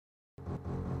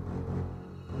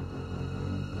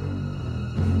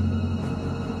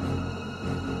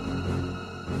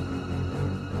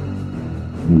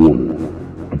Warning.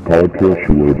 The podcast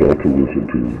you are about to listen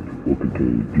to will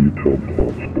contain detailed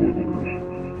plot spoilers.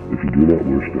 If you do not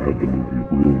wish to have the movie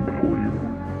ruined for you,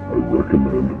 I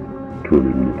recommend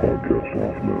turning the podcast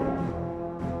off now.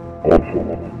 Also,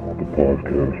 the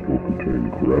podcast will contain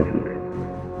graphic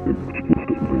and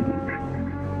explicit language.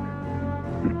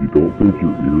 If you don't think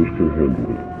your ears can handle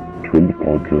it, turn the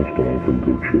podcast off and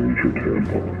go change your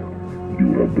tampon. You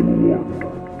have been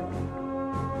warned.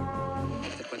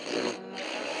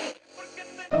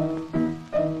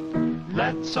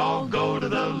 Let's all go to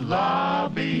the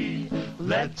lobby.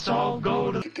 Let's all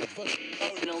go to the...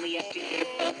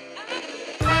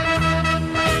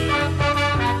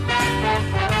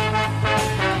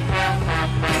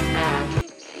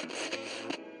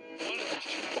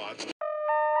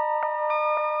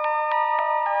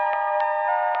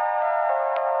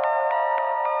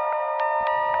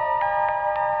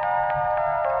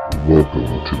 Welcome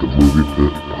to the Movie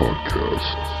Pit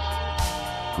Podcast,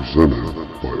 presented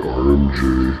by RMJ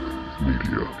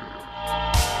Media.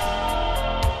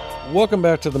 Welcome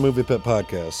back to the Movie Pit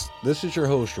Podcast. This is your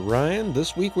host, Ryan.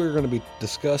 This week we're going to be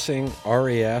discussing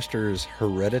Ari Aster's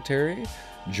Hereditary.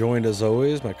 Joined as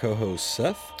always, my co-host,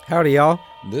 Seth. Howdy, y'all.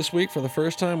 This week, for the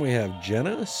first time, we have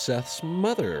Jenna, Seth's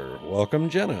mother. Welcome,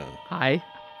 Jenna. Hi.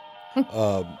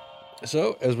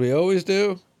 So, as we always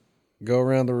do, go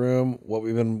around the room, what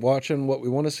we've been watching, what we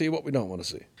want to see, what we don't want to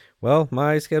see. Well,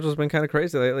 my schedule's been kind of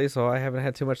crazy lately, so I haven't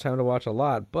had too much time to watch a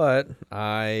lot, but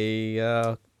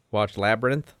I watched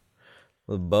Labyrinth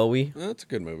with Bowie. That's a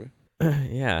good movie.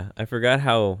 Yeah, I forgot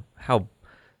how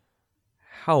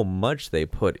much they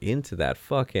put into that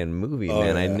fucking movie,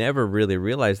 man. Yeah. I never really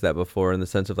realized that before, in the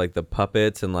sense of like the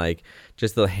puppets and like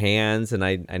just the hands, and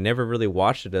I never really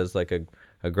watched it as like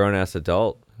a grown-ass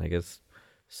adult. I guess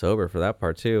sober for that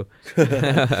part too.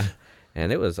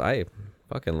 And I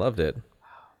fucking loved it.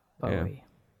 Bowie.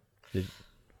 Yeah.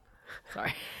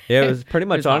 Sorry. Yeah, it was pretty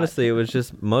much, honestly, it was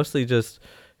just mostly just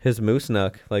his moose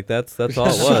knuck. Like that's all it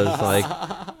was. Like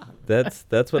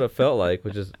that's what it felt like,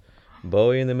 which is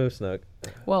Bowie and the moose knuck.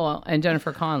 Well, and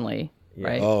Jennifer Connelly,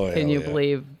 right? Oh, Can you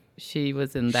believe she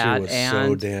was in that? She was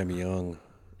so damn young.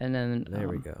 And then there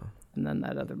we go. And then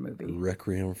that other movie,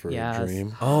 Requiem for a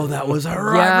Dream. Oh, that was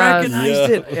her. I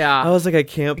recognized it. Yeah, I was like, I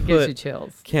can't gives you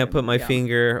chills. Can't put my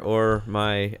finger or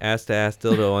my ass to ass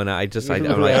dildo on.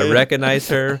 I recognize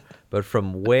her, but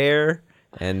from where?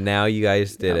 And now you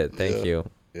guys did it. Thank you.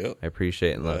 Yep. I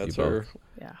appreciate and love you both. Her.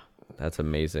 Yeah, that's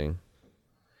amazing.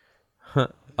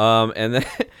 And then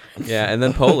and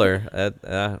then Polar.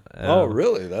 Oh,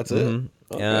 really? That's it.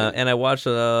 Okay. And I watched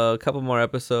a couple more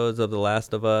episodes of The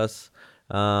Last of Us.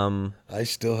 I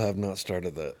still have not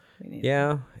started that.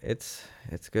 Yeah, it's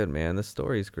good, man. The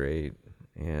story's great,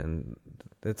 and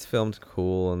it's filmed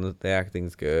cool, and the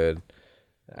acting's good.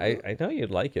 I know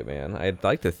you'd like it, man. I'd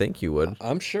like to think you would.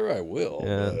 I'm sure I will.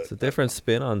 Yeah, it's a different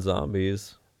spin on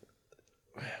zombies.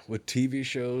 With TV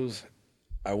shows,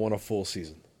 I want a full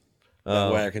season.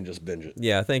 That way I can just binge it.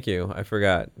 Yeah, thank you. I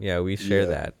forgot. Yeah, we share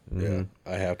that. Mm-hmm. Yeah,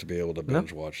 I have to be able to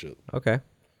binge watch it. Okay.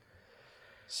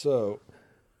 So...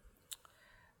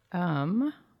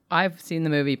 I've seen the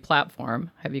movie Platform.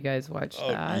 Have you guys watched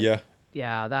that? Yeah.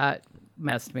 Yeah, that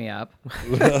messed me up.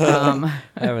 I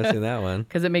haven't seen that one.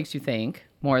 Because it makes you think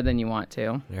more than you want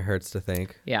to. It hurts to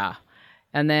think. Yeah.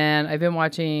 And then I've been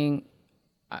watching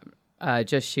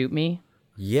Just Shoot Me.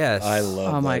 Yes. I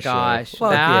love that. Oh my gosh.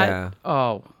 Fuck yeah.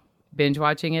 Oh, binge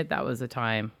watching it, that was a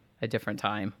different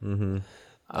time. Mm-hmm.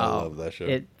 I love that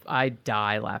show. I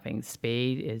die laughing.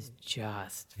 Spade is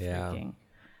just freaking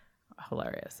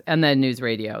hilarious. And then News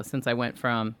Radio, since I went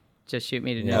from Just Shoot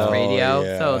Me to News Radio,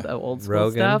 so the old school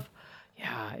Rogan stuff.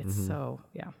 Yeah, it's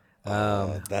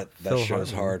that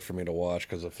show's hard for me to watch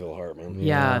because of Phil Hartman.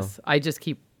 Yes, I just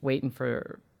keep waiting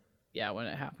for when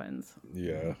it happens.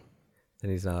 Yeah.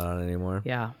 And he's not on anymore.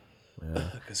 Yeah.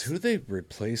 Because who do they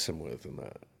replace him with in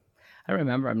that? I don't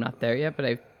remember. I'm not there yet, but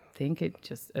I think it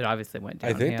obviously went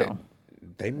downhill. I think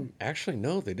they actually,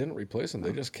 no, they didn't replace him.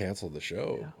 They just canceled the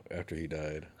show after he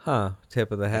died. Huh.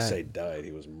 Tip of the hat. I say died.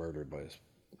 He was murdered by his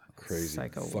crazy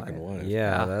psycho fucking wife.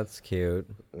 Yeah, that's cute.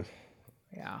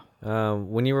 Yeah.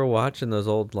 When you were watching those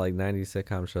old like 90s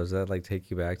sitcom shows, does that like take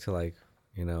you back to like,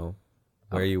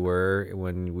 where you were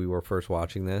when we were first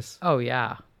watching this? Oh,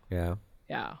 yeah. Yeah.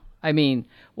 Yeah. I mean,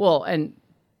 well, and...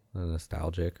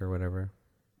 nostalgic or whatever.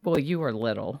 Well, you were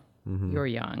little. Mm-hmm. You were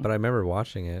young. But I remember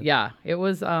watching it. Yeah. It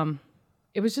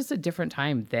was just a different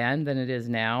time then than it is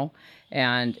now.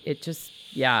 And it just,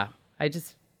 I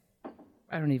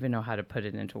don't even know how to put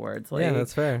it into words. Like, yeah,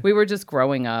 that's fair. We were just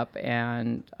growing up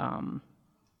and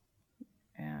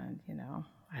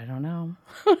I don't know.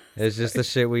 It's just the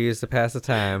shit we use to pass the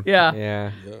time.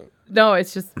 Yeah. No,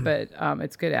 it's just, but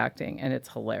it's good acting and it's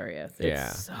hilarious.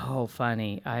 It's so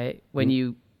funny. When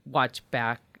you watch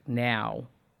back now,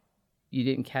 you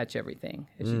didn't catch everything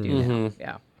as you do now.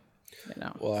 Yeah.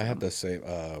 Well, I had the same,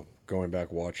 going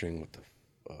back watching with the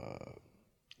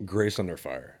Grace Under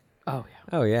Fire. Oh,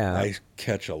 yeah. Oh, yeah. I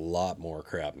catch a lot more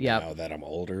crap now that I'm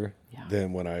older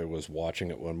than when I was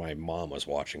watching it when my mom was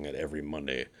watching it every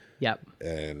Monday. Yep.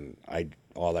 And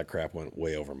all that crap went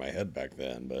way over my head back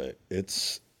then, but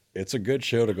it's a good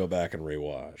show to go back and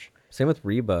rewatch. Same with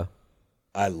Reba.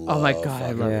 I love. Oh my god,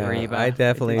 I love Reba. I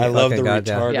definitely. I love the retarded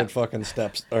retarded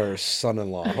fucking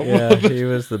son-in-law. Yeah, he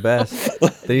was the best.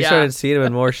 Then you started seeing him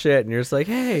in more shit, and you're just like,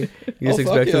 hey, you just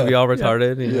expect him to be all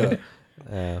retarded.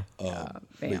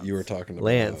 But you were talking about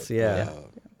Lance,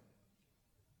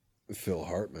 Phil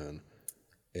Hartman,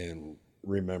 and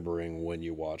remembering when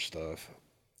you watch stuff.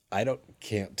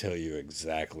 Can't tell you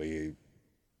exactly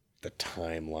the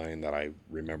timeline that I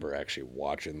remember actually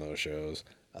watching those shows.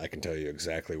 I can tell you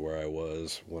exactly where I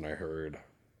was when I heard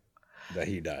that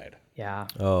he died. Yeah.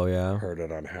 Oh, yeah. Heard it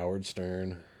on Howard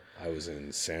Stern. I was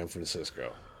in San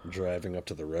Francisco, driving up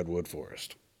to the Redwood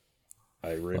Forest.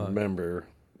 I remember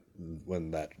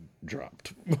when that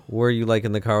dropped. Were you like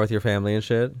in the car with your family and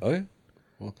shit? Oh, yeah.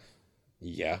 Well,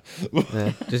 yeah.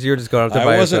 You were just going up there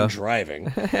by I wasn't yourself. driving.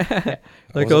 I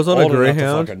was on a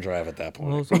Greyhound. To fucking drive at that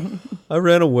point. I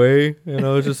ran away, and I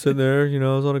was just sitting there.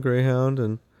 I was on a Greyhound,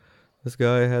 and this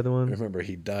guy had one. Remember,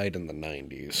 he died in the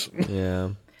 90s. Yeah.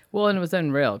 Well, and it was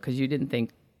unreal because you didn't think,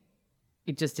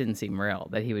 it just didn't seem real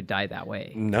that he would die that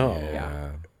way. No.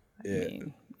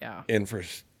 Yeah. And for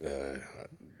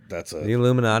that's the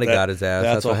Illuminati got his ass.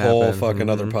 That's what a whole happened. fucking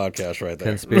other podcast right there.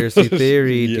 Conspiracy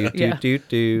theory.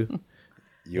 Do.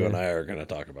 You and I are going to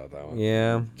talk about that one.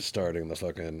 Yeah. Starting the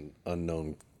fucking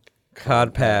unknown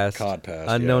Cod Pass.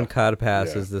 Unknown yeah. Cod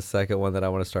Pass Yeah. is the second one that I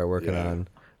want to start working on.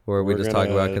 Where we just talk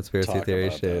about conspiracy theory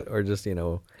shit. Or just,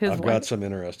 I've got some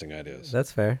interesting ideas.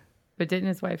 That's fair. But didn't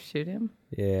his wife shoot him?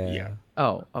 Yeah.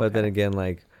 Oh, okay. But then again,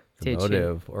 like, the Did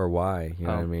motive or why, you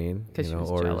know what I mean? Because she was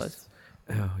or jealous.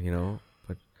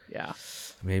 But Yeah.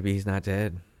 maybe he's not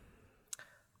dead.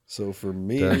 So for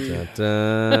me, Dun, dun,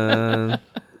 dun.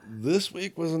 this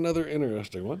week was another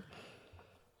interesting one.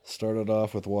 Started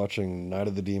off with watching Night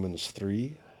of the Demons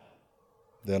 3.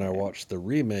 Then I watched the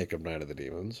remake of Night of the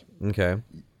Demons. Okay.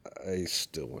 I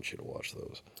still want you to watch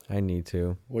those. I need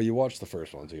to. Well, you watched the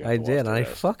first one, so you have I to watch did, and the I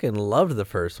rest. fucking loved the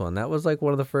first one. That was like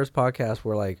one of the first podcasts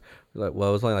where it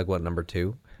was only like what, number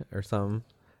 2 or something,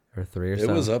 or 3 or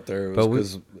something. It was up there. It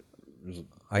was because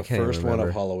I can't first even one of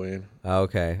remember. Halloween. Oh,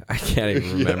 okay, I can't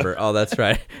even remember. Oh, that's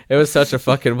right. It was such a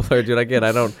fucking blur, dude. Again,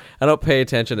 I don't pay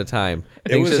attention to time.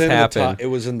 Things just happen. It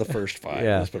was in the first 5.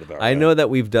 Yeah, Let's put it that way. I know that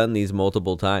we've done these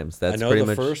multiple times. That's I know pretty the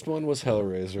much. first one was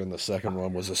Hellraiser, and the second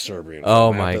one was a Serbian.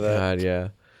 Oh film. my After that, god, yeah.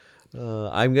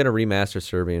 I'm gonna remaster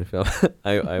Serbian film.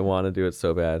 I want to do it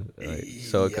so bad. I don't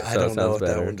it know sounds if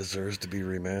better. that one deserves to be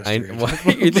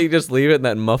remastered. You think just leave it and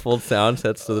that muffled sound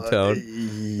sets to the tone?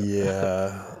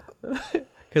 Yeah.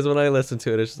 Because when I listen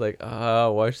to it, it's just like, I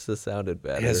wish this sounded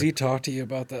better. Has he talked to you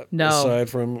about that? No. Aside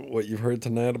from what you've heard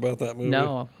tonight about that movie?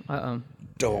 No.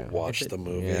 Don't watch the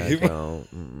movie. Yeah,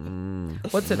 don't.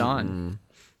 What's it on?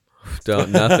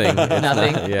 Don't. Nothing.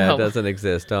 Nothing? It doesn't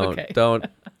exist. Don't.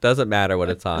 Doesn't matter what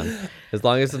it's on. As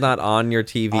long as it's not on your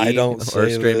TV or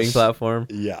streaming platform.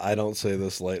 Yeah, I don't say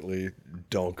this lightly.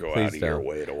 Don't go Please out of your don't.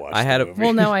 way to watch the movie.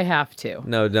 Well, now I have to.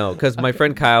 No, because my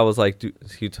friend Kyle was like, dude,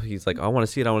 he's like, I want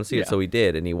to see it. So he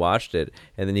did, and he watched it,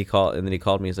 and then he called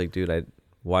me. He's like, dude,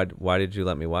 why did you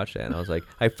let me watch that? And I was like,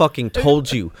 I fucking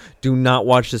told you, do not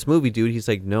watch this movie, dude. He's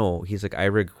like, no. He's like, I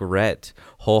regret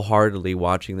wholeheartedly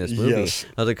watching this movie. Yes.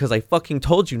 I was like, because I fucking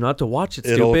told you not to watch it,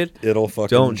 stupid. It'll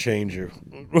fucking change you.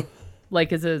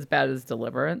 Like, is it as bad as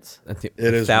Deliverance? It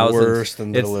is worse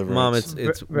than Deliverance. Mom, it's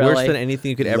Really? worse than anything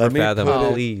you could ever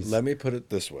fathom. Please. Let me put it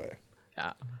this way.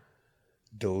 Yeah.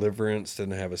 Deliverance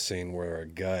didn't have a scene where a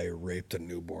guy raped a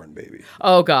newborn baby.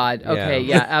 Oh, God. Okay.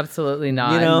 Yeah, absolutely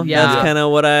not. That's kind of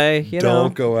what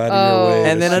Don't go out of your way.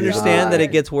 And then to understand that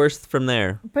it gets worse from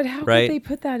there. But how right? could they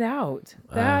put that out?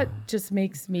 That just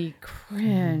makes me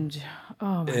cringe.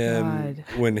 Oh, my God.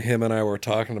 When him and I were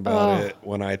talking about it,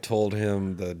 when I told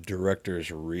him the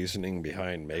director's reasoning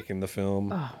behind making the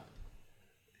film,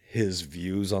 his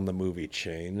views on the movie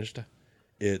changed.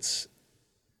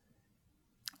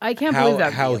 I can't believe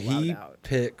that. How he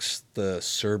picks the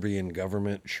Serbian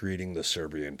government treating the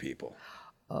Serbian people.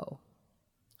 Oh.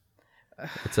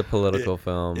 It's a political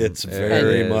film. It's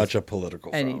very much a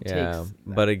political film. And he takes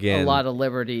but again, a lot of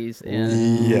liberties.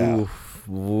 And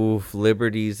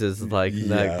Liberties is like,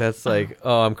 that's like,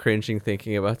 oh, I'm cringing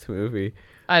thinking about the movie.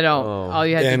 I don't. All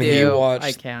you had to do.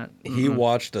 I can't. He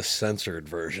watched a censored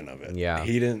version of it. Yeah.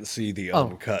 He didn't see the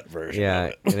uncut version of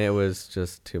it. And it was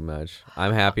just too much.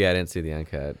 I'm happy I didn't see the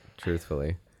uncut,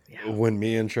 truthfully. When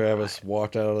me and Travis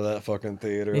walked out of that fucking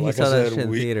theater, He like saw I that said, shit in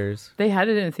we theaters. They had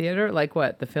it in a theater, like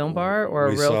what? The Film Bar or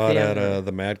a real saw theater? it at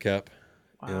the Madcap.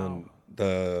 And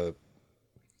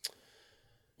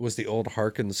was the old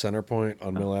Harkins Center Point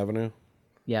on Mill Avenue.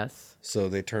 Yes. So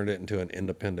they turned it into an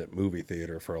independent movie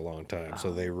theater for a long time.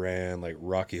 So they ran like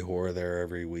Rocky Horror there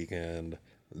every weekend,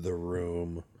 The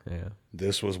Room. Yeah.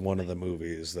 This was one of the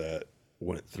movies that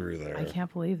went through there. I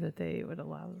can't believe that they would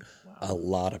allow this. Wow. A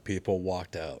lot of people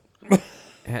walked out.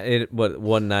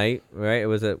 One night, right?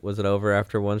 Was it over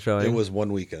after one showing? It was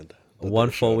one weekend. One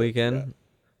full weekend?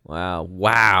 Yeah.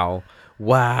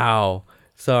 Wow.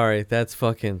 Sorry, that's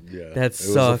fucking. Yeah, that sucks.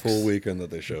 It was a full weekend that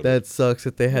they showed. That sucks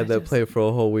that they had that play for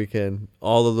a whole weekend.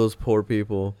 All of those poor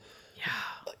people.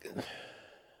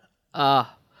 Yeah.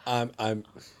 I'm.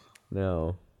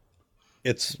 No.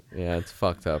 It's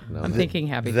fucked up. No. I'm thinking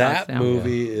Happy that Thoughts now.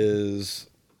 movie is,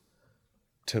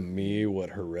 to me, what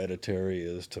Hereditary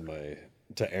is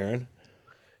to Aaron.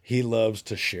 He loves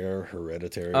to share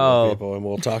Hereditary with people, and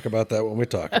we'll talk about that when we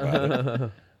talk about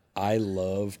it. I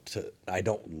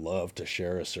don't love to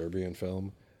share a Serbian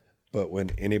film, but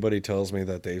when anybody tells me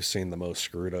that they've seen the most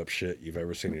screwed up shit you've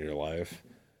ever seen in your life,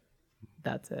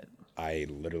 that's it. I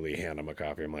literally hand them a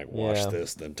copy. I'm like, watch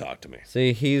this, then talk to me.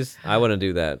 See, I wouldn't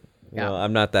do that. Yeah. No,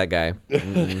 I'm not that guy.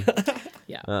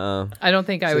 Yeah. I don't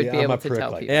think I would be able to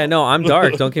tell people. Yeah, no, I'm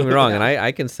dark. Don't get me wrong. And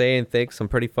I can say and think some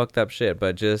pretty fucked up shit,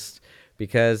 but just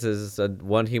because as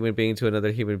one human being to another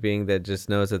human being that just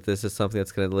knows that this is something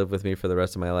that's going to live with me for the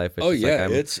rest of my life.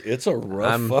 It's it's a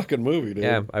rough fucking movie, dude.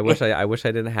 Yeah, I wish I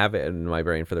didn't have it in my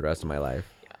brain for the rest of my life.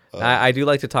 I do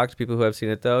like to talk to people who have seen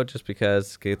it though, just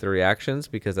because get the reactions,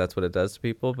 because that's what it does to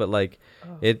people. But like,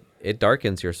 it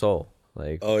darkens your soul.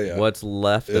 Like, what's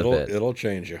left of it? It'll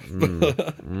change you.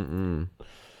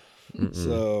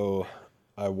 So,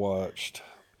 I watched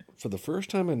for the first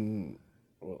time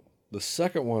the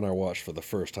second one I watched for the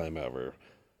first time ever,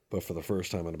 but for the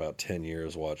first time in about 10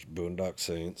 years, watched Boondock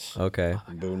Saints. Okay.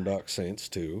 Boondock Saints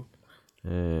 2.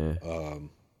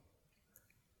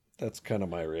 That's kind of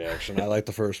my reaction. I like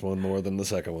the first one more than the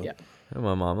second one. Yeah.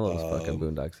 My mom loves fucking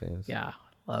Boondock Saints. Yeah,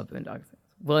 love Boondock Saints.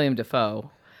 William Dafoe.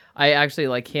 I actually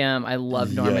like him. I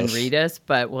love Norman Reedus,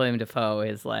 but William Dafoe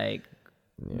is like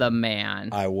the man.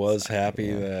 I was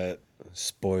happy that,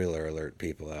 spoiler alert,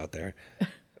 people out there,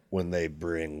 when they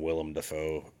bring Willem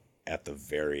Dafoe at the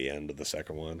very end of the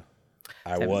second one,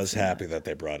 I was happy that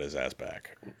they brought his ass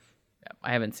back.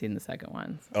 I haven't seen the second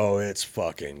one. So. Oh, it's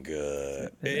fucking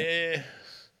good.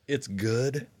 It's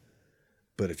good,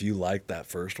 but if you like that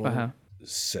first one,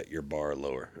 set your bar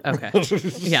lower. Okay.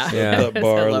 Yeah. That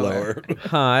bar lower.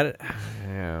 I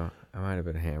might have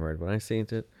been hammered when I seen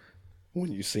it.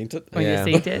 When you seen it? When you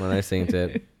seen it? When I seen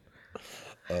it.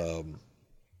 I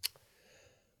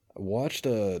watched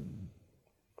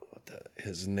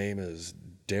his name is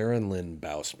Darren Lynn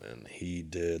Bousman. He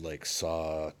did like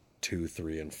Saw 2,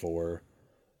 3, and 4.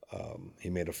 He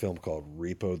made a film called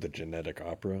Repo the Genetic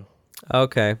Opera.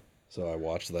 Okay. So I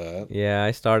watched that. Yeah,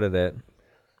 I started it.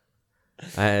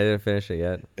 I didn't finish it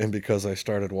yet. And because I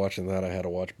started watching that, I had to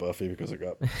watch Buffy because it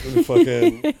got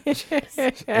fucking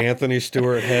Anthony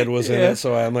Stewart Head was in it.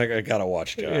 So I'm like, I gotta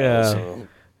watch Giles. Yeah. So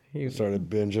I started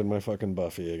binging my fucking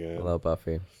Buffy again. I love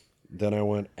Buffy. Then I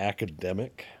went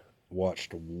academic,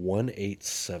 watched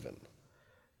 187.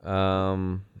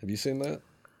 Have you seen that?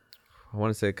 I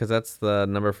want to say because that's the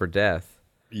number for death.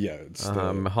 Yeah, it's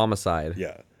homicide.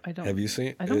 Yeah. I don't. Have you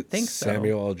seen? I don't think so.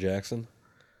 Samuel L. Jackson.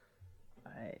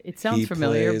 It sounds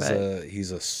familiar, but he's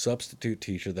a substitute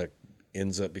teacher that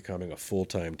ends up becoming a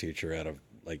full-time teacher out of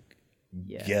like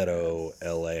ghetto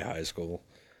LA high school.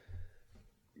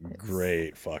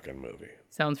 Great fucking movie.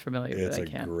 Sounds familiar, It's but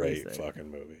I can't. It's a great fucking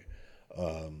movie.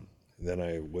 Then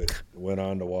I went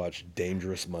on to watch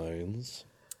Dangerous Minds.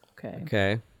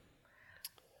 Okay.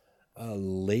 A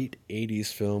late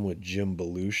 80s film with Jim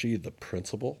Belushi, The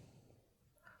Principal.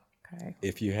 Okay.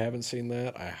 If you haven't seen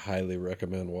that, I highly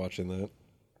recommend watching that.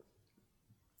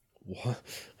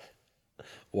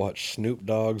 Watch Snoop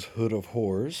Dogg's Hood of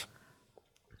Horrors.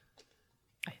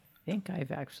 I think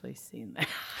I've actually seen that.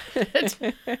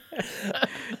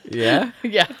 Yeah?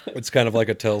 Yeah. It's kind of like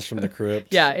a Tales from the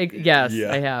Crypt. Yeah. Yes,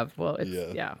 I have. Well,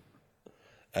 it's,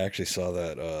 I actually saw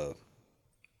that.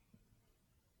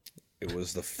 It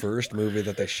was the first movie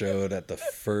that they showed at the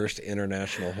first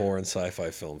International Horror and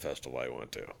Sci-Fi Film Festival I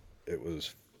went to. It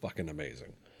was fucking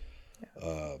amazing.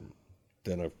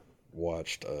 Then I've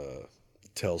watched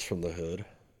Tales from the Hood.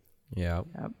 Yeah.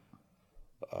 Yep.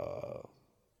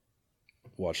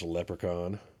 Watched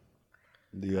Leprechaun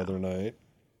the other night.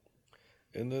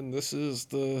 And then this is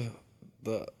the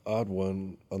odd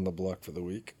one on the block for the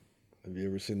week. Have you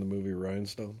ever seen the movie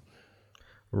Rhinestone?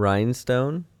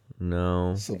 Rhinestone?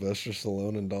 No. Sylvester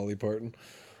Stallone and Dolly Parton?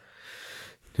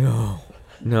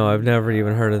 No, I've never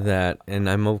even heard of that. And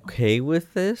I'm okay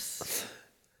with this?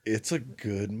 It's a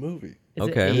good movie. Is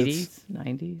Okay. it 80s,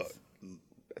 90s?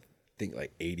 I think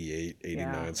like 88,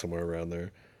 89, somewhere around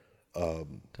there.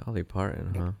 Dolly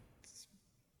Parton, huh?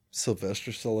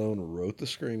 Sylvester Stallone wrote the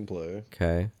screenplay,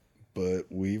 Okay. but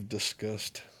we've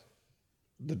discussed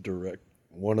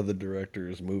one of the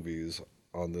director's movies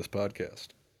on this podcast.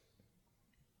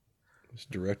 It's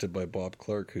directed by Bob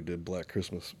Clark, who did Black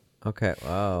Christmas. Okay.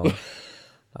 Oh.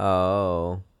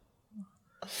 Oh.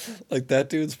 Like, that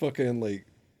dude's fucking, like,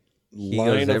 He line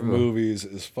goes of everywhere. movies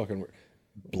is fucking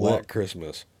Black Well-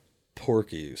 Christmas,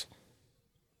 Porky's,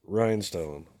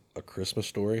 Rhinestone, A Christmas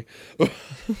Story.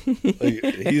 Like,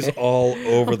 he's all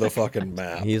over the fucking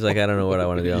map. He's like, I don't know what I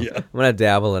want to do. Yeah. I'm going to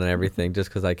dabble in everything just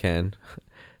because I can.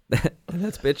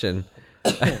 That's bitching.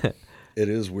 It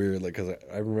is weird, like, because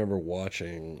I remember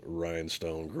watching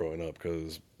Rhinestone growing up,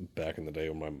 because back in the day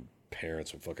when my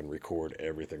parents would fucking record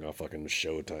everything on fucking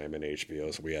Showtime and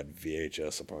HBO, so we had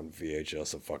VHS upon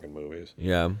VHS of fucking movies.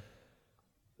 Yeah.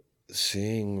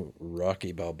 Seeing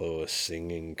Rocky Balboa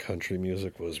singing country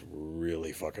music was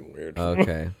really fucking weird.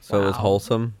 Okay. So it was Wow.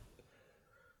 wholesome.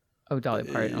 Oh, Dolly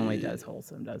Parton only does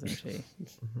wholesome, doesn't she?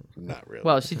 Not really.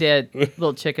 Well, she did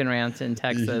Little Chicken Ranch in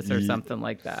Texas or something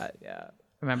like that. Yeah.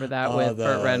 Remember that with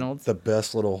Burt Reynolds? The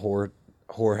best little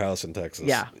whorehouse in Texas.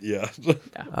 Yeah. Yeah.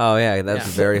 Oh, yeah. That's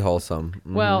Yeah. very wholesome.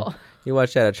 Mhm. Well, You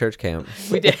watched that at church camp.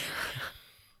 we did.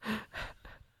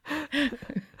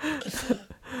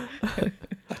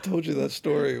 I told you that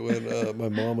story when my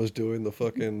mom was doing the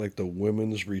fucking, like, the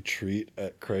women's retreat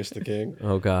at Christ the King.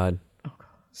 Oh, God.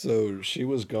 So she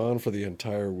was gone for the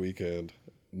entire weekend.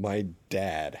 My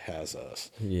dad has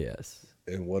us. Yes.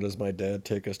 And what does my dad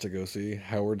take us to go see?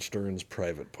 Howard Stern's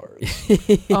Private Parts.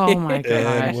 Oh, my And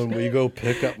gosh. when we go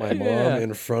pick up my mom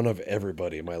in front of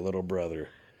everybody, my little brother,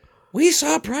 we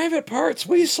saw Private Parts.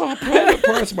 We saw Private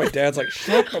Parts. My dad's like,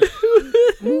 shut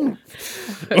the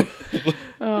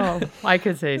Oh, I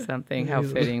could say something. How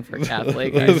fitting for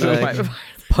Catholic. I know like- my-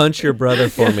 Punch your brother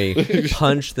for me.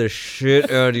 Punch the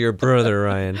shit out of your brother,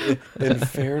 Ryan. In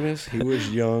fairness, he was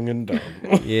young and dumb.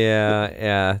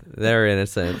 Yeah. They're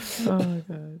innocent. Oh,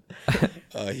 my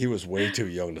God. He was way too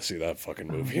young to see that fucking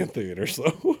movie in theaters,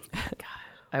 though.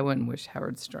 I wouldn't wish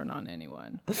Howard Stern on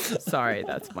anyone. Sorry,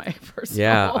 that's my personal.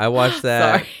 Yeah, I watched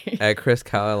that Sorry. at Chris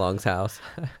Callilong's house.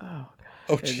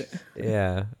 Oh, gee.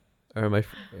 Yeah. Or my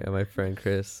friend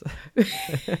Chris.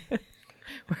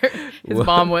 His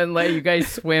mom wouldn't let you guys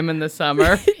swim in the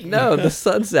summer. No, the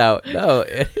sun's out. No.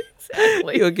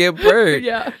 Exactly. You'll get burnt.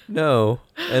 Yeah. No.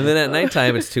 And then at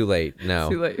nighttime, it's too late. No.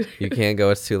 Too late. You can't go.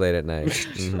 It's too late at night.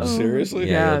 Mhm. Seriously?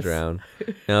 Yeah, Yes. you'll drown.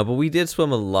 No, but we did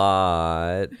swim a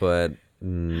lot, but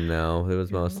no, it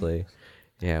was mostly,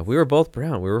 yeah, we were both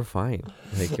brown. We were fine.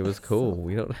 Like, it was cool.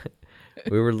 We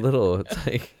were little. It's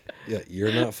like, Yeah,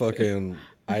 you're not fucking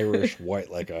Irish white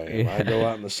like I am. I go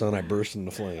out in the sun, I burst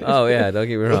into flames. oh yeah, don't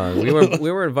get me wrong.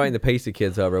 We were inviting the Pacey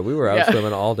kids over. We were out Yeah.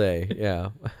 swimming all day. Yeah.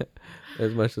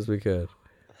 As much as we could.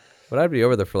 But I'd be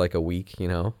over there for like a week,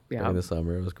 Yeah. during the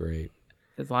summer. It was great.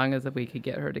 As long as we could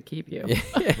get her to keep you.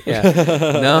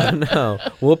 Yeah. No.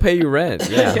 We'll pay you rent.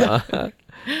 Yeah.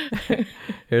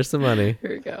 Here's some money.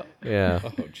 Here we go. Yeah.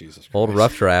 Oh, Jesus Christ. Old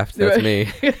rough draft. That's me.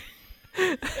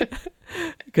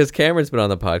 Because Cameron's been on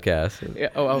the podcast. Yeah.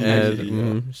 Oh, And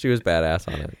okay. she was badass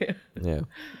on it. Yeah.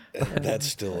 That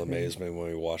still amazed me when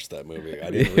we watched that movie. I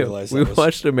didn't realize We that was...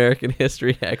 watched American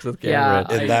History X with Yeah.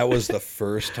 Cameron. And that was the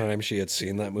first time she had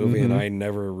seen that movie, and I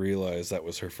never realized that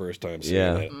was her first time seeing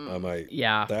Yeah. it. I'm like,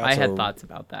 Yeah. that's I had a- thoughts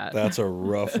about that. That's a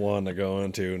rough one to go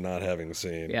into, not having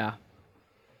seen. Yeah.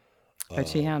 But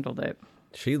she handled it.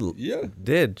 She Yeah.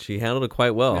 did. She handled it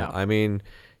quite well. Yeah. I mean,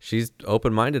 she's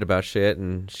open-minded about shit,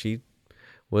 and she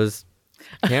was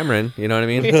Cameron. You know what I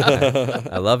mean?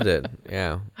 I loved it.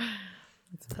 Yeah.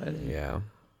 It's funny. Yeah.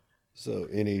 So,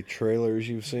 any trailers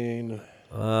you've seen?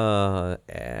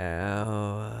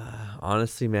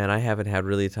 Honestly, man, I haven't had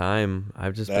really time.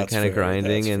 I've just That's been kind of fair,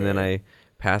 grinding, that's and then fair. I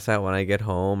pass out when I get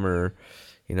home, or,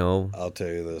 I'll tell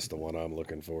you this, the one I'm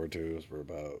looking forward to is we're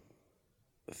about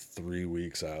 3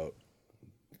 weeks out.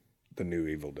 The new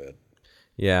Evil Dead.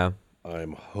 yeah.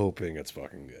 I'm hoping it's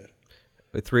fucking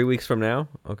good. 3 weeks from now?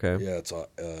 Okay. Yeah, it's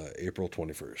April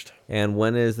 21st. And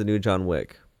when is the new John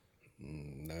Wick?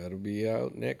 Now That'll be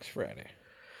out next Friday.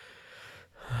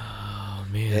 Oh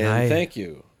man! And thank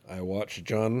you. I watched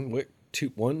John Wick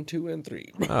 1, 2, and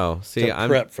 3. Oh, see, I'm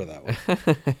prep for that one.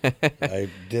 I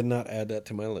did not add that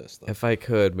to my list, though. If I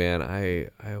could, man, I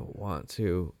want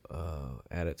to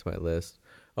add it to my list.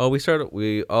 Oh,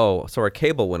 so our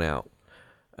cable went out,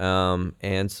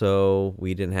 and so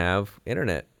we didn't have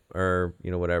internet or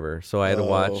whatever. So I had to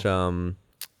watch.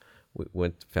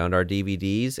 We found our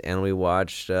DVDs and we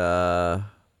watched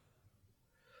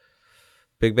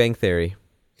Big Bang Theory.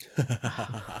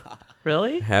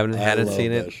 Really? Hadn't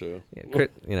seen that it. Show.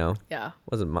 Yeah.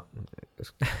 Wasn't my.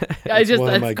 It's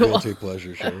one of my guilty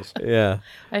pleasure shows. Yeah.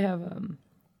 I have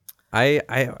I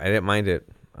didn't mind it.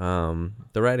 The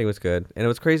writing was good, and it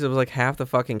was crazy. It was like half the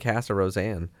fucking cast of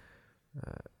Roseanne.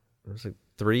 There was like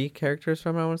 3 characters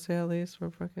from, I want to say, at least, from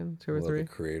fucking 2 or 3. The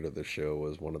creator of the show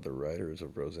was one of the writers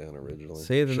of Roseanne originally.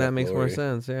 See, then that makes more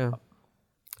sense. Yeah.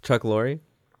 Chuck Lorre.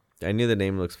 I knew the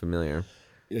name looks familiar.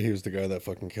 Yeah, he was the guy that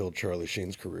fucking killed Charlie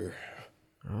Sheen's career.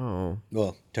 Oh.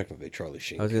 Well, technically Charlie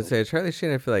Sheen. I was going to say, Charlie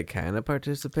Sheen, I feel like kind of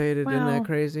participated in that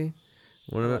crazy.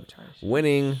 What about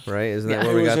winning, right? Isn't that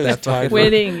where we got that fucking...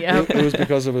 Winning, yeah. It was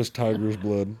because of his tiger's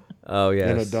blood. Oh, yes.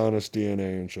 And Adonis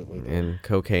DNA and shit like that. And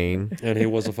cocaine. And he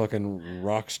was a fucking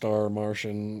rock star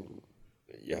Martian.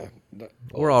 Yeah.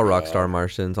 We're all rock star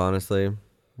Martians, honestly.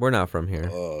 We're not from here.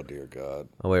 Oh, dear God.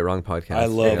 Oh, wait, wrong podcast. I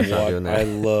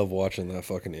love watching that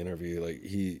fucking interview. Like,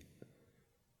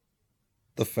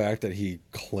 the fact that he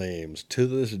claims to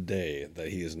this day that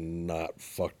he is not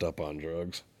fucked up on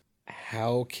drugs.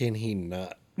 How can he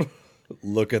not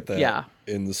look at that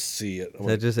and see it? Is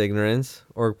that just ignorance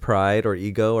or pride or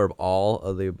ego or all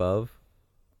of the above?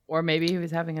 Or maybe he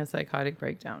was having a psychotic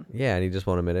breakdown. Yeah, and he just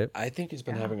won't admit it. I think he's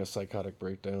been having a psychotic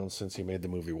breakdown since he made the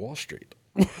movie Wall Street.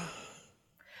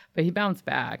 But he bounced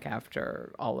back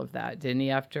after all of that, didn't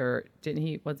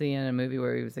he? Was he in a movie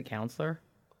where he was a counselor?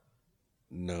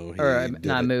 No,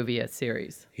 not a movie, a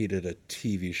series. He did a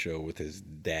TV show with his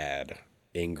dad,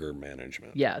 Anger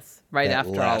Management. Yes, right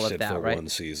after all of that, for right? one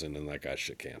season, and that got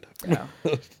shit canned. Yeah.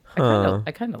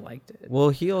 I kind of liked it. Well,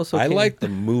 he also I liked the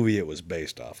movie it was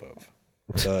based off of,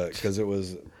 because it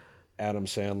was Adam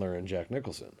Sandler and Jack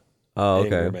Nicholson. Oh,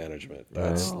 okay. Anger Management.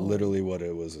 That's literally what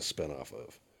it was a spinoff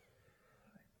of.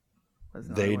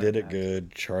 They did it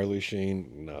good. Charlie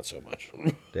Sheen, not so much.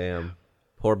 Damn,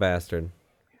 poor bastard.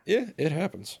 Yeah, it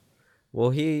happens. Well,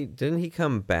 didn't he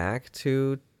come back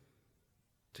to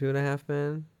 2.5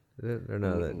 Men?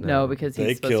 Or no, because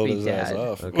he's supposed killed to be his dead. ass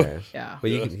off. Okay, Yeah. But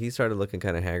he started looking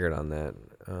kind of haggard on that.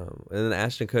 And then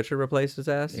Ashton Kutcher replaced his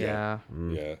ass. Yeah.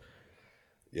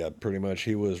 Yeah, pretty much.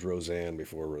 He was Roseanne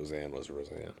before Roseanne was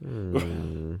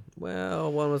Roseanne.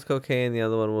 Well, one was cocaine, the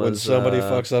other one was. When somebody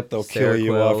fucks up, they'll kill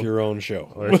you off your own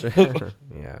show.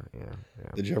 Yeah.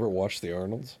 Did you ever watch The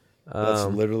Arnolds? That's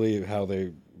literally how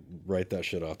they write that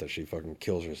shit off, that she fucking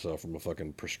kills herself from a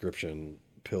fucking prescription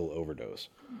pill overdose.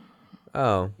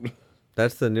 Oh,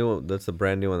 that's the new one. That's the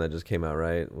brand new one that just came out,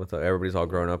 right? With everybody's all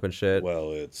grown up and shit.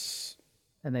 Well, it's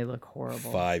And they look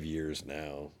horrible. 5 years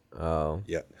now. Oh.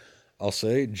 Yeah. I'll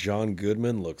say John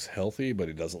Goodman looks healthy, but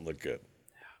he doesn't look good.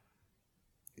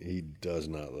 He does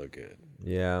not look good.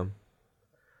 Yeah.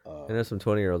 And there's some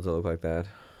 20-year-olds that look like that.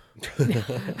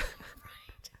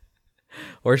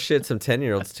 Or shit, some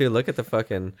 10-year-olds too. Look at the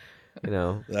fucking,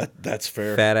 that's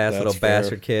fair. Fat ass That's little fair.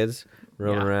 bastard kids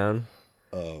roaming around.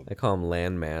 I call them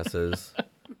land masses.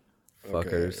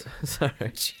 Fuckers.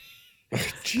 Sorry.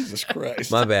 Jesus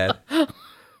Christ. My bad.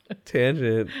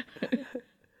 Tangent.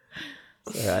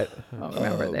 All right. Oh,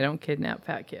 remember, they don't kidnap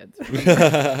fat kids.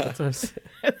 That's what I'm saying.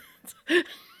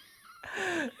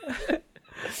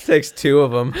 Takes 2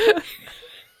 of them.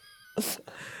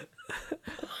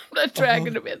 I'm not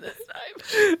dragging them in this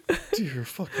time. Dear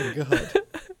fucking God.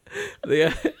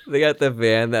 They got the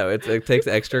van that it takes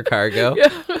extra cargo.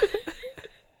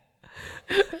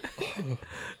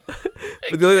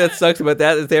 But the only thing that sucks about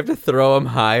that is they have to throw them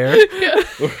higher.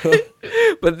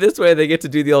 But this way they get to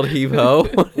do the old heave-ho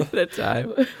one at a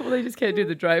time. Well, they just can't do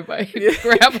the drive-by.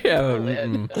 Grab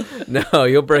them. No,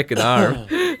 you'll break an arm.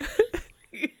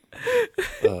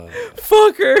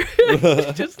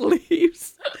 Fucker. Just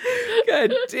leaves.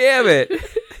 God damn it.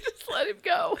 Just let him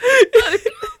go.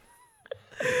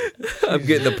 I'm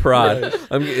getting the prod.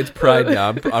 It's pride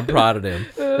now. I'm prodding him.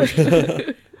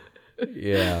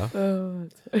 Yeah. Oh,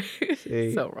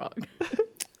 it's so wrong.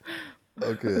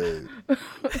 Okay.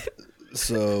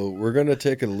 So we're gonna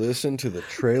take a listen to the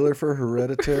trailer for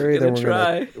Hereditary. We're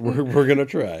gonna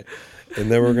try,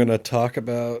 and then we're gonna talk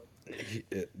about.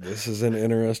 This is an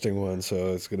interesting one,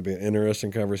 so it's gonna be an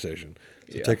interesting conversation.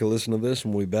 So take a listen to this,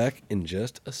 and we'll be back in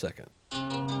just a second.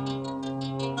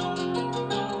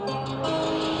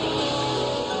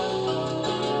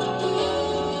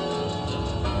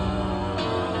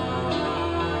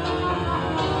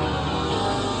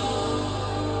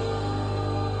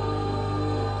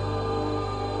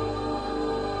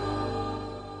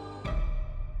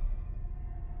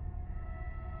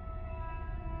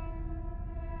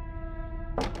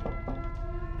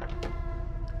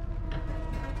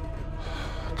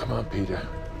 Come on, Peter.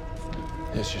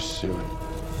 It's just soon.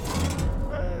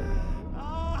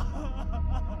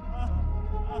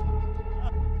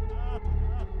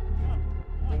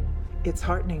 It's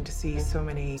heartening to see so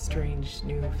many strange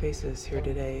new faces here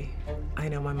today. I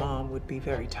know my mom would be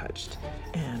very touched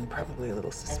and probably a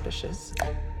little suspicious.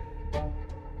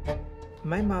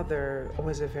 My mother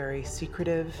was a very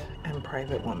secretive and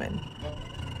private woman.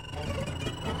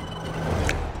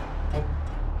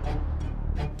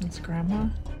 It's Grandma.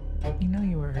 You know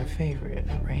you were her favorite,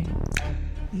 right?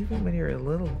 Even when you were a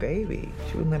little baby,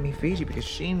 she wouldn't let me feed you because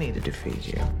she needed to feed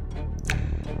you.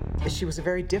 She was a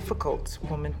very difficult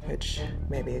woman, which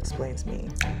maybe explains me.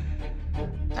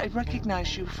 I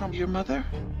recognize you from your mother.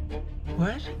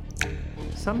 What?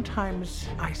 Sometimes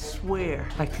I swear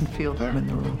I can feel them in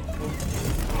the room.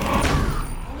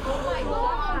 Oh my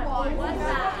God, what's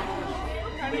that?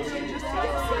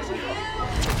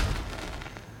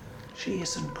 She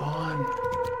isn't gone.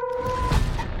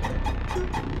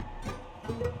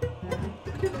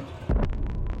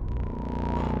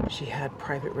 She had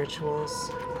private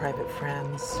rituals, private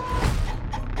friends.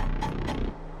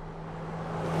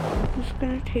 Who's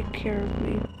gonna take care of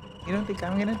me? You don't think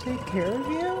I'm gonna take care of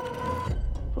you?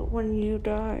 But when you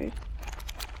die...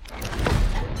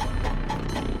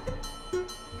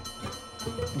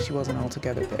 She wasn't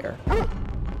altogether there.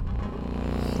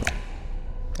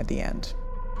 At the end.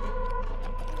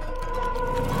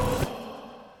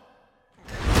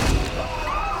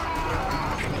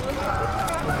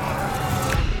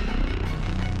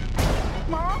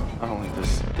 I don't like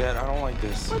this. Dad, I don't like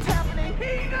this. What's happening?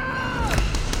 Peter!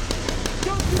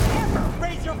 Don't you ever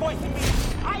raise your voice at me!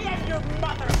 I am your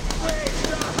mother! Wait,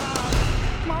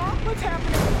 Mom, what's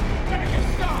happening? Make it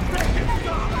stop! Make it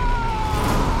stop!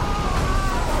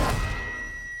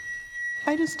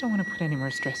 I just don't want to put any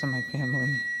more stress on my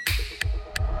family.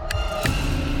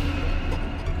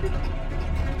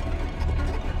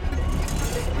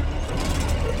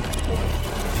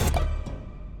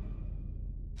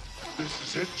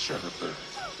 This is it, Jennifer.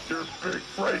 Your big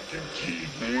breaking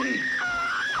TV.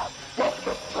 Welcome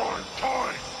to prime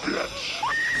time, bitch.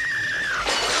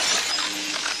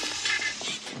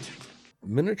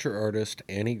 Miniature artist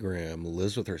Annie Graham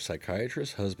lives with her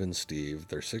psychiatrist husband Steve,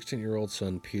 their 16-year-old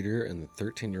son Peter, and the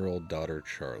 13-year-old daughter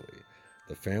Charlie.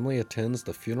 The family attends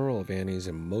the funeral of Annie's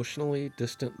emotionally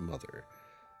distant mother,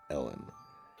 Ellen.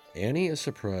 Annie is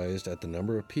surprised at the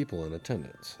number of people in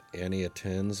attendance. Annie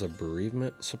attends a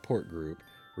bereavement support group,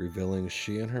 revealing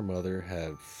she and her mother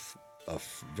have a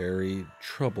very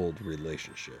troubled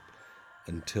relationship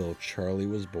until Charlie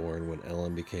was born, when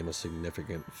Ellen became a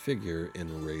significant figure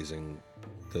in raising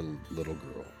the little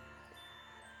girl.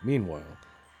 Meanwhile,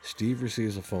 Steve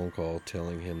receives a phone call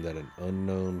telling him that an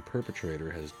unknown perpetrator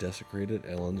has desecrated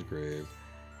Ellen's grave,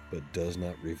 but does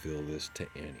not reveal this to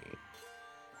Annie.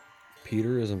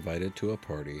 Peter is invited to a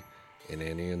party, and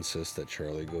Annie insists that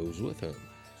Charlie goes with him.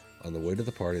 On the way to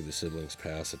the party, the siblings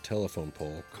pass a telephone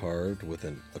pole carved with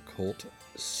an occult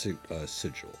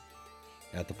sigil.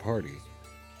 At the party,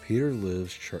 Peter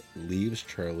leaves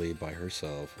Charlie by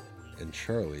herself, and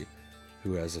Charlie,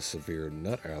 who has a severe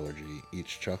nut allergy,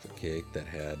 eats chocolate cake that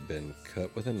had been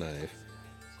cut with a knife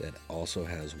that also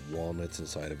has walnuts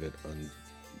inside of it,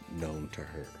 unknown to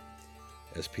her.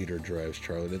 As Peter drives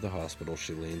Charlie to the hospital,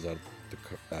 she leans out the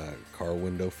car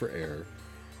window for air.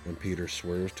 When Peter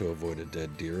swerves to avoid a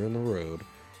dead deer in the road,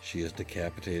 she is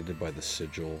decapitated by the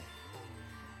sigil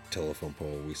telephone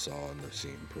pole we saw in the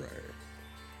scene prior.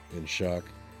 In shock,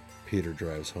 Peter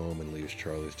drives home and leaves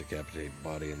Charlie's decapitated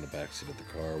body in the backseat of the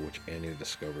car, which Annie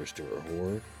discovers to her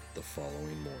horror the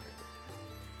following morning.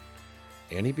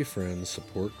 Annie befriends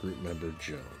support group member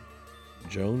Joan.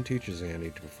 Joan teaches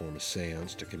Annie to perform a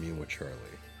seance to commune with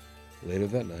Charlie. Later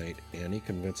that night, Annie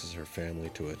convinces her family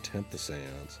to attempt the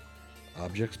seance.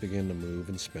 Objects begin to move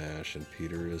and smash, and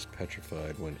Peter is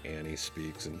petrified when Annie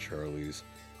speaks in Charlie's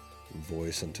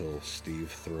voice until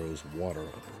Steve throws water on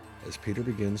her. As Peter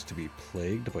begins to be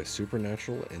plagued by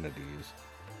supernatural entities,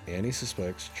 Annie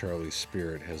suspects Charlie's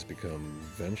spirit has become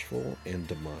vengeful and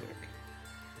demonic.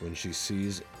 When she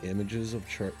sees images of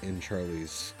in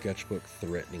Charlie's sketchbook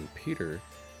threatening Peter,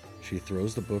 she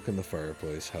throws the book in the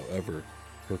fireplace. However,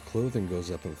 her clothing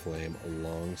goes up in flame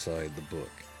alongside the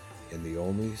book, and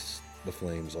the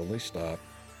flames only stop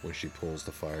when she pulls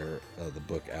the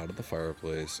book out of the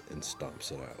fireplace and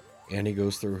stomps it out. Annie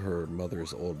goes through her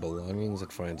mother's old belongings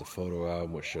and finds a photo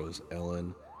album which shows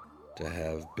Ellen to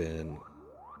have been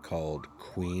called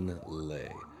Queen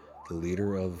Lay, the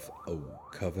leader of a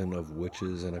coven of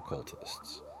witches and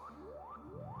occultists.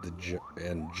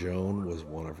 And Joan was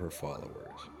one of her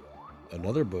followers.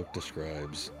 Another book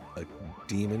describes a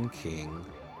demon king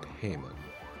Payman,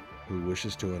 who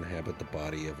wishes to inhabit the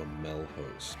body of a male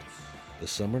host. The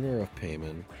summoner of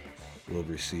Payman will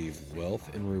receive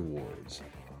wealth and rewards.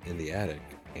 In the attic,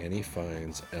 Annie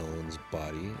finds Ellen's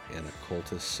body and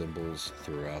occultist symbols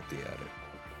throughout the attic.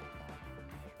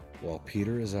 While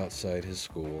Peter is outside his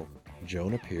school,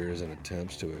 Joan appears and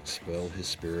attempts to expel his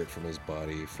spirit from his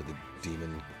body for the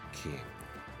Demon King.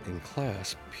 In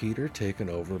class, Peter, taken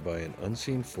over by an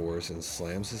unseen force and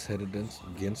slams his head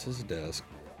against his desk,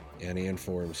 Annie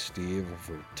informs Steve of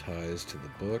her ties to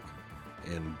the book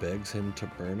and begs him to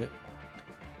burn it,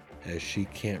 as she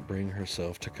can't bring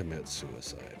herself to commit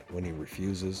suicide. When he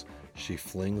refuses, she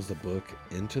flings the book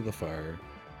into the fire,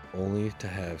 only to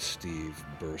have Steve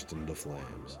burst into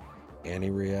flames.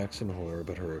 Annie reacts in horror,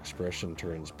 but her expression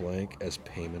turns blank as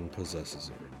Payman possesses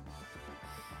her.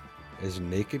 As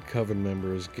naked Coven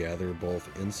members gather both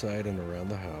inside and around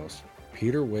the house,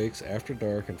 Peter wakes after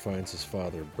dark and finds his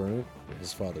father's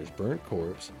burnt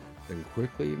corpse, then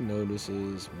quickly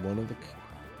notices one of the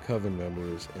Coven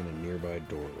members in a nearby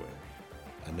doorway.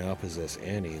 A now possessed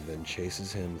Annie then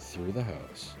chases him through the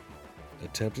house.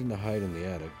 Attempting to hide in the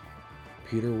attic,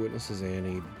 Peter witnesses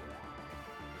Annie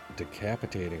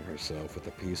decapitating herself with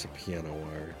a piece of piano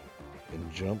wire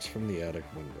and jumps from the attic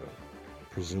window,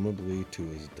 presumably to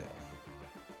his death.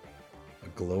 A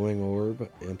glowing orb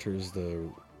enters the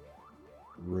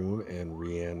room and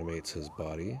reanimates his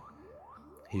body.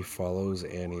 He follows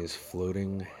Annie's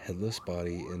floating, headless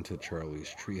body into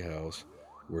Charlie's treehouse,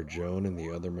 where Joan and the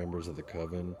other members of the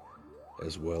Coven,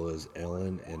 as well as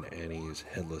Ellen and Annie's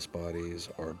headless bodies,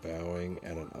 are bowing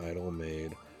at an idol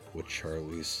made with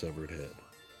Charlie's severed head.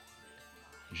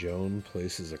 Joan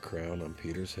places a crown on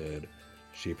Peter's head.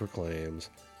 She proclaims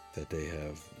that they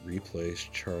have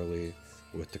replaced Charlie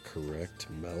with the correct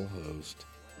male host,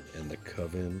 and the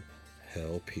Coven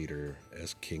hail Peter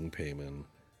as King Payman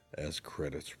as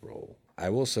credits roll. I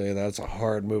will say that's a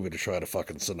hard movie to try to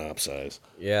fucking synopsize.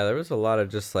 Yeah, there was a lot of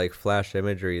just like flash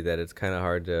imagery that it's kind of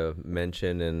hard to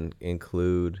mention and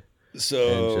include.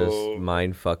 So, and just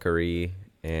mind fuckery.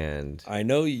 And I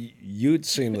know you'd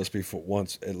seen this before,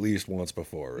 at least once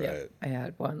before, right? Yeah, I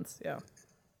had once, yeah.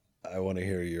 I want to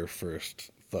hear your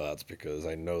first thoughts because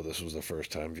I know this was the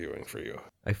first time viewing for you.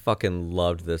 I fucking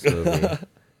loved this movie.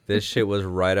 This shit was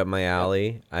right up my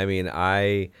alley. I mean,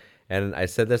 I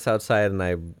said this outside,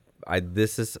 and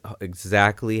this is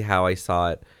exactly how I saw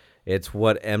it. It's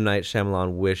what M. Night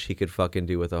Shyamalan wished he could fucking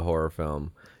do with a horror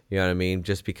film. You know what I mean?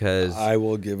 Just because I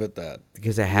will give it that.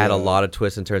 Because it had a lot of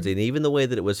twists and turns, and even the way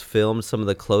that it was filmed, some of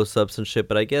the close-ups and shit.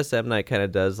 But I guess M. Night kind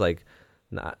of does like,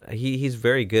 he's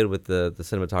very good with the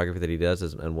cinematography that he does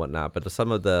and whatnot. But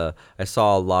I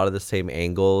saw a lot of the same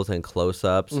angles and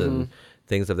close-ups and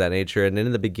things of that nature. And then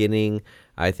in the beginning,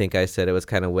 I think I said it was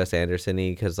kind of Wes Anderson-y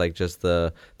because like just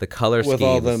the color schemes. With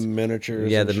all the miniatures.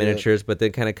 Yeah, the miniatures, but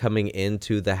then kind of coming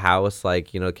into the house,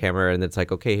 like, you know, camera, and it's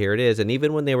like, okay, here it is. And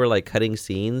even when they were like cutting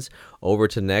sines over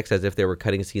to next as if they were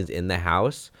cutting scenes in the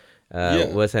house,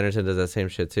 Wes Anderson does that same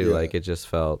shit too. Yeah. Like it just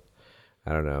felt,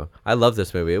 I don't know. I love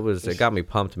this movie. It got me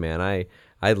pumped, man.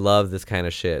 I love this kind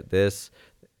of shit. This,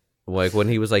 like when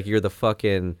he was like, you're the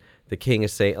king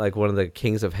of Satan, like one of the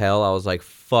kings of hell. I was like,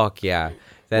 fuck yeah.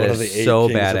 That is so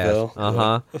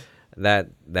badass.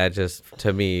 That just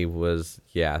to me was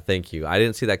thank you. I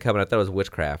didn't see that coming. I thought it was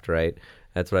witchcraft, right?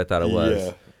 That's what I thought it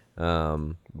was. Yeah.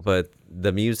 But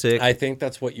the music, I think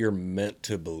that's what you're meant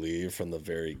to believe from the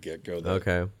very get-go.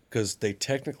 Okay. Because they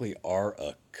technically are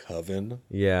a coven.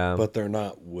 Yeah. But they're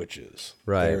not witches.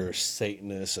 Right. They're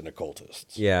Satanists and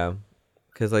occultists. Yeah.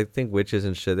 Because I think witches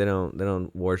and shit, they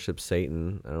don't worship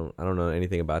Satan. I don't know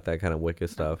anything about that kind of Wicca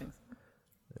stuff.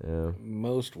 Yeah.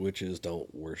 Most witches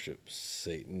don't worship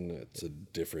Satan. It's a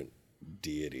different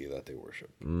deity that they worship.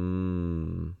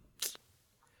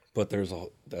 But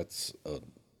that's a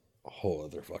whole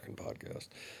other fucking podcast.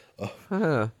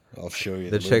 I'll show you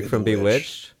the chick from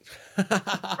Bewitched.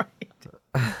 They're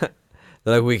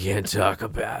like, we can't talk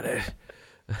about it.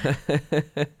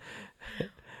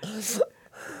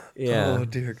 Yeah. Oh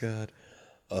dear God.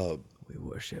 We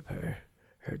worship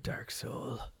her dark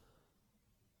soul.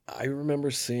 I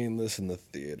remember seeing this in the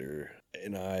theater,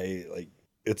 and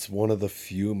it's one of the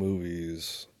few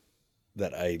movies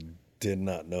that I did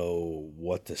not know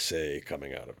what to say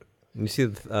coming out of it. You see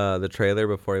the trailer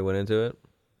before he went into it?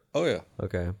 Oh yeah.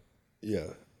 Okay.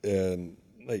 Yeah, and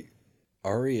like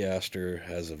Ari Aster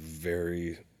has a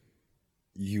very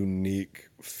unique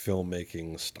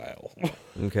filmmaking style.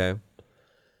 Okay.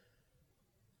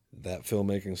 That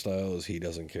filmmaking style is he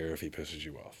doesn't care if he pisses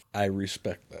you off. I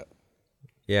respect that.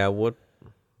 Yeah, what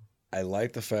I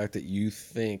like the fact that you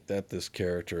think that this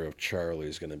character of Charlie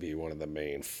is going to be one of the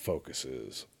main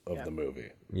focuses of the movie.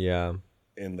 Yeah.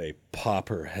 And they pop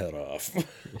her head off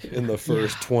in the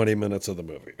first 20 minutes of the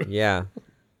movie. Yeah.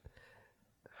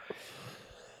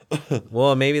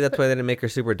 Well, maybe that's why they didn't make her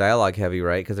super dialogue heavy,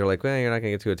 right? Because they're like, well, you're not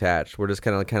going to get too attached. We're just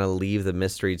going to kind of leave the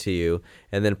mystery to you.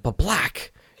 And then,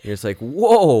 black. You're just like,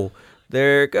 whoa,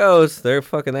 there it goes. Their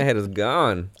fucking that head is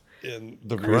gone. And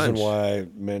the Crunch. reason why I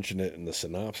mention it in the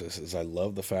synopsis is I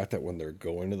love the fact that when they're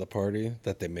going to the party,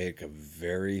 that they make a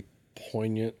very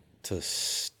poignant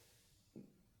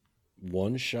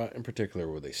one shot in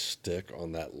particular where they stick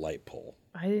on that light pole.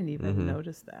 I didn't even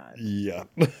notice that. Yeah.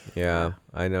 Yeah,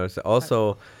 I noticed.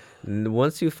 Also,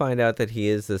 once you find out that he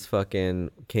is this fucking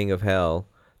king of hell,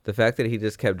 the fact that he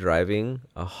just kept driving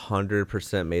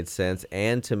 100% made sense.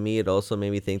 And to me, it also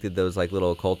made me think that those like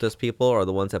little occultist people are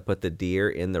the ones that put the deer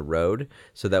in the road.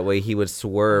 So that way he would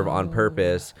swerve on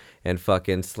purpose and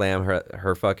fucking slam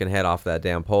her fucking head off that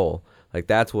damn pole. Like,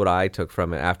 that's what I took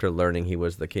from it after learning he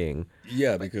was the king.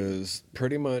 Yeah, because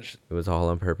pretty much it was all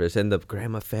on purpose. And the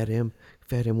grandma fed him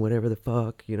whatever the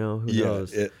fuck, you know, who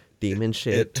knows? Demon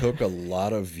shit. It took a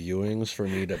lot of viewings for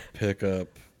me to pick up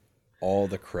all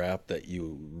the crap that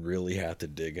you really have to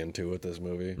dig into with this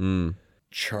movie.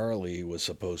 Charlie was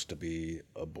supposed to be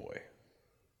a boy.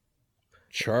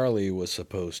 Charlie was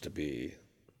supposed to be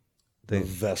the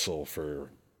vessel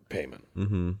for payment,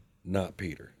 not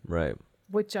Peter. Right.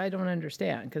 Which I don't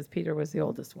understand, because Peter was the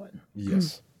oldest one.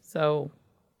 Yes. So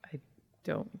I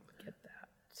don't get that.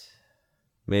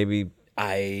 Maybe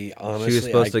I honestly, she was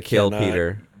supposed to kill cannot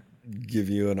Peter. Give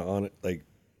you an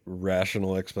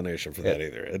rational explanation for that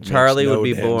either. It Charlie makes would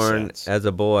be no damn born sense. as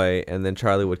a boy, and then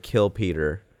Charlie would kill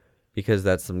Peter, because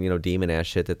that's some demon ass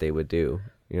shit that they would do.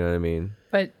 You know what I mean?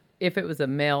 But if it was a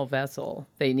male vessel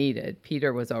they needed,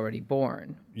 Peter was already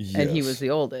born, and he was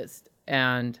the oldest,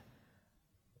 and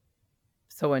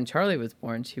so when Charlie was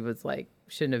born, she was like,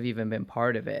 shouldn't have even been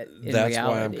part of it. That's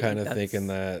why I'm kind of thinking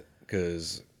that,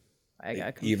 because I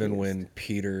got confused. even when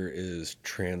Peter is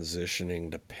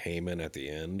transitioning to payment at the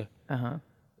end,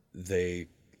 they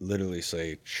literally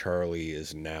say Charlie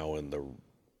is now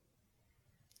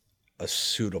a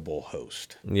suitable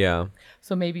host. Yeah.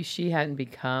 So maybe she hadn't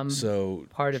become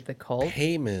part of the cult.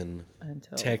 Payman,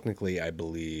 technically, I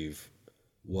believe,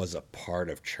 was a part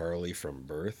of Charlie from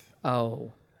birth.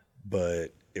 Oh. But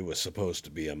it was supposed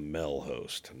to be a male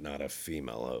host, not a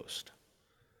female host.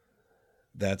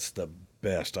 That's the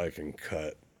best I can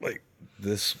cut. Like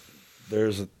this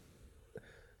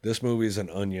movie's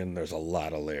an onion. There's a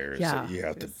lot of layers that you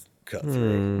have to cut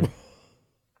through.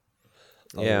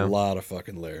 A lot of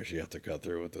fucking layers you have to cut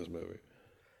through with this movie.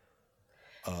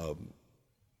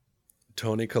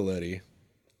 Toni Collette,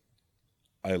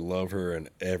 I love her in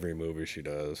every movie she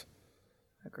does.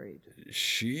 Agreed.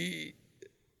 She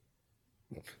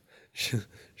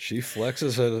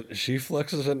flexes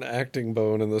an acting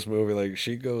bone in this movie. Like,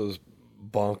 she goes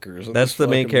bonkers. That's the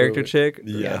main character chick?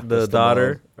 Yeah. The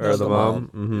daughter or the mom?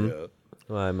 Mm-hmm. Yeah.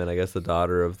 Well, I mean, I guess the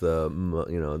daughter of the,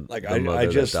 like, the mother I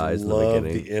just that dies love in the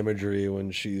beginning. the imagery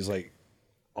when she's like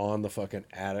on the fucking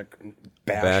attic,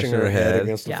 bashing her head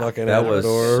against the fucking that attic was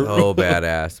door. So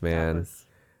badass, man.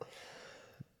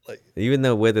 Like, even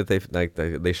the way that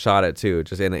they shot it too,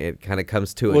 just and it kind of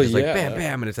comes to it, just like bam,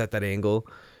 bam, and it's at that angle.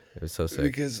 It was so sick.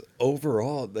 Because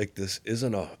overall, like, this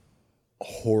isn't a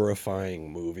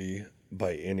horrifying movie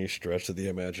by any stretch of the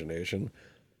imagination,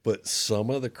 but some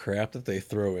of the crap that they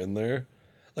throw in there,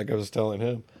 like I was telling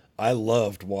him, I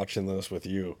loved watching this with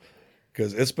you.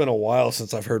 Because it's been a while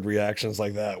since I've heard reactions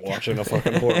like that watching a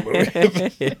fucking horror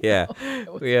movie. Yeah,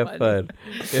 we have fun.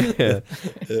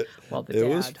 It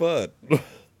was fun.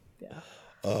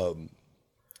 Yeah.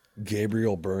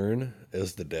 Gabriel Byrne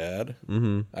as the dad.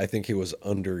 Mm-hmm. I think he was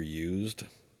underused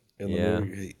in the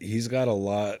movie. He's got a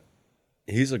lot.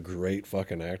 He's a great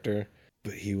fucking actor,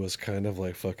 but he was kind of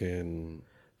like fucking.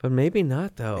 But maybe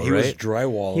not though. He was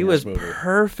drywall. He was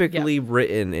perfectly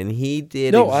written, and he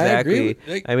did exactly.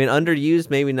 I mean,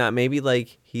 underused, maybe not. Maybe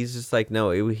like he's just like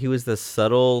he was the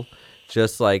subtle,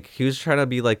 just like he was trying to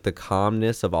be like the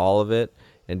calmness of all of it,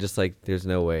 and just like there's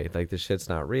no way, like this shit's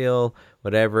not real,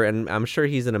 whatever. And I'm sure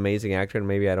he's an amazing actor, and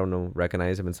maybe I don't know,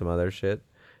 recognize him in some other shit.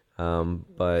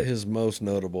 But his most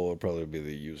notable would probably be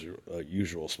the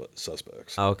Usual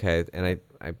Suspects. Okay, and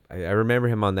I remember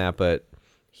him on that, but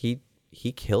he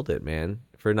killed it, man,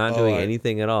 for not doing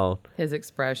anything at all. His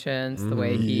expressions, the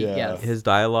way he his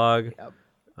dialogue. Yep.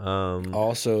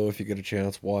 Also, if you get a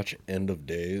chance, watch End of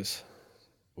Days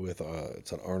with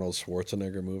it's an Arnold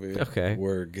Schwarzenegger movie. Okay.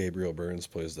 Where Gabriel Byrne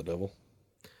plays the devil.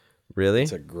 Really?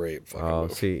 It's a great fucking Oh,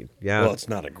 movie. see, yeah. Well, it's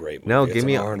not a great movie. No, It's give an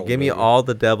me Arnold give me movie. all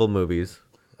the devil movies.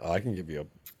 Oh, I can give you a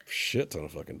shit ton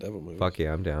of fucking devil movies. Fuck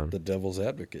yeah, I'm down. The Devil's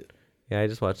Advocate. Yeah, I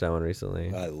just watched that one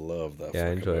recently. I love that.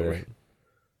 Yeah, I fucking enjoyed movie. it.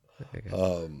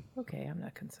 Okay, I'm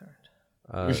not concerned.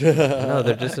 No,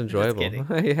 they're just enjoyable.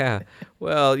 Yeah.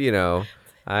 Well,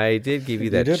 I did give you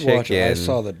that You did chicken. watch I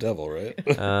Saw the Devil, right?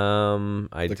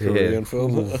 I The did. Korean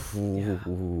film?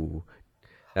 Ooh.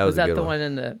 That was Was a that good the one. one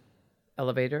in the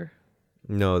elevator?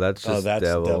 No, that's just that's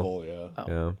Devil. yeah.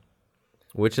 Yeah.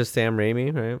 Which is Sam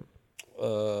Raimi, right?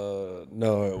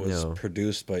 No, it was No.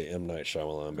 produced by M. Night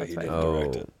Shyamalan, but he That's didn't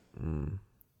direct it.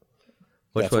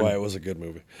 Which That's one? why it was a good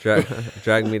movie.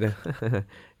 Drag me to.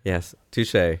 Yes,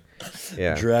 touche.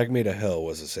 Yeah. Drag Me to Hell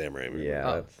was a Sam Raimi movie. Yeah.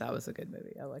 Oh, that was a good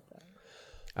movie. I like that.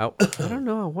 I don't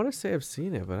know. I want to say I've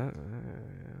seen it, but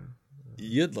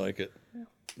You'd like it.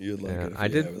 You'd like it. If I you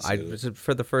did. haven't I seen it.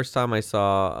 for the first time I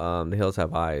saw The Hills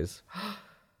Have Eyes.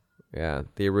 Yeah,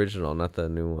 the original, not the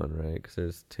new one, right? Because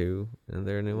there's two. Isn't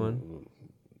there a new one?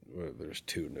 Well, there's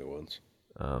two new ones.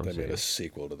 Oh, They made shit. a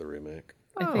sequel to the remake.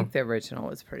 I think the original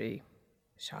was pretty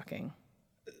shocking.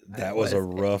 That was a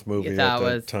rough movie that at the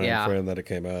was- time yeah. frame that it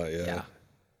came out. Yeah. Yeah.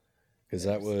 Because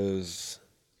that was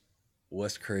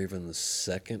Wes Craven's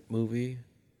second movie.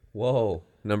 Whoa,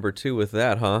 number 2 with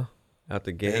that, huh? Out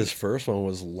the gate. His first one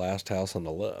was Last House on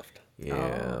the Left. Yeah,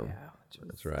 Oh, yeah.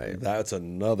 that's right. That's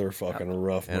another fucking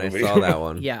rough And movie. I saw that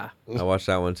one. Yeah. I watched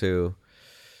that one too.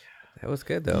 That was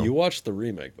good though. You watched the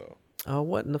remake though. Oh,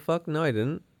 what in the fuck? No, I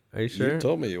didn't. Are you sure? You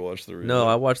told me you watched the remake. No,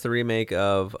 I watched the remake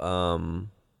of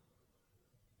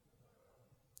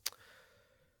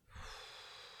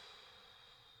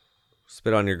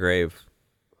Spit on Your Grave.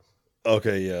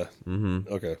 Okay, yeah.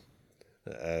 Mm-hmm. Okay.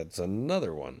 That's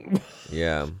another one.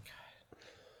 Yeah.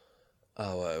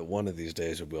 Oh, one of these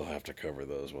days we'll have to cover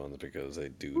those ones because they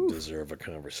do deserve a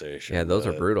conversation. Yeah, those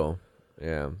are but- brutal.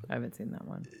 Yeah. I haven't seen that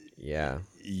one. Yeah.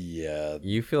 Yeah.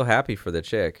 You feel happy for the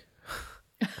chick.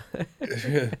 Like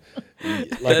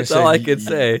That's I said, all I could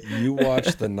say. You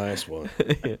watched the nice one.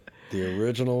 The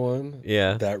original one,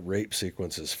 Yeah. that rape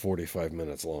sequence is 45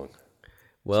 minutes long.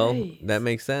 Well, Jeez. that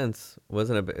makes sense.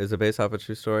 Is it based off a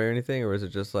true story or anything, or was it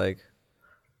just like?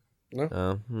 No.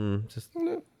 Just I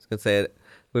was gonna say it.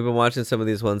 We've been watching some of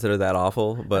these ones that are that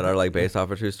awful, but are like based off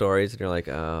of true stories, and you're like,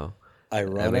 oh, makes it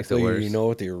Ironically, worse. you know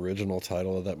what the original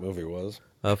title of that movie was?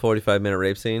 a 45-minute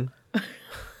rape scene.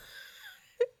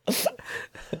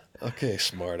 Okay,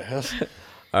 smartass.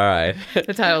 All right.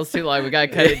 The title's too long. We gotta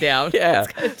cut it down. Yeah.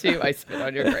 It's got to. I spit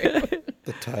on your grave.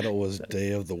 The title was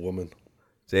Day of the Woman.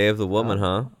 Day of the Woman,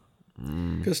 huh?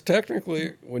 Because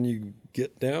technically, when you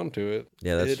get down to it,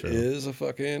 Yeah, that's it true. is a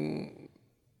fucking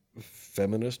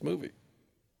feminist movie.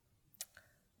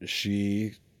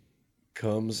 She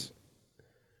comes.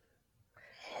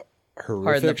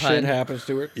 Horrific shit pun. happens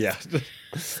to her. Yeah.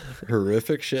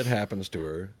 Horrific shit happens to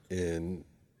her, and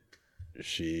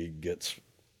she gets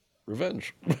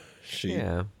revenge.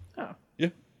 Yeah. Yeah.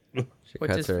 She Which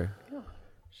cuts is- her.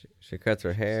 She cuts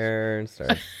her hair and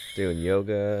starts doing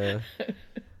yoga.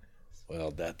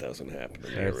 Well, that doesn't happen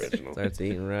in the original. Starts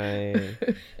eating right.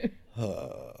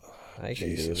 I can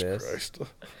Jesus do this. Christ.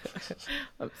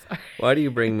 I'm sorry. Why do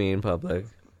you bring me in public?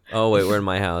 Oh wait, we're in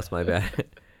my house. My bad.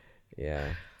 Yeah,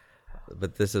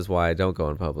 but this is why I don't go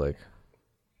in public.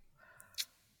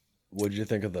 What did you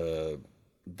think of the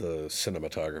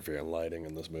cinematography and lighting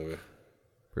in this movie?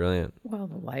 Brilliant. Well,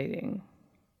 the lighting.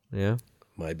 Yeah.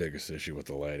 My biggest issue with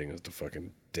the lighting is the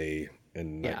fucking day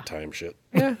and Yeah. nighttime shit.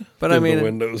 Yeah, but Through I mean, the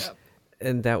windows.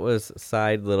 and that was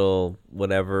side little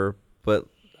whatever. But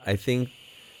I think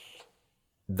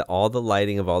all the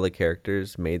lighting of all the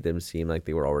characters made them seem like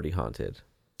they were already haunted.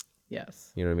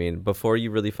 Yes. You know what I mean? Before you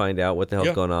really find out what the hell's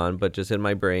Yeah. going on, but just in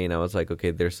my brain, I was like,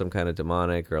 okay, there's some kind of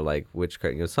demonic or like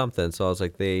witchcraft, something. So I was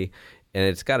like, and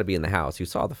it's got to be in the house. You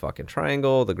saw the fucking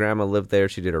triangle. The grandma lived there.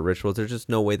 She did her rituals. There's just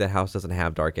no way that house doesn't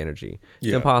have dark energy. It's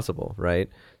Yeah. impossible, right?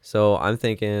 So I'm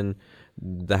thinking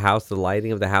the house, the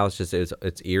lighting of the house, just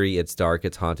it's eerie, it's dark,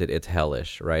 it's haunted, it's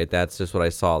hellish, right? That's just what I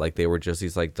saw. Like they were just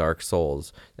these like dark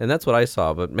souls, and that's what I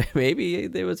saw. But maybe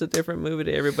there was a different movie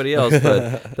to everybody else.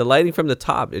 But the lighting from the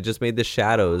top, it just made the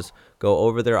shadows go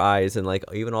over their eyes, and like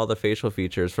even all the facial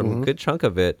features from a good chunk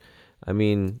of it. I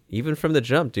mean, even from the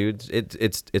jump, dude,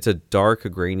 it's a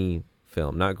dark, grainy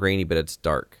film. Not grainy, but it's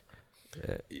dark.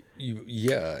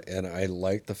 Yeah, and I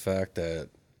like the fact that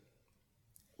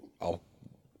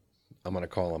I'm gonna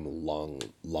call them long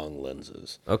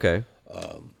lenses. Okay.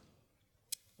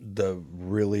 The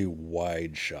really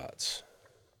wide shots.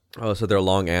 Oh, so they're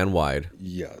long and wide.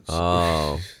 Yeah.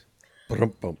 Oh.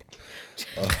 Brum, bum.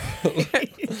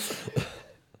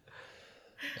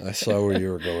 I saw where you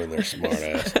were going there,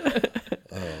 smartass.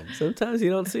 Sometimes you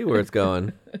don't see where it's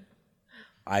going.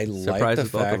 I like the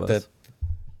fact that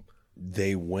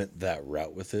they went that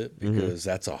route with it because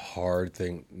that's a hard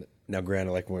thing. Now,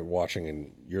 granted, like when we're watching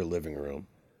in your living room,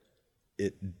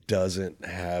 it doesn't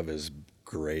have as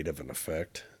great of an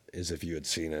effect as if you had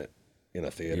seen it in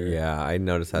a theater. Yeah, I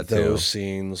noticed that too. Those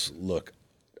scenes look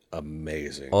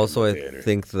amazing. Also, I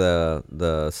think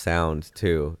the sound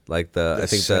too, like I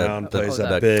think sound plays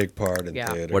a big part in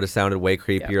theater. Would have sounded way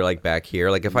creepier, like back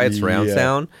here. Like if I had surround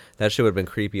sound, that shit would have been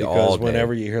creepy all day. Because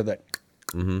whenever you hear that,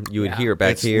 you would hear it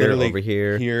back here, over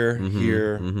here,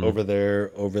 here, over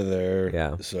there.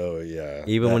 Yeah. So yeah.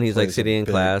 Even when he's like sitting in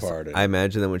class, I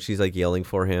imagine that when she's like yelling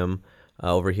for him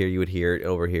over here, you would hear it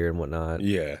over here and whatnot.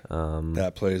 Yeah.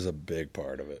 That plays a big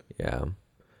part of it. Yeah.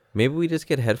 Maybe we just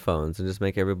get headphones and just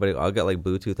make everybody. I'll get like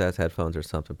Bluetooth ass headphones or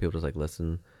something. People just like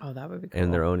listen. Oh, that would be cool.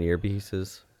 And their own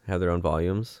earpieces, have their own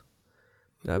volumes.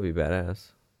 That'd be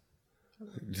badass.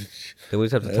 Then we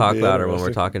just have to talk louder when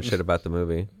we're talking shit about the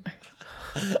movie.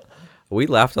 We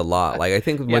laughed a lot. Like I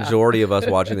think the majority of us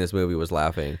watching this movie was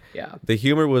laughing. Yeah. The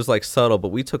humor was like subtle,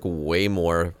 but we took way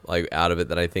more like out of it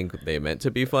than I think they meant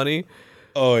to be funny.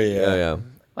 Oh yeah. Yeah.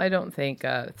 I don't think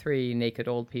 3 naked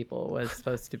old people was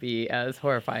supposed to be as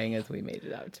horrifying as we made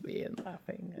it out to be and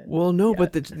laughing. And, well, no,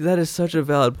 but that is such a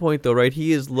valid point, though, right?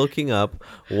 He is looking up,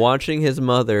 watching his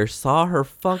mother, saw her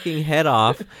fucking head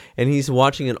off, and he's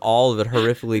watching it all of it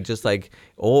horrifically, just like,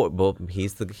 oh, well,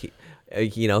 he's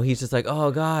just like,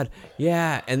 oh, God,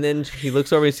 yeah. And then he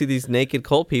looks over and sees these naked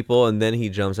cult people, and then he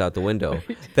jumps out the window.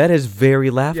 That is very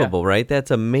laughable, right? That's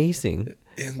amazing.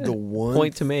 And the one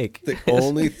point to make. The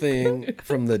only thing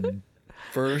from the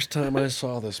first time I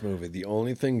saw this movie, the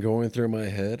only thing going through my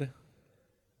head,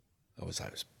 I was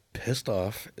pissed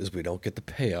off, is we don't get the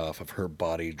payoff of her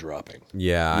body dropping.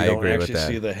 Yeah, I agree with that. You don't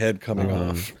actually see the head coming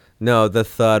off. No, the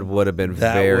thud would have been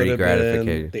very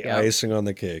gratifying. The icing on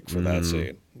the cake for that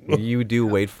scene. You do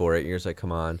wait for it. You're just like,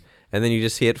 come on. And then you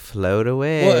just see it float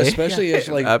away. Well, especially as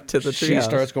like up to the she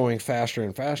starts going faster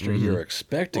and faster, you're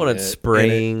expecting it's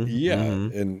spraying.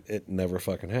 And it never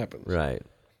fucking happens. Right.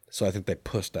 So I think they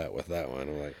pushed that with that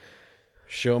one. Like,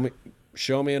 show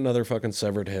me another fucking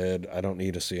severed head. I don't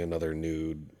need to see another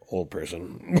nude old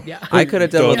person. Yeah. I could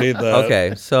have done. Don't need that.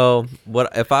 Okay, so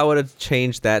what if I would have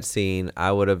changed that scene?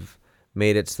 I would have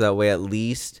made it so that way at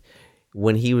least.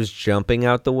 When he was jumping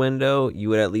out the window, you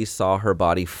would at least saw her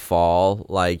body fall,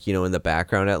 like, in the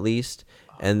background at least.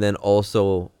 And then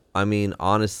also, I mean,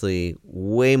 honestly,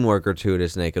 way more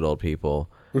gratuitous naked old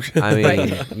people. I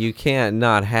mean, you can't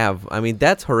not have, I mean,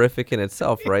 that's horrific in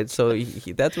itself, right? So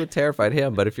that's what terrified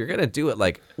him. But if you're going to do it,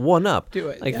 like, one up, do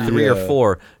it, like 3 or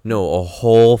 4, no, a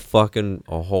whole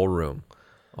room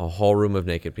of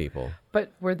naked people.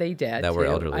 But were they dead? That were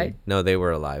elderly. No, they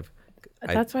were alive.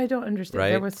 That's why I don't understand. Right?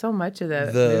 There was so much of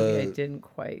that movie I didn't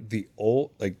quite.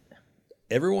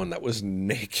 Everyone that was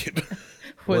naked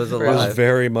was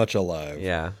very much alive.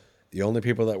 Yeah. The only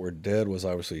people that were dead was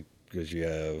obviously because you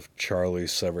have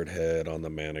Charlie's severed head on the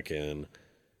mannequin,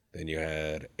 then you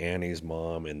had Annie's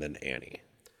mom, and then Annie.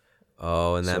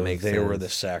 Oh, and that makes sense. They were the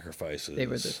sacrifices. They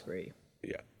were the 3.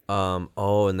 Yeah.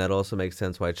 Oh, and that also makes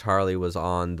sense why Charlie was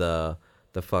on the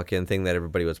fucking thing that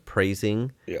everybody was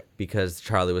praising. Yeah. Because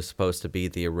Charlie was supposed to be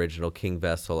the original King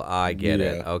Vessel. I get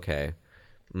it. Okay.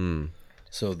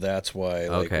 So that's why,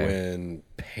 when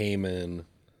Payman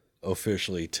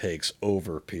officially takes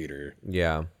over Peter.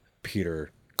 Yeah.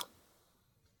 Peter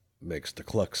makes the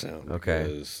cluck sound.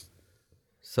 Okay.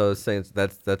 So saying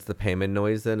that's the Payman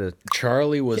noise then?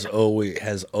 Charlie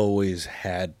has always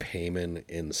had Payman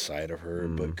inside of her,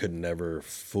 but could never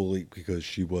fully because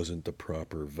she wasn't the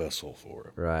proper vessel for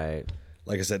him. Right.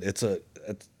 Like I said, it's a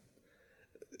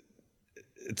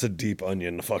deep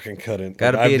onion to fucking cut in.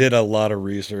 I did a lot of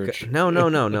research. No.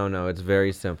 It's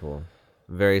very simple.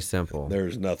 Very simple.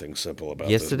 There's nothing simple about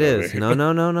this. Yes, it is.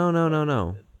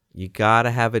 No. You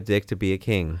gotta have a dick to be a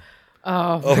king.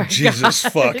 Oh Jesus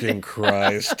fucking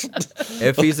Christ.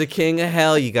 If he's a king of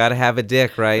hell, you gotta have a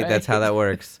dick, right? That's how that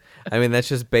works. I mean, that's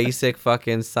just basic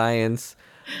fucking science.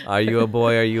 Are you a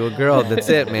boy? Are you a girl? That's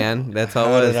it, man. That's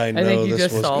all it is. I think you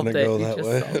this was going to go that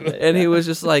way. And he was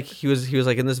just like, he was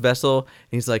like in this vessel, and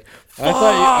he's like, fuck,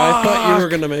 I thought you were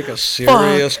going to make a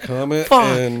serious comment,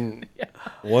 and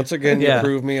once again, you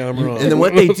prove me I'm wrong. And then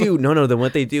what they do, then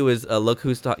what they do is look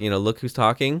who's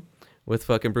talking. With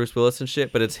fucking Bruce Willis and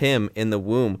shit, but it's him in the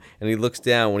womb, and he looks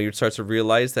down when he starts to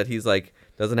realize that he's like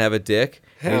doesn't have a dick,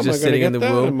 and he's just sitting in the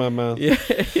womb. In my mouth?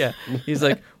 Yeah. He's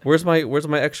like, "Where's my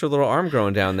extra little arm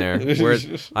growing down there?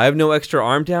 I have no extra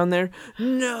arm down there.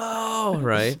 No,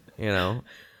 right?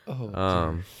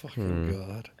 Oh, fucking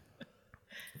God.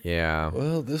 Yeah.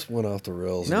 Well, this went off the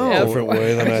rails No. in a different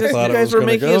way than I thought it was going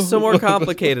to go. You guys were making it so more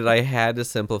complicated. I had to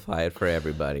simplify it for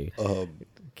everybody.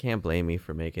 Can't blame me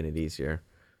for making it easier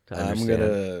to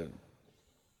understand.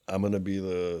 I'm gonna be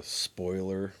the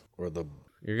spoiler or the.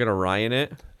 You're gonna Ryan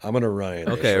it. I'm gonna Ryan.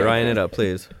 Okay, Ryan it up,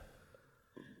 please.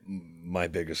 My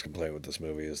biggest complaint with this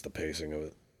movie is the pacing of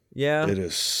it. Yeah. It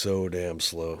is so damn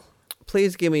slow.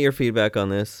 Please give me your feedback on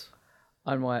this.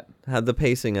 On what? How the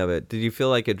pacing of it. Did you feel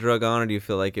like it drug on, or do you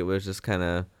feel like it was just kind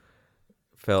of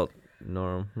felt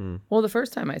normal? Well, the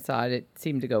first time I saw it, it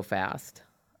seemed to go fast.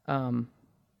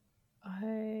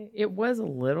 It was a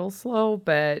little slow,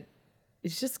 but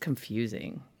it's just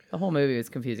confusing. The whole movie was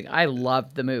confusing. I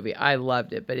loved the movie. I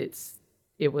loved it, but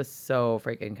it was so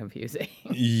freaking confusing.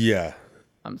 Yeah.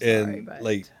 I'm sorry, and but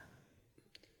like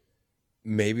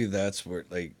maybe that's where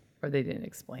like. Or they didn't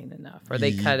explain enough, or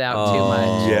they cut out too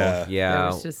much.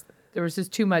 Yeah. There was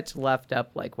just too much left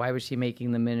up. Like, why was she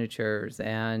making the miniatures?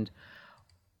 And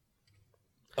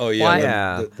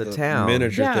the town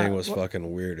miniature thing was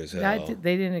fucking weird as hell.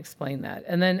 They didn't explain that.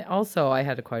 And then also, I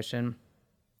had a question.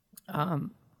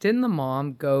 Didn't the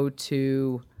mom go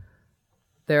to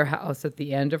their house at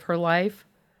the end of her life?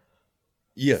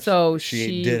 Yes. So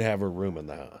she did have a room in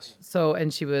the house. So,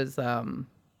 and she was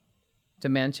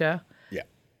dementia. Yeah.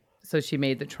 So she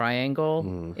made the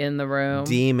triangle in the room.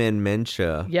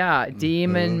 Demon-mentia. Yeah,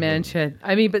 demon-mentia.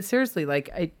 I mean, but seriously, like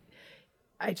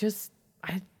I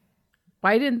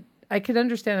could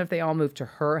understand if they all moved to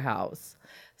her house.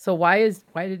 So why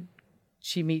did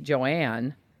she meet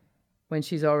Joanne when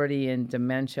she's already in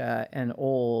dementia and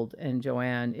old, and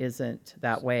Joanne isn't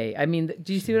that way? I mean,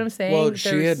 do you see what I'm saying? Well,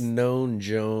 she had known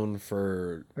Joan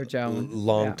for a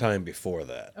long time before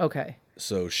that. Okay.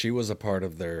 So she was a part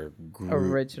of their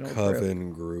original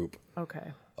coven group.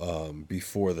 Okay.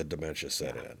 Before the dementia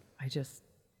set in.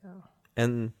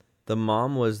 And the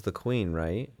mom was the queen,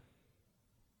 right?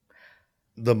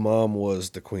 The mom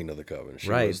was the queen of the coven. She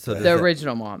right. was So the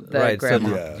original mom, the grandma.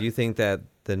 So do you think that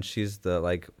then she's the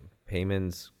like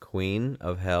Payman's queen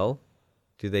of hell?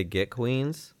 Do they get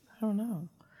queens? I don't know.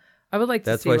 I would like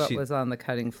to see what was on the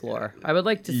cutting floor. I would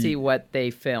like to see what they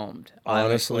filmed.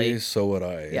 Honestly, so would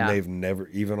I. Yeah. And they've never,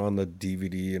 even on the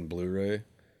DVD and Blu-ray,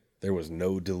 there was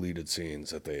no deleted scenes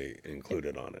that they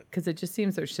included on it. Because it just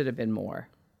seems there should have been more.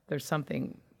 There's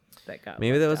something that got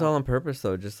maybe that was out. all on purpose,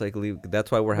 though. Just like leave. That's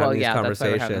why we're having these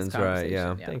conversations, right?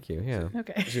 Yeah. Thank you. Yeah.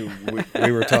 Okay. See,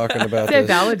 we were talking about I this.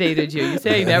 validated you. You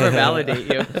say I never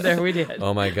validate you. There we did.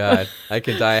 Oh my God. I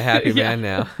can die a happy man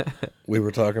now. We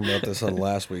were talking about this on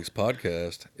last week's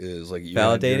podcast. Is like you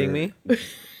validating me?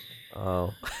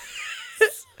 Oh.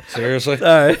 Seriously?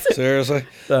 Sorry. Seriously?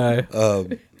 Sorry.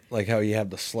 Like how you have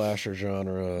the slasher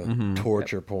genre,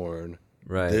 torture porn.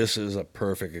 Right. This is a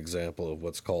perfect example of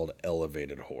what's called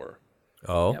elevated horror.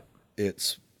 Oh. Yep.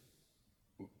 It's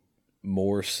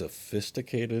more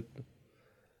sophisticated.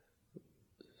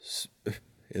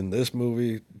 In this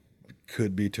movie,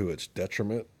 could be to its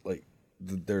detriment. Like,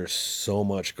 there's so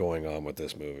much going on with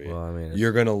this movie. Well, I mean,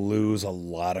 you're gonna lose a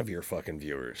lot of your fucking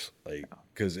viewers, like,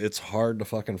 because it's hard to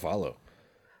fucking follow.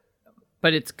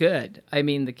 But it's good. I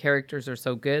mean, the characters are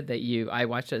so good that I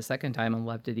watched it a second time and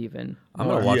loved it even I'm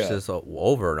more. gonna watch this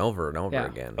over and over and over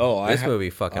again. Oh, this movie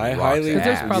fucking rocks. Because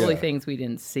there's ass. probably things we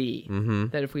didn't see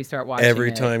that if we start watching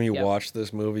every time you watch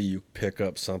this movie, you pick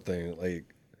up something. Like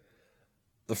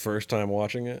the first time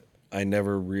watching it, I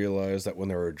never realized that when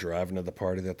they were driving to the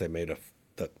party that they made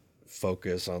the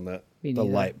focus on the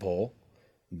light pole.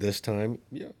 This time,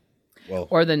 well,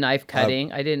 or the knife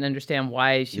cutting. I didn't understand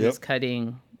why she was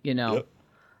cutting.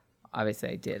 Obviously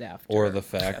I did after. Or the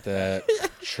fact that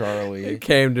Charlie it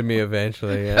came to me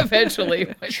eventually. Yeah.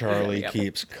 Eventually, Charlie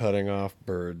keeps cutting off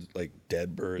birds, like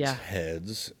dead birds'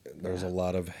 heads. There's a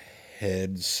lot of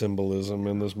head symbolism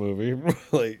in this movie.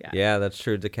 Yeah, that's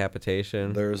true.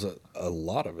 Decapitation. There's a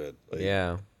lot of it. Like,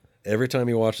 yeah. Every time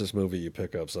you watch this movie, you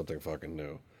pick up something fucking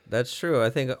new. That's true.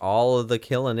 I think all of the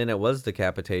killing in it was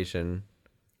decapitation.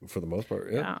 For the most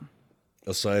part, yeah.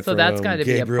 Aside so from that's got to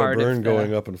be a Gabriel part Byrne of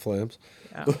going up in flames.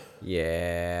 Yeah.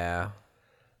 Yeah.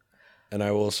 And I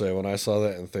will say, when I saw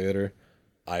that in theater,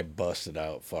 I busted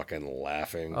out fucking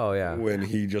laughing. Oh, yeah. When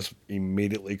he just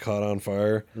immediately caught on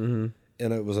fire. Mm-hmm.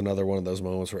 And it was another one of those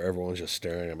moments where everyone's just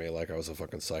staring at me like I was a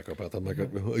fucking psychopath. I'm like,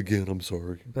 again, I'm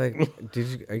sorry. Like,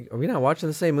 are we not watching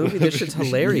the same movie? This shit's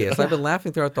hilarious. I've been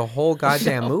laughing throughout the whole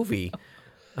goddamn movie.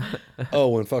 Oh,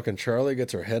 when fucking Charlie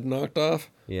gets her head knocked off?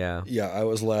 Yeah. Yeah, I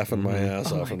was laughing my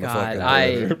ass off in the fucking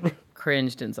I theater.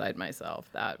 cringed inside myself.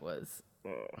 That was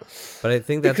But I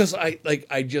think that's because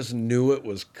I just knew it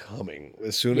was coming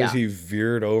as soon as he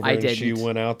veered over and she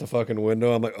went out the fucking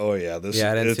window. I'm like, oh yeah, this.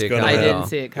 Yeah, I didn't see it gonna coming. I happen. didn't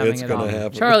see it coming It's at gonna all.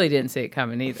 happen. Charlie didn't see it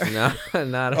coming either. no,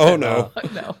 not. Oh at no. all.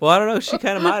 No. Well, I don't know. She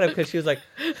kind of might have because she was like,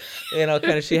 kind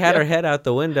of. She had her head out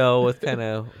the window with kind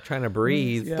of trying to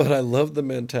breathe. Yeah. But I love the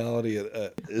mentality of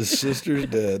his sister's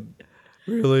dead.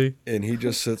 Really? And he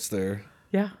just sits there,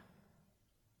 Yeah.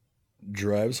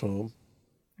 drives home,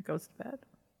 Goes to bed.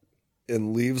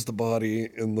 and leaves the body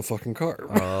in the fucking car.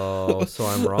 Oh, so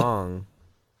I'm wrong.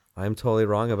 I'm totally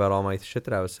wrong about all my shit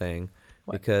that I was saying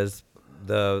because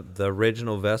the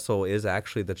original vessel is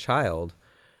actually the child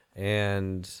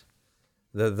and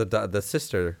the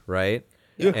sister, right?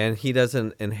 Yeah. And he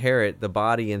doesn't inherit the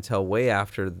body until way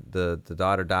after the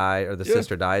daughter dies or the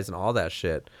sister dies and all that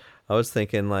shit. I was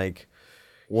thinking like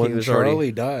When was Charlie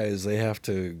already- dies, they have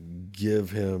to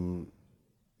give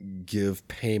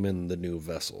Payman the new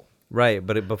vessel. Right,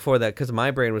 but before that, because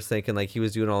my brain was thinking like he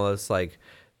was doing all this like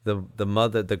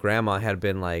the grandma had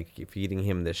been like feeding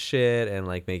him this shit and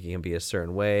like making him be a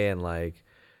certain way and like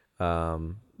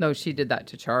No, she did that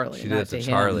to Charlie. she not did it to him.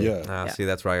 Charlie. Yeah. See,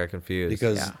 that's where I got confused.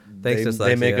 Because Thanks,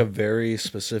 they make dyslexia. a very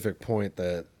specific point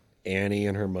that Annie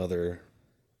and her mother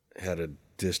had a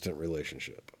distant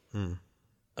relationship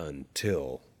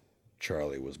until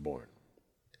Charlie was born.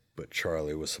 But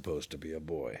Charlie was supposed to be a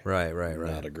boy. Right.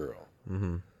 Not a girl.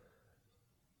 Mm-hmm.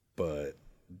 But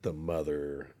the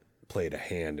mother played a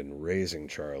hand in raising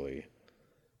Charlie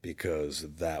because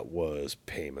that was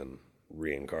Payman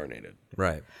reincarnated.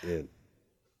 Right.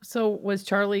 So was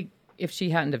Charlie, if she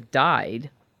hadn't have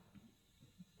died,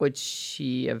 would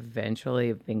she eventually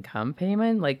have become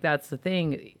Payman? Like, that's the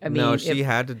thing. I mean, No, she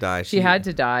had to die. She had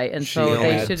to die, and she so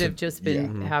they had should to- have just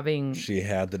been having... She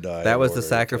had to die. That in was the order to-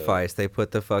 sacrifice. They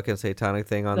put the fucking satanic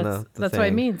thing on the That's thing. what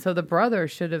I mean. So the brother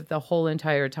should have the whole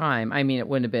entire time. I mean, it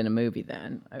wouldn't have been a movie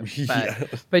then.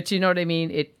 But you know what I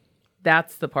mean?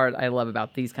 That's the part I love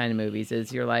about these kind of movies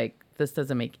is you're like, this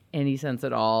doesn't make any sense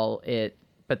at all.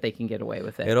 But they can get away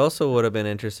with it. It also would have been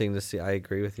interesting to see. I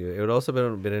agree with you. It would also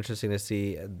been interesting to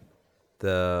see a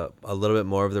little bit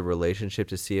more of the relationship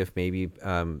to see if maybe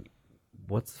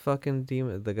what's the fucking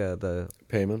demon the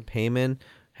Payman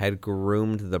had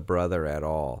groomed the brother at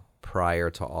all prior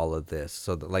to all of this.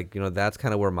 So that's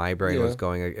kind of where my brain was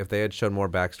going. Like, if they had shown more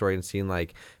backstory and seen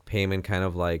like Payman kind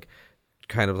of like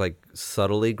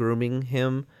subtly grooming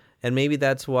him, and maybe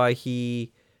that's why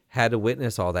he had to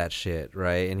witness all that shit,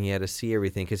 right? And he had to see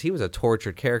everything because he was a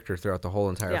tortured character throughout the whole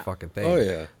entire fucking thing. Oh,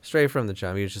 yeah. Straight from the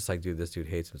jump, he was just like, dude, this dude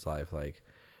hates his life. Like,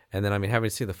 and then I mean, having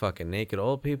to see the fucking naked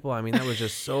old people, I mean, that was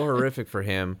just so horrific for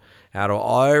him. Out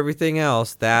of everything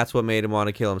else, that's what made him want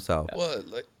to kill himself. Well,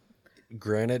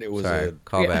 granted, it was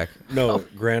call back. No,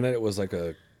 granted, it was like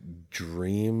a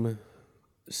dream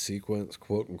sequence,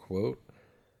 quote unquote.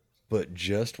 But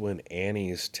just when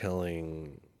Annie's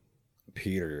telling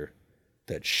Peter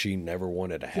that she never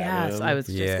wanted to have him. Yes, I was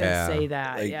just going to say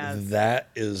that. Yes. That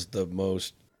is the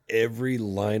most, every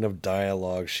line of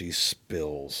dialogue she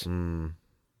spills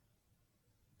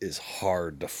is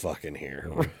hard to fucking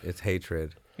hear. It's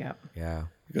hatred. Yeah. Yeah.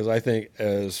 Because I think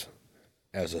as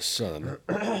a son,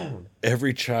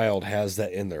 every child has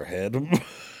that in their head.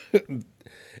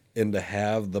 And to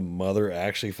have the mother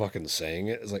actually fucking saying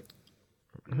it is like,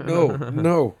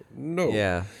 no.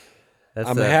 Yeah.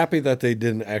 I'm happy that they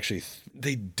didn't actually...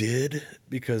 They did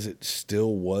because it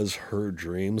still was her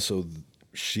dream, so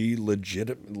she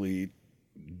legitimately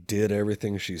did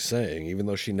everything she's saying, even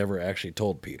though she never actually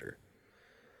told Peter.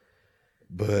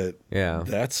 But yeah,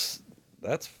 that's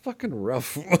fucking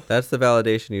rough. That's the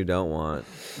validation you don't want.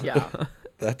 Yeah.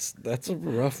 That's a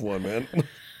rough one, man.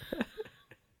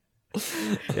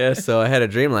 Yeah, so I had a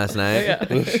dream last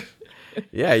night.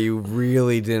 Yeah, you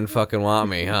really didn't fucking want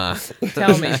me, huh?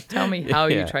 Tell me how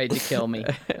you tried to kill me.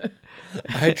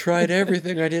 I tried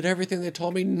everything. I did everything they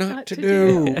told me not to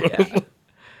do. Yeah.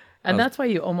 And that's why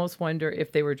you almost wonder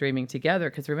if they were dreaming together.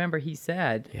 Because remember, he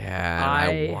said,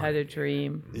 I had a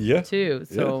dream too.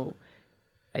 So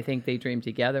I think they dreamed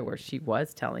together where she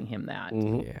was telling him that.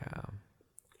 Mm-hmm. Yeah.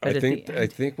 I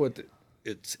think what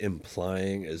it's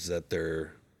implying is that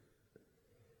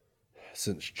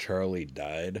since Charlie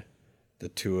died, the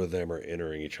two of them are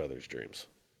entering each other's dreams.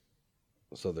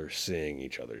 So they're seeing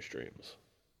each other's dreams.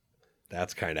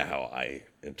 That's kind of how I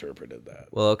interpreted that.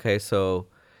 Well, okay, so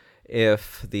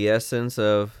if the essence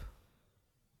of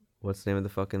what's the name of the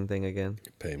fucking thing again?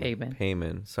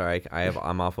 Payman. Sorry,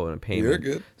 I'm off on Payman. You're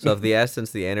good. So if the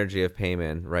essence, the energy of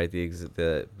Payman, right?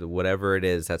 The whatever it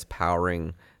is that's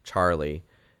powering Charlie.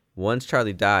 Once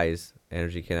Charlie dies,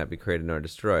 energy cannot be created nor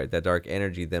destroyed. That dark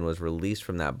energy then was released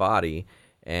from that body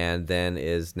and then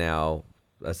is now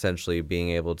essentially being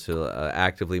able to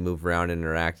actively move around and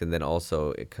interact, and then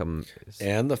also it comes...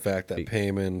 And the fact that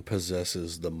Paimon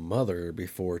possesses the mother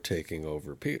before taking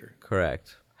over Peter.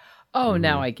 Correct. Oh,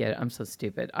 now I get it. I'm so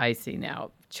stupid. I see now.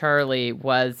 Charlie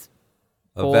was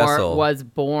vessel.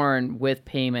 born with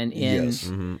Paimon in... Yes.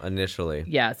 Initially.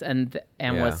 Yes, and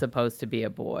was supposed to be a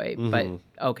boy. But,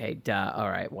 okay, duh. All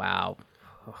right, wow.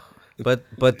 But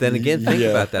then again, think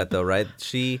about that, though, right?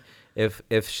 If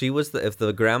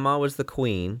the grandma was the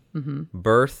queen,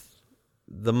 birthed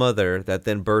the mother that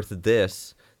then birthed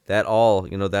this, that all,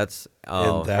 that's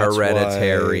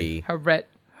hereditary.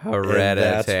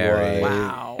 Hereditary.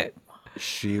 Wow.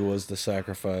 She was the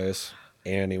sacrifice,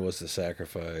 Annie was the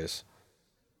sacrifice,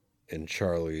 and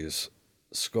Charlie's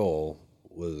skull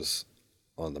was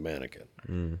on the mannequin.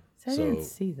 I didn't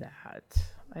see that.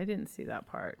 I didn't see that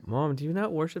part. Mom, do you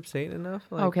not worship Satan enough?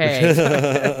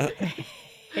 Okay.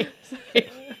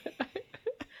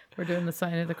 We're doing the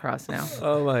sign of the cross now.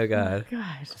 Oh my God.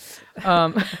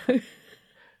 God.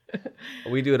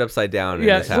 We do it upside down in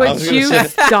this house. Would you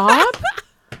stop?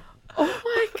 Oh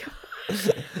my God.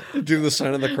 Do the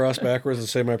sign of the cross backwards and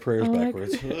say my prayers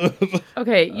backwards.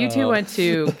 Okay, you two went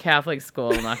to Catholic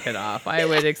school. Knock it off. I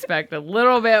would expect a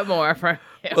little bit more from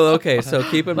you. Well, okay, so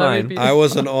keep in mind, I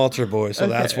was an altar boy, so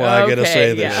that's why I get to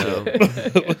say this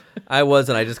shit. I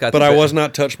wasn't. I just got. But I was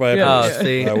not touched by a priest. Oh,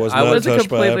 see, I was not touched by a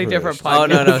completely different priest. Oh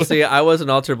no! See, I was an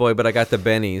altar boy, but I got the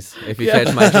bennies. If you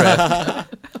catch my drift.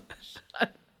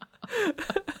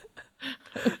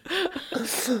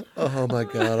 Oh my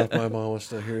God! If my mom was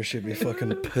still here, she'd be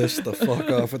fucking pissed the fuck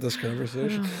off at this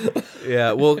conversation.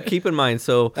 Yeah. Well, keep in mind.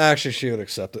 So actually, she would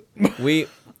accept it.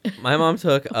 My mom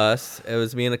took us. It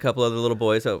was me and a couple other little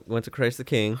boys that went to Christ the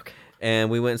King, and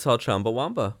we went and saw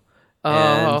Chumbawamba.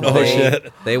 And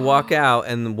shit! They walk out,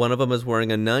 and one of them is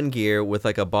wearing a nun gear with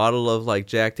like a bottle of like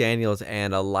Jack Daniels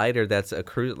and a lighter that's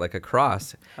like a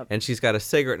cross, and she's got a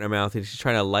cigarette in her mouth, and she's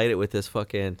trying to light it with this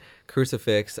fucking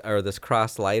crucifix or this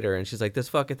cross lighter, and she's like, "This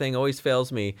fucking thing always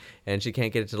fails me," and she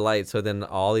can't get it to light. So then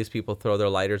all these people throw their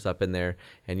lighters up in there,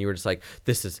 and you were just like,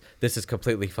 "This is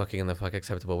completely fucking in the fuck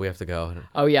acceptable. We have to go." And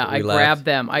oh yeah, I left. grabbed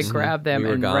them. I grabbed them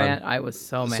and gone. ran. I was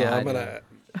so mad. So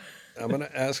I'm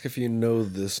gonna ask if you know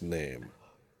this name.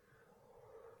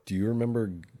 Do you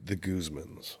remember the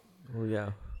Guzmans? Oh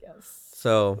yeah. Yes.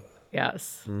 So.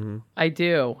 Yes, I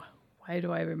do. Why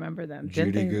do I remember them?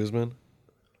 Judy Guzman?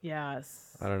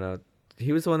 Yes. I don't know.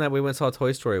 He was the one that we went and saw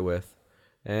Toy Story with,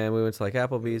 and we went to like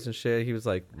Applebee's and shit. He was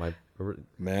like my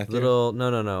Matthew? little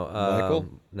no Michael?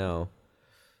 No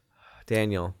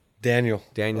Daniel. Okay,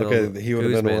 he would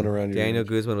have been the one around you. Daniel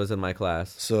Guzman was in my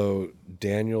class. So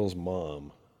Daniel's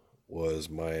mom was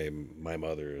my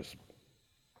mother's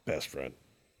best friend.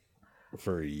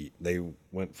 They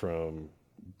went from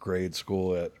grade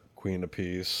school at Queen of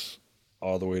Peace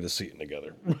all the way to Seton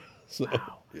together. So,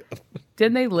 wow. Yeah.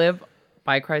 Didn't they live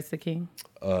by Christ the King?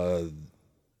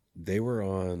 They were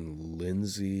on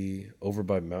Lindsay over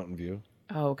by Mountain View.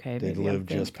 Oh, okay. They lived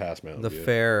just past Mountain View.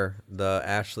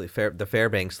 The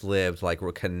Fairbanks lived like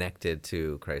we're connected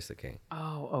to Christ the King.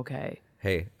 Oh, okay.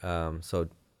 Hey, so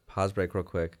pause break real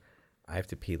quick. I have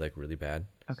to pee like really bad.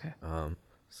 Okay.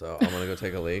 So I'm gonna go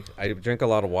take a leak. I drink a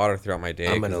lot of water throughout my day.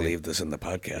 I'm gonna leave this in the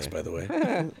podcast, by the way.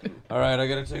 All right, I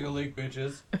gotta take a leak,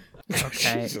 bitches.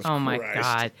 Okay. Jesus oh my Christ.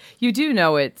 God. You do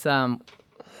know it's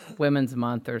Women's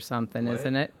Month or something,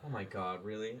 isn't it? Oh my God,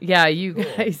 really? Yeah, you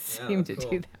guys seem to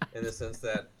do that. In the sense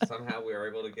that somehow we are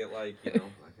able to get like,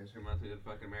 Black History Month, we did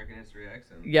fucking American History X.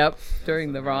 Yep,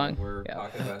 during the wrong. We're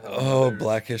talking about how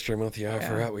Black History Month. Yeah, I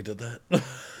forgot we did that.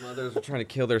 Mothers were trying to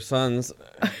kill their sons.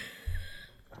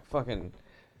 Fucking,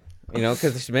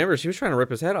 because remember, she was trying to rip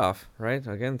his head off, right?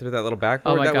 Again, through that little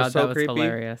backboard. Oh my that God, was so that was creepy.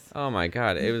 hilarious. Oh my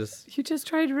God, it was. You just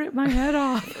tried to rip my head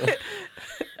off.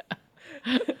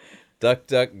 Duck,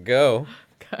 duck, go.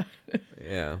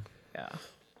 Yeah. Yeah.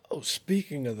 Oh,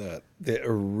 speaking of that, the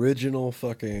original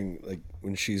fucking, like,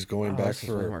 when she's going back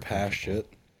for her past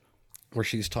shit, where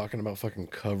she's talking about fucking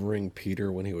covering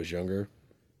Peter when he was younger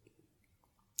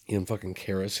in fucking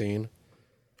kerosene.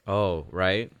 Oh,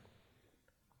 right.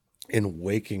 And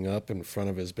waking up in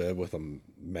front of his bed with a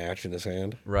match in his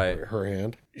hand. Right. Or her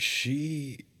hand.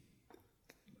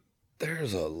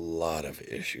 There's a lot of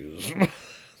issues.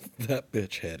 That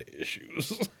bitch had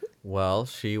issues. Well,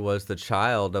 she was the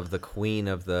child of the queen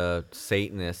of the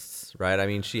Satanists, right? I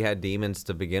mean, she had demons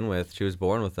to begin with. She was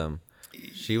born with them.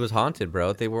 She was haunted,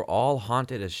 bro. They were all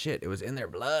haunted as shit. It was in their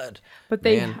blood. But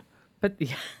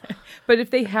but if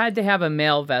they had to have a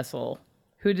male vessel,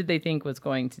 who did they think was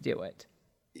going to do it?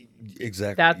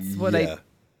 Exactly. That's what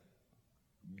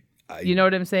You know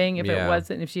what I'm saying? If Yeah. it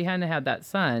wasn't, if she hadn't had that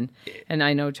son, and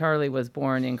I know Charlie was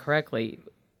born incorrectly,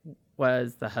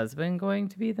 was the husband going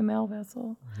to be the male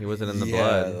vessel? He wasn't in the Yeah,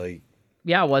 blood. like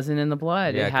Yeah, it wasn't in the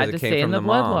blood. Yeah, It 'cause had it to came stay in from the the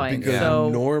mom. bloodline. because So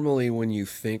normally when you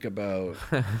think about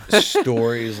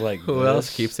stories like Who this,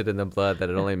 else keeps it in the blood that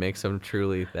it only makes them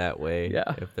truly that way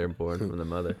Yeah. if they're born from the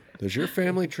mother? does your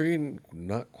family tree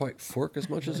not quite fork as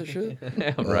much as it should?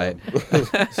 Right.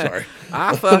 Sorry.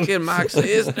 I fucking my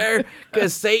sister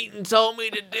because Satan told me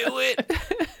to do it.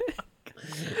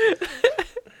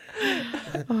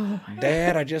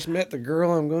 Dad, I just met the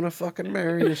girl I'm gonna fucking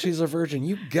marry, and she's a virgin.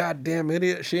 You goddamn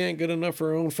idiot! She ain't good enough for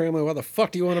her own family. Why the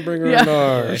fuck do you want to bring her in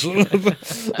ours?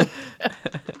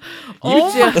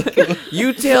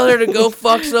 You tell her to go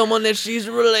fuck someone that she's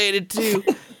related to.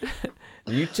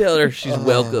 You tell her she's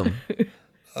welcome.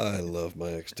 I love my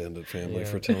extended family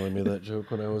for telling me that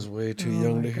joke when I was way too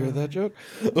young to hear that joke.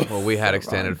 Well, we had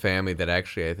extended family that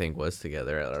actually I think was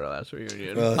together at our last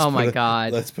reunion. Oh my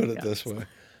God. Let's put it this way.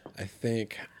 I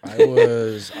think I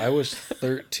was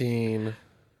 13.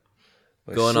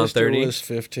 My Going on sister 30? was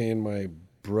 15. My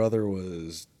brother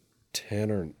was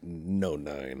 10 or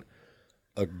 9.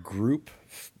 A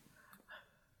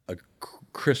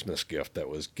Christmas gift that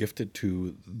was gifted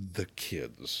to the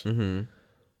kids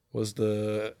was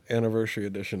the anniversary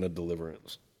edition of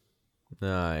Deliverance.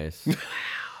 Nice.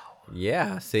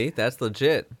 Yeah, see, that's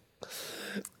legit.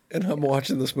 And I'm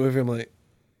watching this movie. I'm like,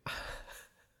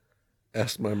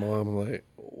 asked my mom, I'm like,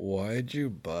 why'd you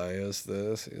buy us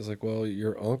this? He's like, well,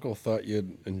 your uncle thought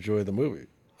you'd enjoy the movie.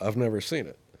 I've never seen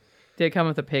it. did it come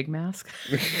with a pig mask?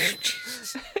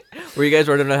 Were you guys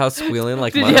running a house squealing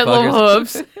like Did you have little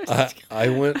motherfuckers? hooves? I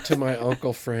went to my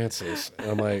Uncle Francis,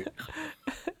 and I'm like,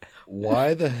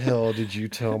 why the hell did you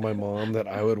tell my mom that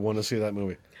I would want to see that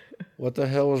movie? What the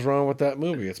hell was wrong with that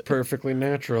movie? It's perfectly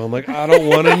natural. I'm like, I don't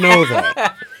want to know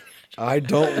that. I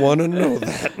don't want to know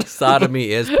that.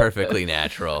 Sodomy is perfectly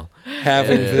natural.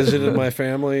 Having visited my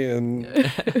family and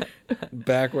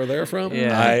back where they're from,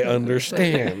 Yeah. I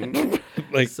understand.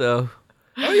 Like, So,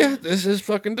 oh yeah, this is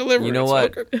fucking Deliverance. you know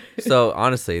what? Okay. So,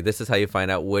 honestly, this is how you find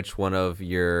out which one of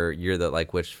you're the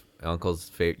like which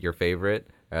uncle's your favorite.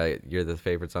 You're the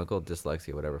favorite's uncle,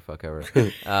 dyslexia, whatever, fuck ever.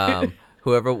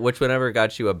 Which one ever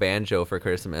got you a banjo for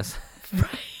Christmas?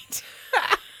 Right.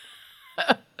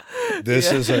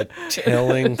 This is a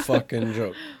telling fucking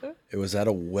joke. It was at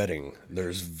a wedding.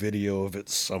 There's video of it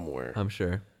somewhere. I'm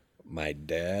sure. My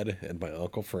dad and my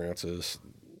Uncle Francis,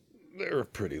 they were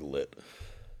pretty lit.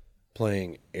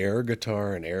 Playing air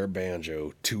guitar and air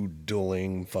banjo, 2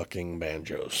 dueling fucking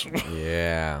banjos.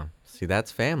 Yeah. See,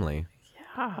 that's family.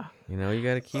 Yeah. You know, you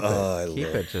got to keep I it. Keep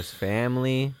love it just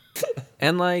family.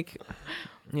 And like,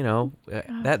 you know,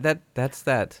 that's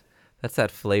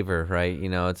that flavor, right? You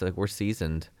know, it's like we're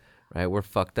seasoned, right? We're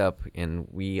fucked up and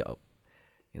we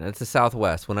it's the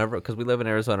Southwest. Because we live in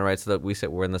Arizona, right? So that we say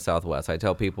we're in the Southwest. I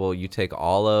tell people you take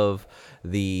all of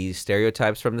the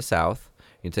stereotypes from the South,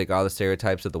 you take all the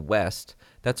stereotypes of the West.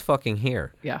 That's fucking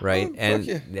here, Yeah. right? Oh, and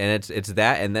fuck yeah. and it's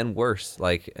that, and then worse.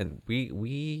 Like, and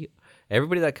we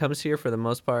everybody that comes here for the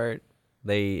most part,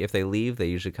 if they leave, they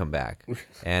usually come back.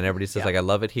 And everybody says like, I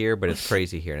love it here, but it's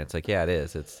crazy here. And it's like, yeah, it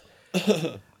is. It's.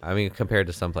 I mean, compared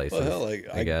to some places, Well, hell, like,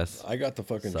 I guess. I got the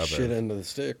fucking Suburbs. shit end of the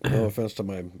stick. No offense to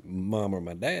my mom or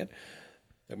my dad.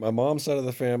 Like, my mom's side of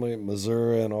the family,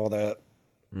 Missouri and all that.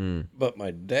 But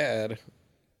my dad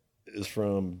is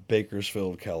from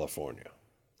Bakersfield, California.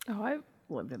 Oh, I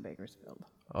lived in Bakersfield.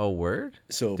 Oh, word?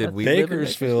 So Did we live in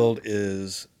Bakersfield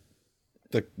is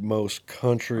the most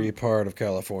country part of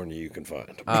California you can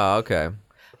find. Oh, okay.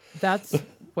 That's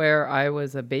where I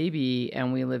was a baby,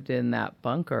 and we lived in that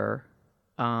bunker.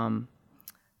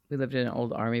 We lived in an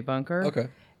old army bunker. Okay.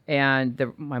 And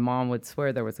my mom would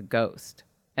swear there was a ghost,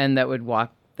 and that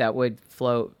would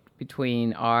float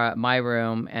between my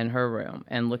room and her room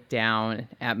and look down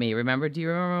at me. Do you remember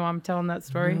Mom telling that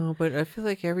story? No, but I feel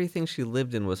like everything she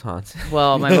lived in was haunted.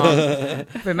 Well, my mom,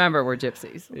 remember, we're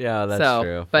gypsies. Yeah, that's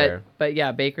true. Fair. But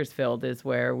yeah, Bakersfield is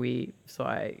where that's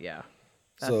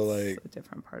So, like, a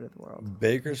different part of the world.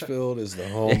 Bakersfield is the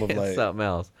home of It's something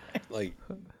else. like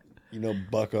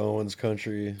Buck Owens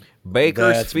country.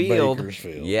 Bakersfield. That's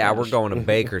Bakersfield. Yeah, we're going to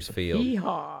Bakersfield.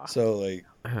 Yeehaw. So like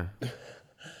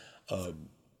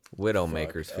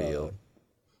Widowmakersfield.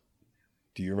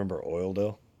 do you remember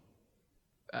Oildale?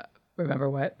 Remember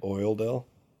what? Oildale?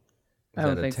 I Is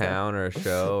don't that a think so. town or a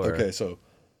show? Or... Okay, so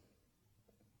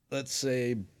let's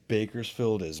say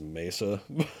Bakersfield is Mesa.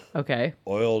 Okay.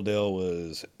 Oildale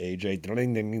was AJ.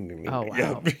 Oh,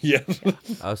 wow. Yeah.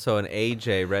 Oh, so an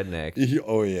AJ redneck.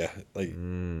 Oh yeah. Like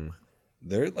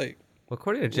they're like Well,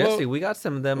 according to Jesse, we got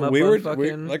some of them up we on were,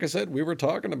 fucking... like I said, we were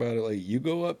talking about it. Like, you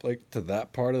go up like to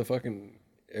that part of the fucking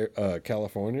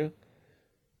California,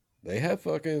 they have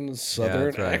fucking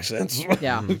southern right. accents.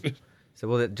 Yeah. So,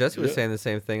 well, Jesse was saying the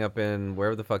same thing up in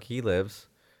wherever the fuck he lives.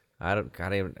 God,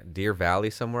 even Deer Valley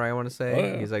somewhere, I want to say.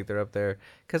 Oh, yeah. He's like, they're up there.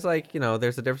 Because, like, you know,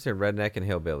 there's a difference in redneck and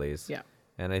hillbillies. Yeah.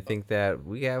 And I think that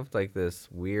we have, like, this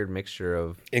weird mixture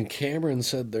of... And Cameron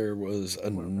said there was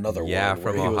another Yeah, one.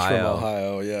 from where he was Ohio. from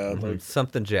Ohio, yeah. Like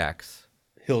something Jacks.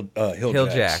 Hill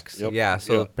Jacks. Yep. Yeah,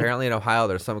 so Yeah. apparently in Ohio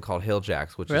there's something called Hill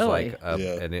Jacks, which Really? is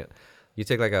like... you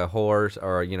take, like, a horse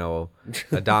or, you know,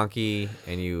 a donkey,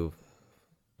 and you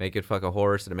make it fuck a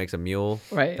horse, and it makes a mule.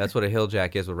 Right. That's what a Hill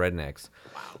Jack is with rednecks.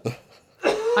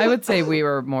 I would say we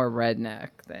were more redneck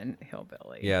than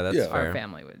hillbilly. Yeah, that's fair. Our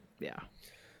family would, yeah.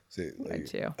 See, like,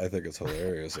 too. I think it's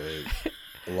hilarious. Like,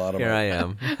 a lot of Here I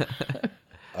am.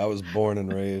 I was born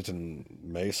and raised in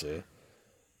Mesa.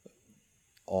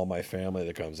 All my family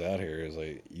that comes out here is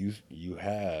like, you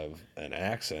have an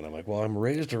accent. I'm like, well, I'm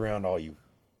raised around all you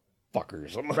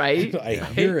fuckers. I'm like, Right? I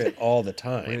hear it all the Where do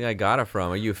you time. think I got it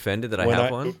from? Are you offended that I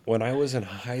have one? When I was in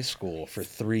high school for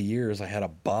 3 years, I had a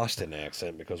Boston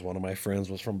accent because one of my friends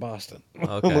was from Boston.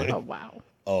 Okay. Oh, wow.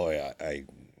 Oh yeah,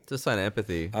 It's a sign of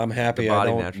empathy. I'm happy The I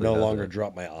body don't naturally no does longer it.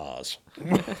 drop my ahs.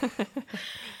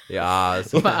 Yeah.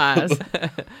 Buzz.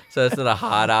 So it's not a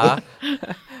hot ah.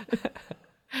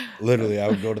 Literally, I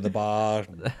would go to the bar,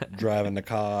 driving the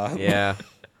car. Yeah.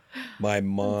 My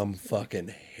mom fucking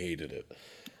hated it.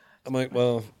 I'm like,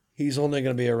 well, he's only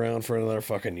going to be around for another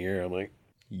fucking year. I'm like,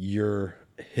 your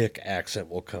hick accent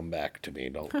will come back to me.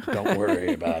 Don't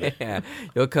worry about it. Yeah.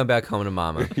 You'll come back home to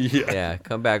mama. Yeah.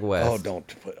 Come back west. Oh, don't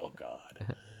put. Oh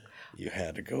God, you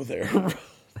had to go there.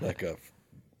 Like a.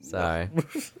 Sorry.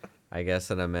 I guess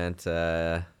that I meant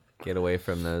get away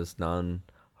from those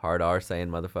non-hard R saying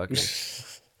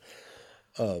motherfuckers.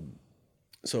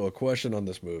 So a question on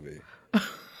this movie.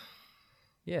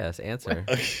 Yes, answer.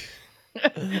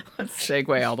 Let's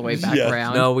segue all the way back Yeah.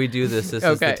 around. No, we do this. This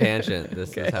is the Okay. tangent.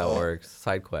 This is how it works.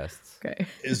 Side quests. Okay.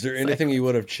 Is there anything you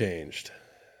would have changed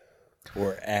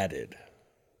or added?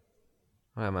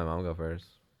 I'll have my mom go first.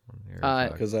 Here,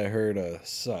 Because I heard a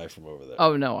sigh from over there.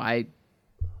 Oh, no. I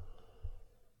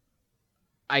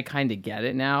kind of get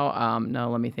it now. No,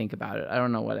 let me think about it. I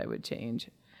don't know what I would change.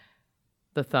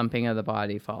 The thumping of the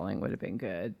body falling would have been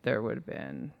good. There would have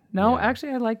been... No,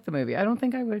 actually, I liked the movie. I don't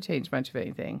think I would have changed much of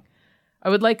anything. I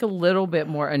would like a little bit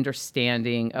more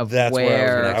understanding of That's where...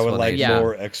 where I would like Yeah.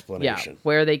 more Yeah, explanation.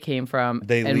 where they came from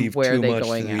They and leave where too they much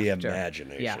going to the after.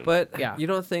 imagination. Yeah. But Yeah. you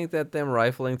don't think that them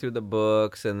rifling through the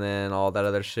books and then all that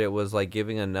other shit was like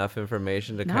giving enough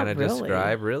information to Not kind of really.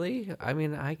 describe? Really? I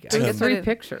mean, I There's guess 3 I didn't-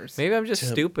 pictures. Maybe I'm just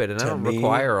stupid and I to don't me-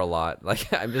 require a lot.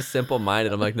 Like I'm just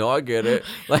simple-minded. I'm like, no, I get it.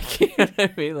 Like, you know what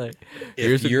I mean? Like,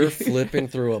 If you're flipping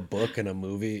through a book and a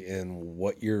movie and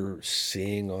what you're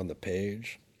seeing on the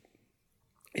page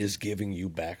is giving you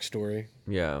backstory,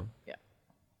 yeah,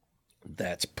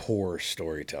 that's poor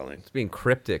storytelling. it's being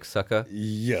cryptic, sucker.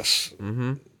 Yes.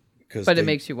 Mm-hmm. But it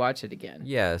makes you watch it again.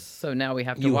 Yes. So now we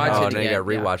have to You watch have Oh, it now again. you got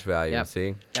rewatch Yeah. value. Yep.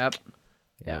 See? Yep.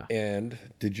 Yeah. And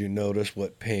did you notice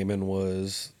what Payman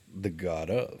was the god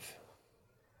of?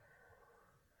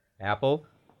 Apple.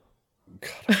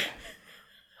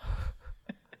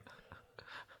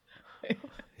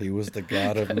 He was the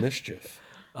god of mischief.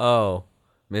 Oh,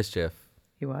 mischief.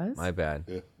 He was? My bad.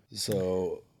 Yeah.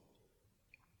 So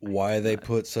why they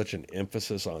put such an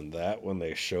emphasis on that when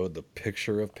they showed the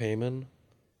picture of Payman?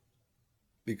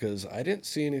 Because I didn't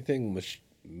see anything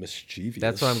mischievous.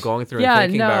 That's what I'm going through Yeah,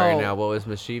 and thinking about right no. now. What was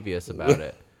mischievous about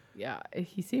it? Yeah.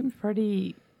 He seemed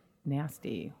pretty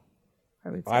nasty, I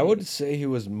would say. I would say he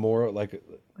was more like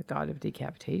The god of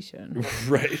decapitation.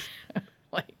 right.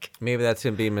 Like, Maybe that's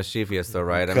him being mischievous, though,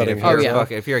 right? I mean, Cutting if you're, hair. Oh,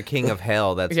 yeah. if you're a king of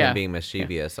hell, that's Yeah. him being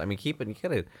mischievous. I mean, you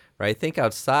gotta, right? Think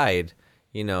outside,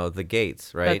 the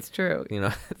gates, right? That's true. You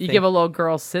know, you give a little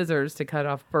girl scissors to cut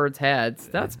off birds' heads.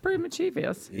 That's pretty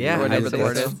mischievous. Yeah, Or whatever I- the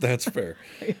word is. That's fair.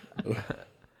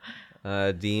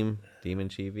 demon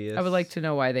mischievous. I would like to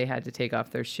know why they had to take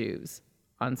off their shoes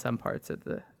on some parts of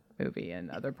the movie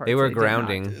and other parts They were did not.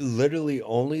 grounding. Literally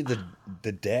only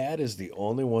the dad is the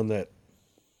only one that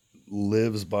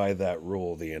lives by that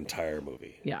rule the entire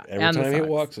movie. Yeah, Every and the time he socks,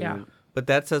 walks in, yeah. But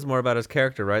that says more about his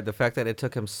character, right? The fact that it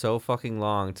took him so fucking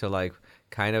long to like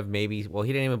kind of maybe, well,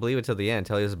 he didn't even believe it till the end,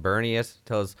 till his burniest,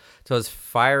 till his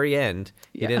fiery end.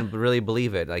 He Yeah. didn't really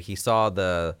believe it. Like he saw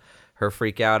her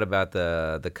freak out about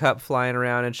the cup flying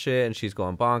around and shit, and she's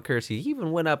going bonkers. He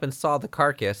even went up and saw the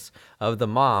carcass of the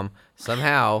mom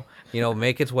somehow,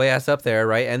 make its way up there,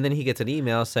 right? And then he gets an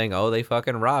email saying, oh, they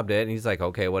fucking robbed it. And he's like,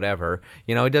 okay, whatever.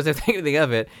 He doesn't think anything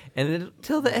of it. And then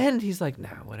until the end, he's like, nah,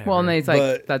 whatever. Well, and then he's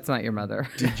like, that's not your mother.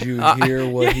 Did you hear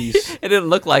what he's... It didn't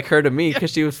look like her to me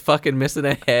because she was fucking missing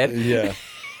a head. Yeah.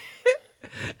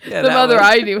 The mother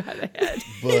I knew had a head.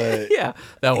 But yeah,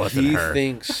 that wasn't her. He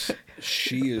thinks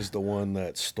she is the one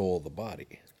that stole the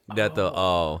body.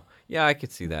 Yeah, I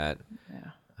could see that.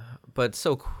 Yeah. But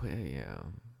so quick, yeah.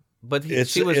 But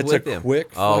she was with him.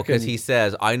 Because he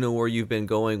says, I know where you've been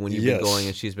going when you've been going,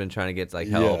 and she's been trying to get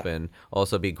help and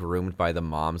also be groomed by the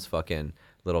mom's fucking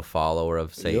little follower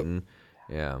of Satan.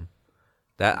 Yep. Yeah.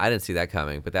 That I didn't see that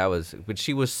coming, but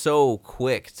she was so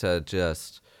quick to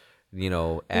just,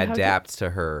 adapt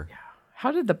to her.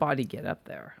 How did the body get up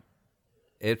there?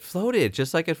 It floated,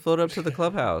 just like it floated up to the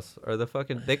clubhouse or the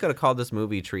fucking. They could have called this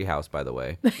movie Treehouse, by the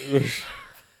way.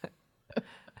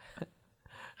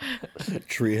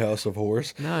 Treehouse of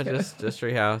Horrors. No, just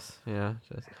Treehouse. Yeah,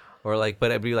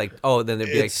 but it'd be like, then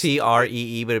it'd be like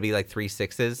TREE, but it'd be like 3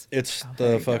 6s. It's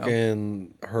the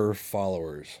fucking her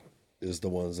followers is the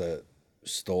ones that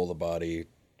stole the body,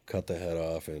 cut the head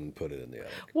off, and put it in the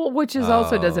attic. Well, which is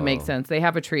also doesn't make sense. They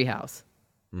have a treehouse.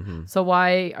 Mm-hmm. So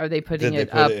why are they putting it up? Did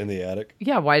they put it in the attic?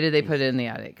 Yeah, why did they put it in the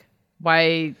attic?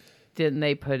 Why didn't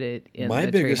they put it in the treehouse?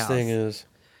 My biggest thing is,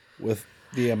 with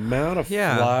the amount of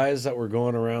flies that were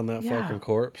going around that fucking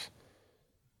corpse.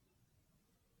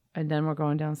 And then we're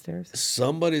going downstairs?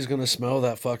 Somebody's going to smell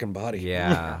that fucking body.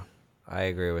 Yeah, I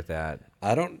agree with that.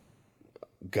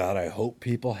 God, I hope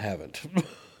people haven't.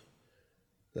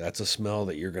 That's a smell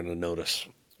that you're going to notice.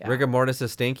 Yeah. Rigor mortis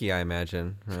is stinky, I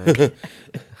imagine. Right?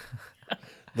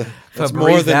 That's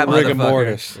more than rigor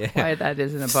mortis. Yeah. Why that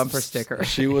isn't a bumper sticker.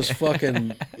 She was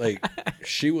fucking,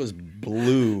 she was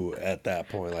blue at that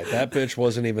point. Like, that bitch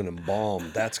wasn't even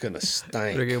embalmed. That's going to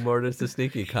stink. Rigor mortis is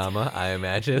stinky, I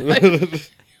imagine. There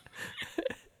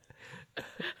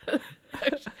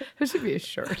should be a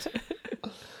shirt.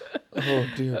 Oh,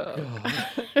 dear God.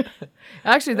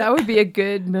 Actually, that would be a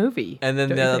good movie. And then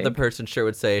the other person sure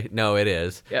would say, no, it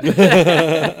is.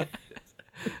 Yeah.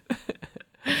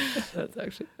 That's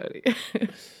actually funny.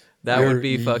 That would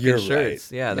be fucking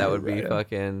shirts. Right. Yeah, that would be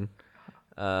fucking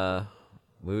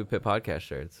Movie Pit Podcast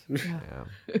shirts.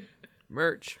 Yeah.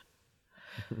 Merch.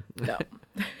 No.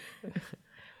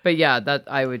 But yeah, that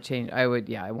I would change. I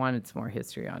wanted some more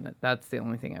history on it. That's the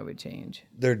only thing I would change.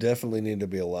 There definitely need to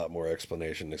be a lot more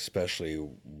explanation, especially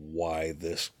why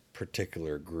this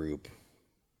particular group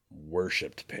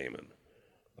worshipped Payman.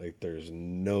 Like, there's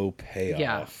no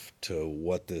payoff to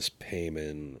what this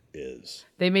payment is.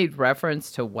 They made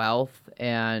reference to wealth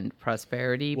and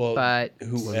prosperity, but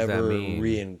whoever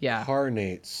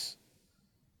reincarnates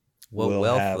will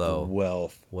have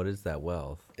wealth. What is that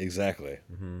wealth? Exactly.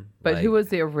 Mm-hmm. But who was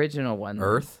the original one?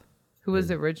 Earth? Who was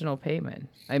the original payment?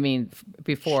 I mean,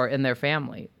 before in their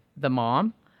family, the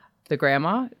mom, the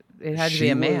grandma. It had to be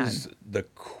a man. She was the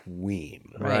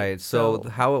queen. Right. So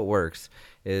how it works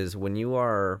is when you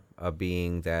are a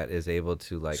being that is able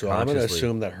to So I'm going to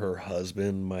assume that her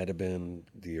husband might have been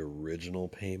the original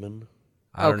Payman.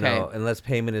 I don't know. Unless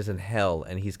Payman is in hell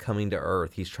and he's coming to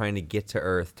Earth. He's trying to get to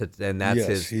Earth. And that's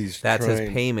his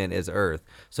payment is Earth.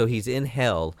 So he's in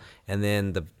hell, and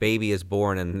then the baby is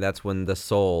born, and that's when the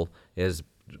soul is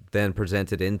then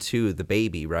presented into the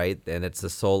baby, right? And it's the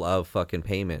soul of fucking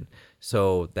Payman.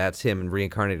 So that's him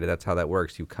reincarnated. That's how that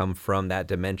works. You come from that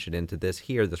dimension into this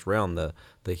realm, the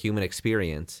human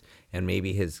experience, and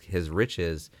maybe his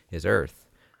riches is Earth.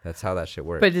 That's how that shit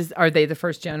works. But are they the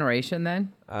first generation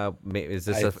then? I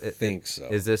think so.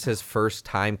 Is this his first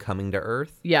time coming to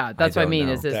Earth? Yeah, that's what I mean.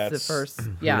 Know. Is this the first?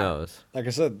 Yeah. Who knows? Like I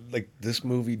said, this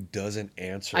movie doesn't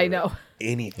answer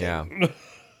anything. Yeah.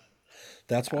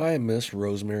 That's why I miss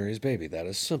Rosemary's Baby. That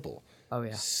is simple. Oh,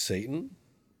 yeah. Satan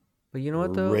but you know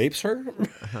what, though? Rapes her,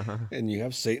 and you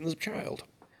have Satan's child.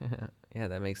 Yeah,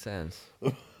 that makes sense.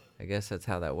 I guess that's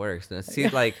how that works. And see,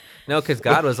 because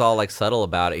God was all subtle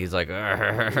about it. He's like,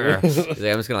 I'm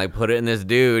just gonna put it in this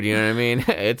dude. You know what I mean?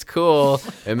 It's cool.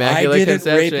 Immaculate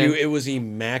conception. Rape you. It was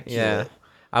immaculate. Yeah.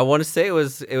 I want to say it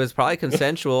was probably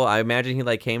consensual. I imagine he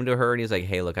came to her and he's like,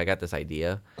 "Hey, look, I got this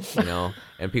idea,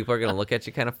 and people are gonna look at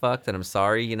you kind of fucked, and I'm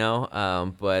sorry,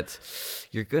 but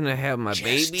you're gonna have my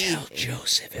baby." Tell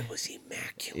Joseph it was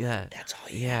immaculate. Yeah, that's all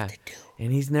you have to do.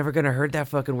 And he's never gonna heard that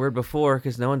fucking word before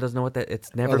because no one does know what that.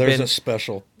 It's never been. There's a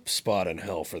special spot in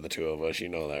hell for the two of us. You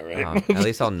know that, right? At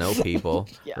least I'll know people,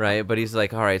 right? But he's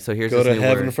like, "All right, so here's go this to new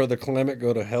heaven word. For the Clement,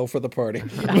 go to hell for the party."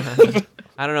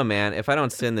 I don't know, man. If I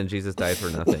don't sin, then Jesus died for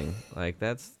nothing. Like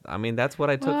that's what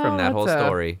I took from that whole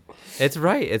story. It's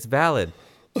right. It's valid.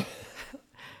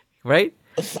 Right?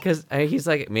 Because he's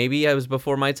like, maybe I was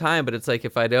before my time, but it's like,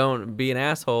 if I don't be an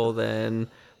asshole, then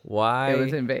why? It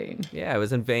was in vain. Yeah, it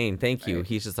was in vain. Thank you. Right.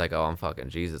 He's just like, oh, I'm fucking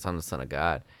Jesus. I'm the son of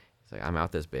God. He's like, I'm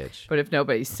out this bitch. But if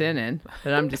nobody's sinning,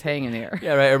 then I'm just hanging here.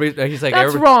 Yeah, right. He's like,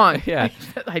 that's wrong. Yeah.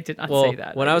 I did not say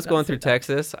that. When I was going through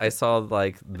Texas, I saw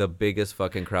like the biggest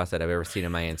fucking cross that I've ever seen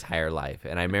in my entire life.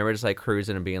 And I remember just like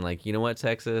cruising and being like, you know what,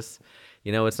 Texas?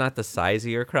 You know, it's not the size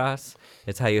of your cross;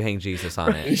 it's how you hang Jesus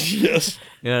on it. Yes,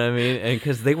 you know what I mean. And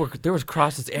because there was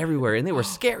crosses everywhere, and they were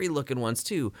scary looking ones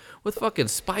too, with fucking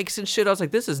spikes and shit. I was like,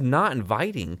 this is not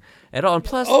inviting at all. And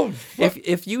plus,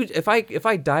 if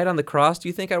I died on the cross, do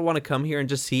you think I'd want to come here and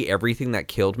just see everything that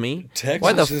killed me? Texas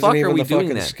Why the fuck are we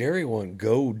doing that? Scary one.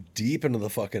 Go deep into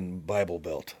the fucking Bible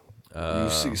Belt. You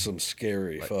see some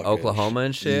scary fucking Oklahoma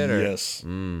and shit. Yes.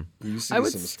 I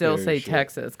would still say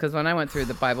Texas, because when I went through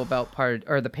the Bible Belt part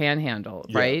or the Panhandle,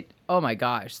 right? Oh my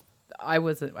gosh, I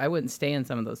wouldn't stay in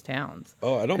some of those towns.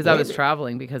 Oh, I don't. Because I was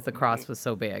traveling because the cross was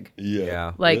so big.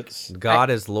 Yeah. Like God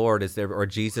is Lord is there, or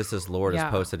Jesus is Lord is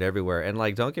posted everywhere. And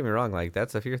like, don't get me wrong, like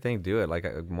that's if your thing, do it.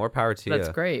 Like more power to you. That's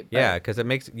great. Yeah, because it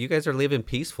makes you guys are living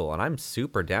peaceful, and I'm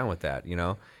super down with that. You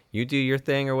know, you do your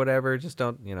thing or whatever. Just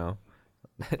don't, you know.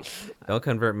 Don't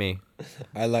convert me.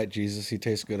 I like Jesus. He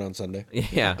tastes good on Sunday.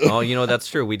 Yeah. Oh, you know, that's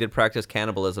true. We did practice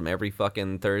cannibalism every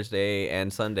fucking Thursday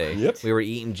and Sunday. Yep. We were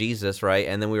eating Jesus, right?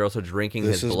 And then we were also drinking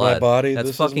his blood. This is my body. That's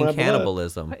this fucking is my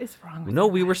cannibalism. What is wrong with No,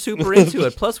 we were super into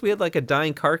it. Plus, we had like a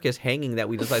dying carcass hanging that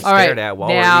we just like stared at while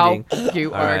now we're eating.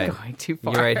 You are going too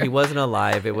far. You're right. He wasn't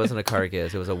alive. It wasn't a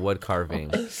carcass. It was a wood carving.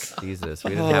 Jesus.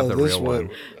 We didn't have the real one.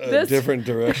 A different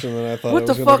direction than I thought. What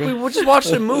the fuck? We just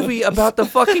watched a movie about the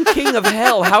fucking king of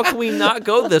hell. How can we not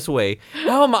go this way?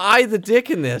 How am I the dick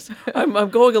in this? I'm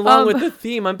going along with the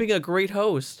theme. I'm being a great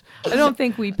host. I don't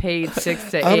think we paid $600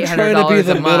 to $800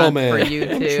 a month for you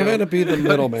to. I'm trying to be the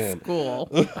middleman. School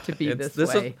to be this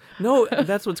way. No,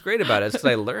 that's what's great about it. It's because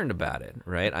I learned about it.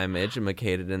 Right, I'm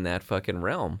educated in that fucking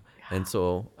realm, and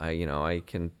so I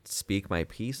can speak my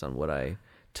piece on what I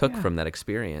took from that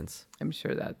experience. I'm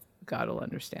sure that God will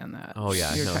understand that. Oh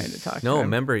yeah, you're trying to talk. No, to him.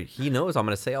 remember, he knows I'm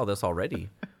going to say all this already.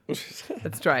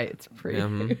 That's right. It's pretty.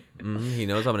 He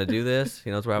knows I'm going to do this. He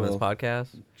knows we're having this podcast.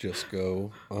 Just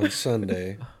go on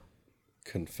Sunday,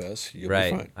 confess. You'll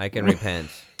be fine. I can repent.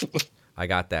 I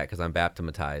got that because I'm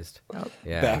baptized. Oh.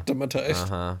 Yeah. Baptized?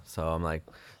 So I'm like,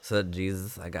 so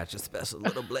Jesus, I got your special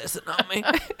little blessing on me.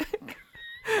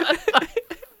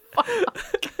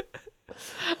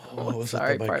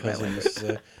 Sorry, my cousin used to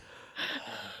say?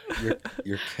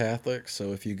 You're Catholic,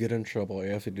 so if you get in trouble, all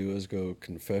you have to do is go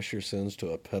confess your sins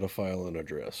to a pedophile in a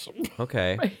dress.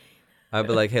 Okay. I'd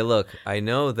be like, hey, look, I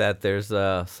know that there's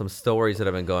some stories that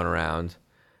have been going around,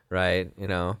 right? You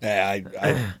know? Yeah,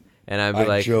 and I'd be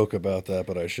like, joke about that,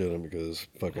 but I shouldn't because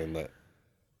fucking that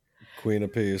Queen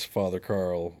of Peace, Father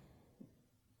Carl,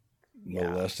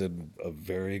 molested a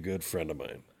very good friend of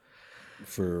mine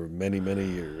for many, many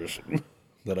years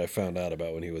that I found out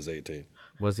about when he was 18.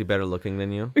 Was he better looking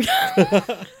than you?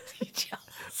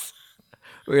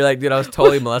 We were like, dude, I was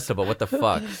totally molested, but what the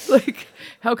fuck? Like,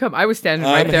 how come I was standing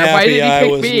right there? Why did he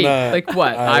pick me? Like,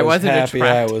 what? I wasn't attracted.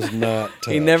 I was not touched.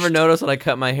 He never noticed when I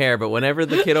cut my hair, but whenever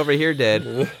the kid over here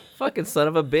did, fucking son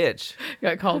of a bitch.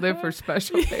 Got called in for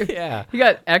special. Yeah. He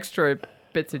got extra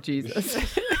bits of Jesus.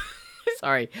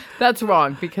 Sorry, that's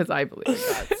wrong because I believe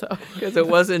that. So because it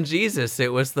wasn't Jesus,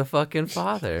 it was the fucking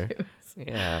Father.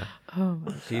 Yeah. Oh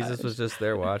my Jesus gosh. was just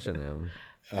there watching him.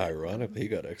 Ironically, he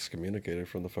got excommunicated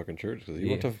from the fucking church because he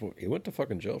went to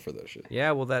fucking jail for that shit.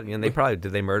 Yeah, well, did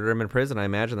they murder him in prison? I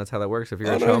imagine that's how that works. If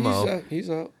you're a no, homo, he's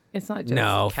out. It's not just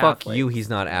no. Catholics. Fuck you. He's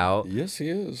not out. Yes, he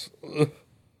is.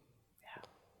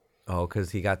 Oh,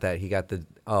 because he's got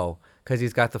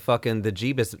the fucking the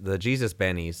Jesus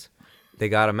bennies. They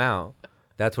got him out.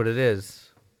 That's what it is.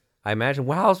 I imagine.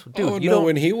 Wow, dude,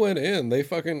 when he went in, they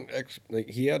fucking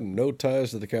he had no ties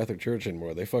to the Catholic Church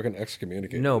anymore. They fucking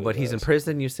excommunicated. No, but he's in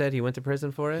prison. You said he went to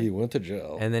prison for it. He went to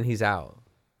jail, and then he's out.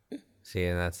 See,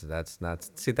 and that's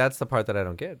the part that I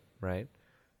don't get. Right?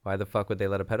 Why the fuck would they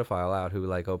let a pedophile out who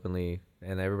like openly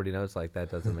and everybody knows like that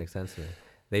doesn't make sense to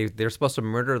me. They're supposed to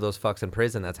murder those fucks in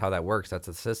prison. That's how that works. That's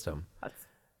the system.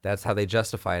 That's how they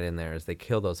justify it in there is they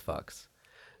kill those fucks.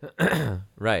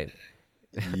 Right.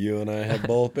 You and I have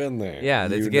both been there. Yeah,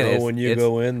 when you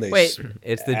go in,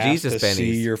 it's the Jesus bennies.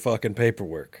 See your fucking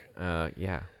paperwork.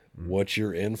 Yeah. What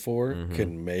you're in for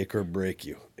can make or break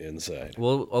you inside.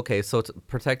 Well, okay, so it's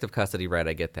protective custody, right?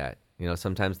 I get that. You know,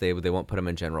 sometimes they won't put them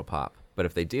in general pop. But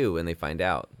if they do and they find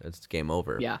out, it's game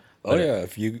over. Yeah. Oh yeah,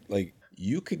 if you like,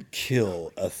 you could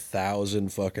kill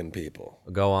 1,000 fucking people.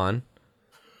 Go on.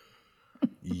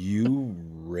 You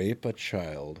rape a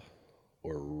child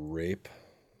or rape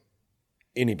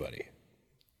anybody,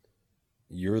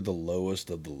 you're the lowest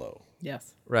of the low.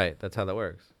 Yes. Right. That's how that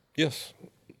works. Yes,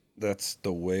 that's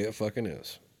the way it fucking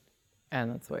is.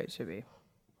 And that's the way it should be.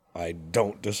 I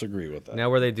don't disagree with that. Now,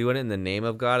 were they doing it in the name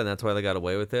of God, and that's why they got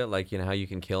away with it? Like, you know how you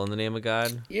can kill in the name of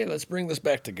God? Yeah, let's bring this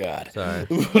back to God. Sorry, I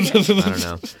don't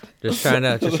know. Just trying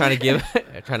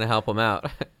to help them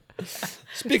out.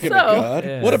 Speaking of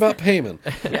God, what about payment?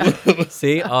 Yeah.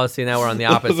 See, now we're on the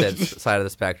opposite side of the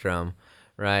spectrum,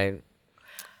 right?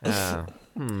 So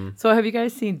have you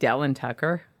guys seen Dell and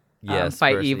Tucker? Yes,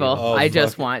 Fight Versus Evil. Oh, I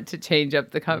just fuck. want to change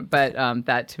up the but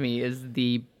that to me is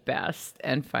the best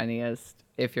and funniest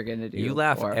if you're gonna do. You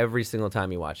laugh every single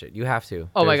time you watch it. You have to.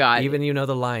 Oh my God. Even you know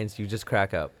the lines, you just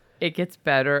crack up. It gets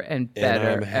better and better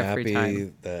And I'm every happy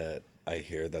time. that I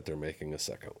hear that they're making a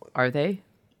second one. Are they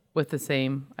with the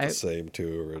same? The same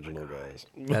two original guys.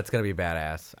 That's gonna be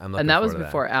badass. I'm looking And that was forward to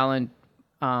before Alan,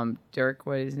 Dirk.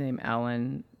 What is his name?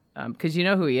 Alan. Because you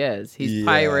know who he is. He's Yeah.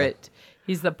 pirate.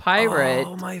 He's the pirate.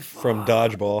 Oh my! From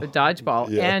Dodgeball. Dodgeball,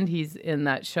 Yeah. and he's in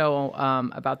that show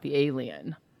about the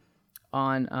alien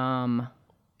on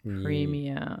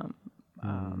Premium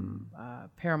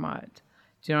Paramount.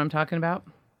 Do you know what I'm talking about?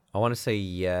 I want to say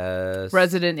yes.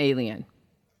 Resident Alien.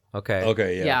 Okay.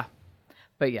 Okay, yeah. Yeah.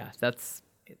 But yeah, it's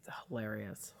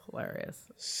hilarious.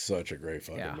 Such a great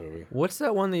fucking movie. What's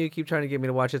that one that you keep trying to get me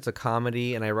to watch? It's a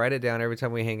comedy, and I write it down every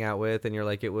time we hang out with, and you're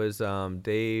like, it was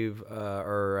Dave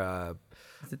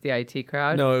Is it the IT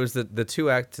crowd? no, it was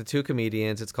the two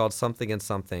comedians. It's called Something and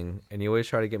Something, and you always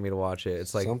try to get me to watch it.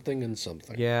 It's like Something and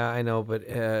Something. yeah, I know, but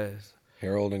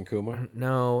Harold and Kumar.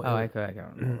 no, Oh, I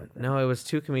don't know. no, it was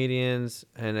two comedians,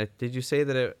 and did you say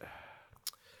that it?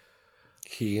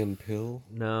 Key and Pill.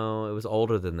 No, it was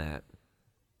older than that.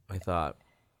 I thought.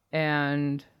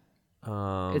 And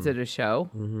is it a show?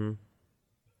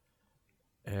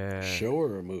 Show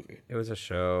or a movie? It was a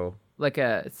show. Like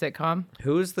a sitcom?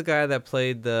 Who's the guy that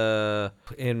played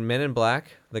in Men in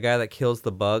Black? The guy that kills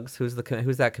the bugs. Who's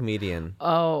that comedian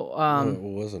Oh, it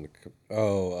wasn't.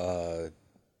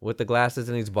 with the glasses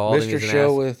and he's bald? And Mr. he's an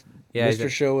Show ass? with Yeah, he's Mr. a-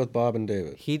 Show with Bob and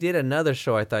David. He did another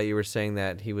show. I thought you were saying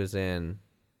that he was in,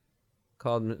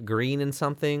 called Green and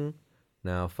something.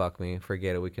 No, fuck me.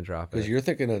 Forget it. We can drop Because it. you're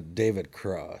thinking of David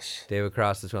Cross. David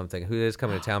Cross is who I'm thinking. Who is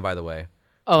coming to town, by the way?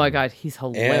 oh my God, he's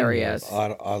hilarious.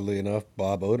 And oddly enough,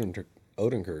 Bob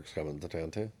Odenkirk's coming to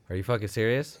town too. Are you fucking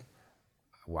serious?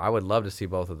 Well, I would love to see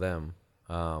both of them.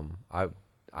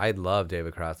 I love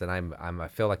David Cross, and I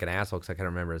feel like an asshole because I can't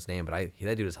remember his name, but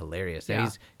that dude is hilarious. And Yeah.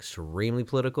 he's extremely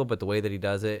political, but the way that he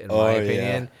does it, in my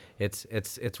opinion, it's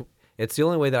the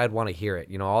only way that I'd want to hear it.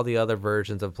 You know, all the other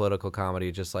versions of political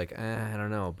comedy, just like I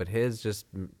don't know, but his just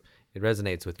it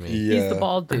resonates with me. He's the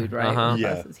bald dude, right? Uh-huh.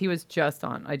 Yeah. He was just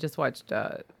on. I just watched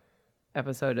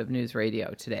episode of News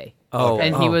Radio today. Oh,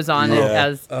 and he was on it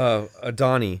as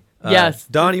Donnie. Yes.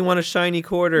 Donnie want a shiny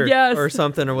quarter, Yes. or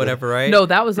something or whatever, right? no,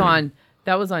 that was on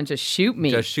Just Shoot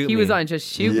Me. Just Shoot he Me. was on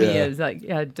Just Shoot Me Yeah. as like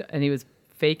and he was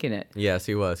faking it. Yes,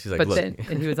 he was. He's like, But look. then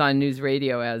and he was on News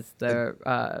Radio as the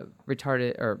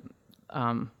retarded or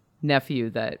nephew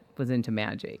that was into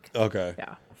magic. Okay.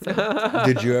 Yeah. So,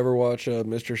 Did you ever watch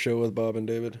Mr. Show with Bob and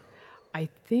David? I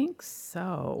think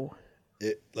so.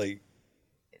 It It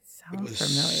sounds was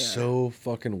familiar. so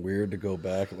fucking weird to go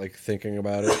back, like thinking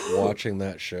about it, watching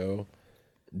that show.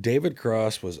 David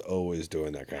Cross was always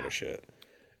doing that kind of shit.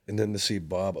 And then to see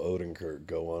Bob Odenkirk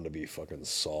go on to be fucking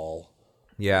Saul.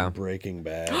 Yeah. Breaking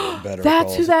Bad. and Better That's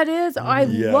Call who that is. I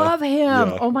Yeah, love him.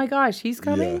 yeah. Oh my gosh, he's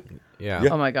coming. Yeah.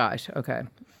 Oh my gosh. Okay.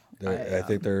 I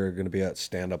think they're going to be at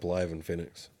Stand Up Live in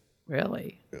Phoenix.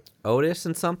 Really? Otis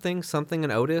and something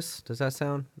and Otis. Does that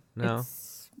sound? No.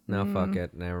 No, fuck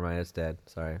it. Never mind. It's dead.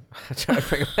 Sorry. I'm trying to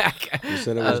bring it back. You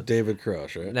said it was David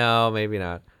Cross, right? No, maybe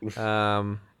not.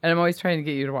 And I'm always trying to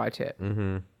get you to watch it.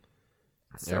 Mm-hmm.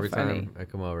 So Every funny. time I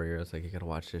come over here, it's like, you gotta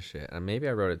watch this shit. And maybe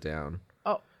I wrote it down.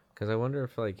 Oh. Because I wonder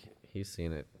if like he's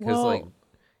seen it. Because Well- like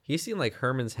he's seen like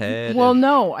Herman's Head. Well, and-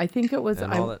 no, I think it was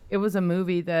and all that. it was a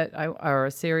movie or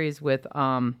a series with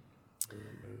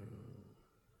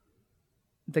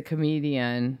the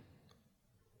comedian,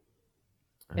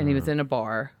 and he was in a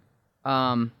bar.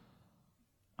 Oh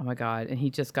my God! And he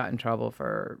just got in trouble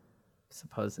for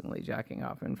supposedly jacking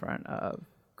off in front of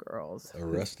girls.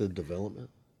 Arrested Development?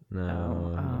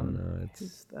 No,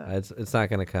 it's not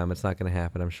gonna come. It's not gonna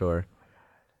happen. I'm sure.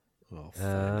 Oh,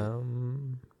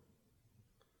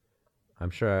 I'm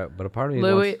sure, but a part of me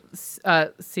Louis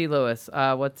C. Lewis.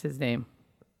 What's his name?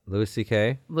 Louis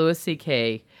C.K. Louis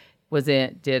C.K.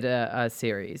 did a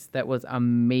series that was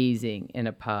amazing in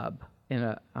a pub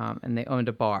and they owned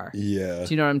a bar. Yeah.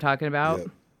 Do you know what I'm talking about? Yep.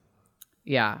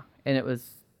 Yeah, and it was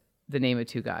the name of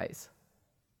two guys.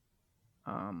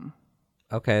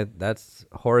 Okay, that's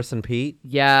Horace and Pete.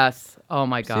 Yes. Oh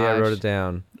my gosh. See, I wrote it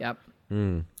down. Yep.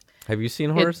 Have you seen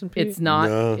Horace and Pete? It's not.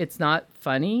 No. It's not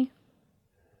funny.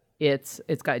 It's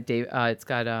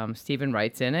got Stephen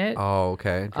Wright's in it. Oh,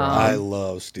 okay. I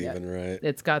love Stephen Wright.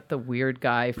 It's got the weird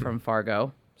guy from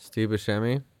Fargo. Steve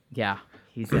Buscemi. Yeah,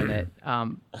 he's in it.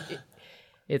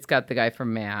 It's got the guy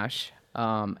from MASH,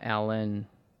 Alan,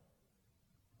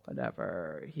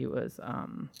 whatever he was.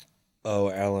 Alan.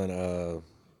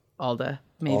 Alda,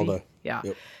 maybe. Alda. Yeah,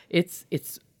 Yep.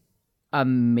 it's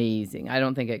amazing. I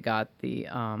don't think it got the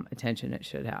attention it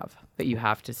should have, but you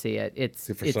have to see it.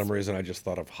 See, for some reason, I just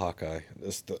thought of Hawkeye.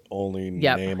 That's the only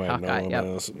Yep, name I know Hawkeye, him yep.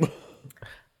 as.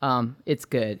 It's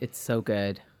good. It's so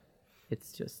good.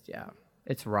 It's just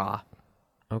it's raw.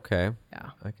 Okay. Yeah.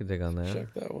 I could dig on that.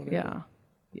 Check that one out.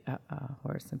 Yeah.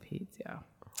 Horace and Pete's. Yeah.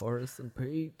 Horace and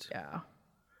Pete. Yeah.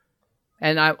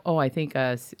 And I think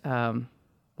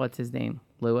what's his name?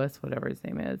 Lewis, whatever his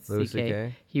name is. Louis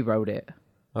CK. CK? He wrote it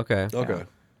Okay. Okay.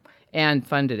 and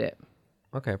funded it.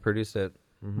 Okay. Produced it.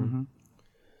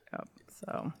 Yep.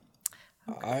 So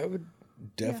I would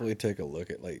definitely take a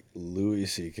look at like Louis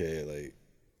C.K. Like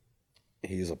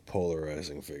he's a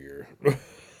polarizing figure.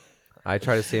 I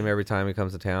try to see him every time he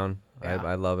comes to town. Yeah.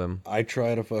 I love him. I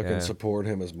try to fucking Yeah. support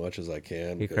him as much as I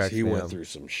can He because cracks he me went up. through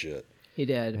some shit. he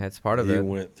did That's part of He it.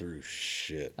 went through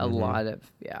shit. a lot of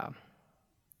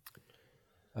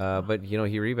But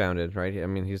he rebounded, right? I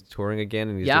mean, he's touring again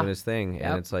and he's Yeah. doing his thing, Yep.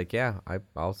 and it's like,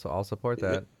 I'll support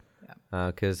that,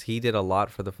 because he did a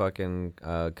lot for the fucking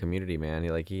community, man.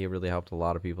 He really helped a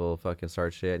lot of people fucking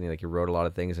start shit, and he wrote a lot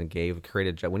of things and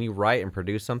created jobs. When you write and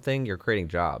produce something, you're creating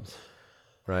jobs,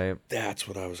 right? That's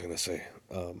what I was gonna say.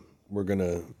 We're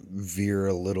gonna veer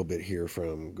a little bit here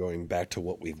from going back to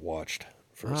what we've watched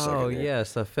for a second. Oh here.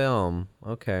 yes, a film.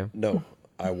 Okay, No,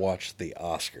 I watched the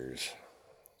Oscars.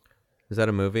 is that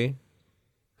a movie?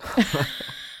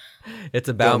 It's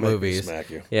about Don't make me movies. smack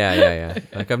you. Yeah.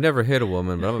 Like I've never hit a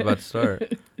woman, but I'm about to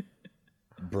start.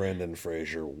 Brendan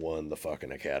Fraser won the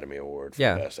fucking Academy Award for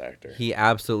Yeah, Best Actor. he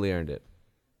absolutely earned it.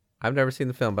 I've never seen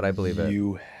the film, but I believe it.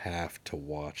 You have to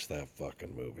watch that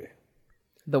fucking movie.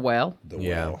 The Whale. The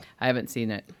Yeah. Whale. I haven't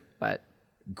seen it, but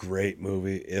Great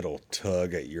movie. It'll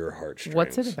tug at your heartstrings.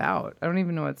 what's it about? I don't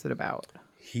even know what's it about.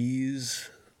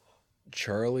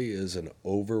 Charlie is an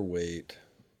overweight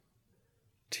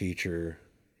teacher.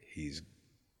 He's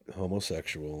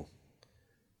homosexual.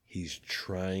 He's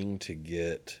trying to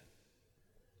get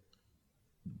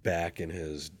back in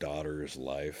his daughter's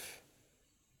life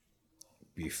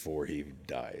before he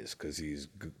dies because he's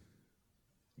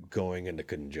going into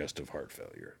congestive heart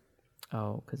failure.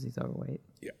 Oh, because he's overweight.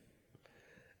 Yeah.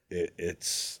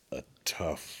 It's a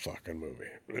tough fucking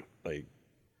movie. Like,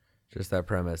 Just that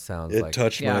premise sounds it like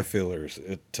touched Yeah. my feelers.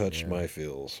 It touched my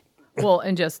feels. Well,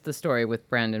 and just the story with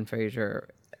Brendan Fraser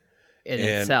in And-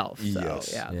 itself. So,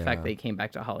 yes. yeah, the Yeah. fact that he came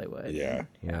back to Hollywood. Yeah.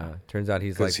 Yeah. Turns out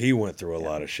he's Because like he went through a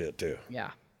lot of shit too.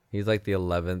 Yeah. he's like the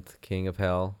 11th king of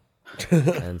hell,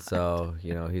 and so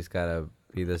he's got to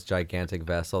be this gigantic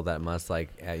vessel that must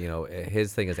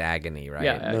his thing is agony, right?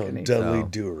 Yeah. No, Agony. Dudley So-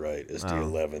 Do-Right is the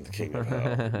 11th king of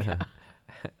hell.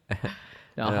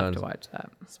 No, I'll No, have to watch that.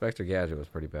 Inspector Gadget was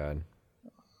pretty bad.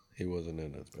 He wasn't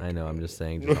in it. I know. I'm just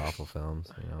saying, just awful films.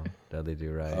 Dudley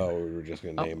Do Right. Oh, we were just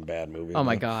going to name bad movies. Oh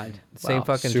my now? God. Same Wow.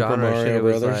 fucking Super genre Mario shit. It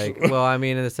was Brothers. like, well, I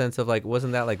mean, in the sense of like,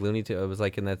 wasn't that like Looney Tunes? It was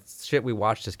like in that shit we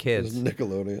watched as It was kids.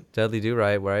 Nickelodeon. Dudley Do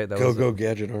Right, right? That Go was Go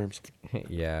Gadget Arms.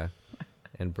 yeah.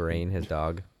 And Brain, his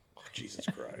dog. Jesus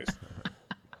Christ.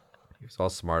 He was all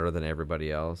smarter than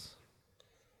everybody else.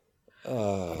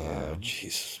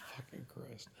 Jesus fucking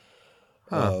Christ.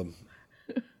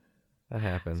 That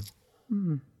happened.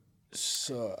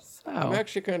 So, I'm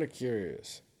actually kind of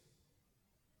curious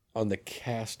on the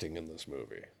casting in this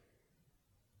movie.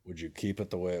 Would you keep it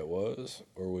the way it was,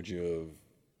 or would you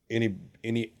have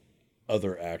any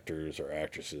other actors or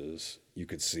actresses you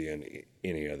could see in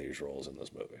any of these roles in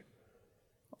this movie?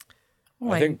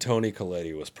 I think Toni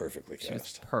Collette was perfectly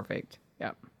cast. Perfect.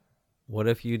 Yep. What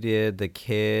if you did the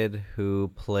kid who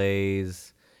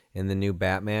plays in the new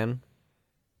Batman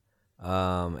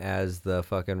as the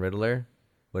fucking Riddler?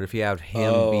 What if you had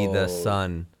him be the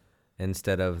son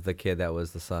instead of the kid that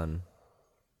was the son?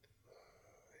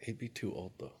 He'd be too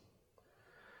old though.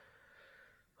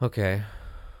 Okay.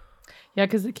 Yeah,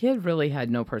 because the kid really had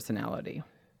no personality.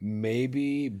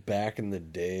 Maybe back in the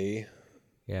day,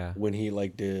 Yeah. when he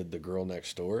like did The Girl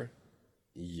Next Door,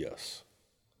 yes.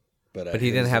 But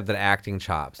he didn't have the acting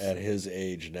chops. At his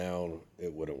age now,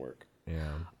 it wouldn't work.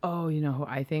 Yeah. Oh, you know who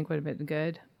I think would have been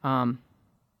good? One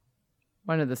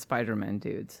of the Spider-Man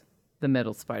dudes, the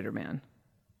middle Spider-Man.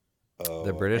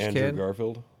 The British Andrew kid?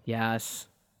 Garfield? Yes,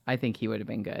 I think he would have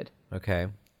been good. Okay.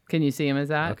 Can you see him as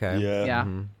that? Okay. Yeah. Yeah.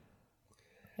 Mhm.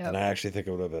 Yep. And I actually think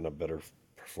it would have been a better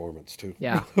performance too.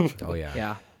 Yeah. Oh yeah.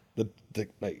 Yeah. The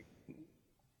like,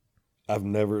 I've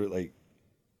never like,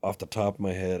 off the top of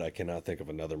my head, I cannot think of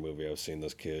another movie I've seen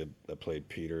this kid that played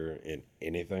Peter in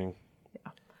anything.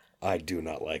 Yeah. I do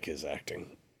not like his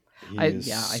acting. He I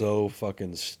is so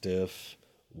fucking stiff,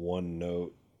 one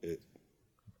note.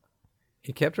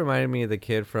 He kept reminding me of the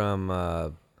kid from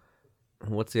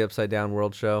what's the Upside Down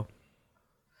World show?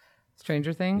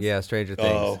 Stranger Things? Yeah, Stranger Things.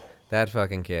 Oh. That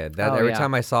fucking kid. That Oh, every yeah.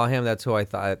 time I saw him, that's who I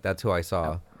thought. That's who I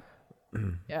saw.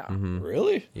 Yeah.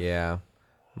 Really? Yeah,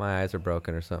 my eyes are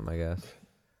broken or something, I guess.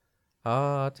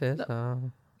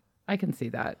 Autism. I can see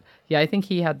that. Yeah, I think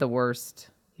he had the worst.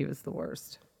 He was the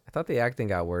worst. I thought the acting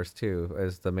got worse too.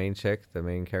 As the main chick, the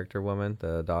main character woman,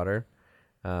 the daughter.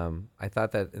 I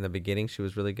thought that in the beginning she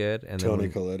was really good, and Toni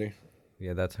then Collette.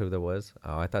 yeah, that's who that was.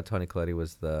 Oh, I thought Toni Collette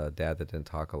was the dad that didn't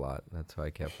talk a lot. That's why I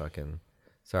kept fucking.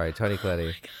 Sorry, Toni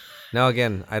Collette. No,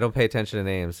 again, I don't pay attention to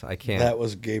names. I can't. That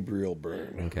was Gabriel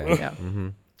Byrne. Okay. Yeah. Mm-hmm.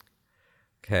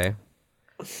 Okay.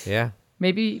 Yeah.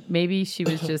 Maybe she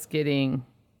was just getting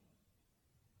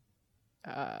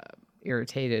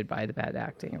irritated by the bad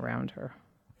acting around her.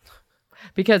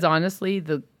 Because honestly,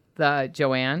 the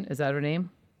Joanne, is that her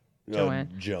name?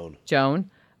 Joan.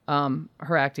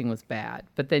 Her acting was bad.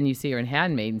 But then you see her in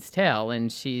Handmaid's Tale,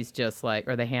 and she's just like,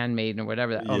 or The Handmaiden or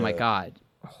whatever. Oh my Yeah. God,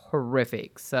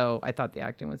 horrific. So I thought the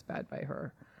acting was bad by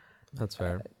her. That's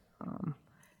fair.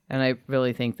 And I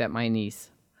really think that my niece,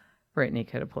 Brittany,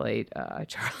 could have played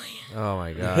Charlie. Oh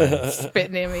my god.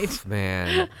 Spitting image.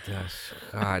 Man,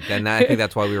 God, and I think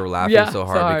that's why we were laughing Yeah, so so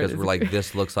hard hard. because we're like,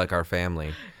 this looks like our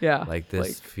family. Yeah. Like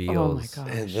this Oh my feels. God.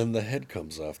 And then the head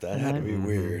comes off. That had to be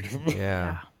weird.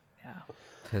 Yeah. Yeah.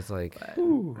 It's like,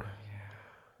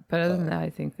 But other than that, I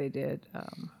think they did.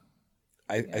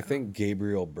 I think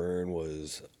Gabriel Byrne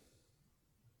was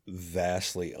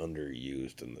vastly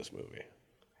underused in this movie.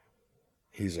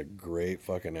 He's a great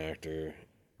fucking actor.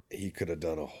 He could have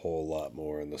done a whole lot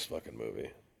more in this fucking movie.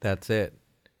 that's it.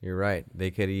 You're right. They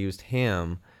could have used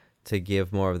him to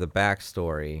give more of the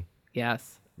backstory.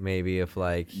 Yes. Maybe if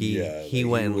like he Yeah, went he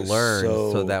and was learned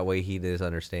so so- that way he just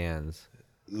understands.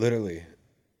 Literally,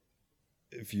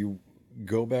 if you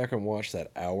go back and watch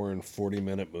that hour and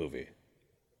 40-minute movie,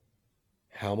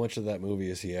 how much of that movie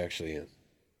is he actually in?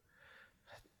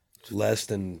 Less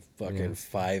than fucking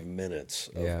 5 minutes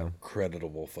of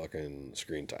creditable fucking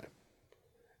screen time.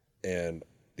 And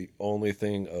the only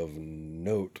thing of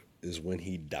note is when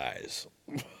he dies.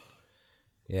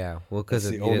 Yeah, well, because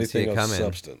That's you the only didn't see thing it of coming.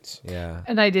 substance. Yeah,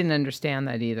 And I didn't understand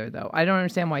that either, though. I don't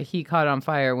understand why he caught on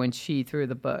fire when she threw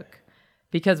the book.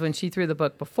 Because when she threw the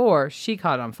book before, she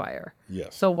caught on fire.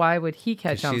 Yes. So why would he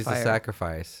catch on she's fire? the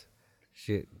sacrifice.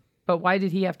 She But why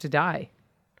did he have to die?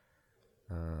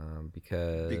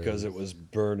 Because it was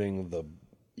burning the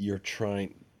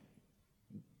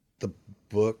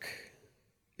book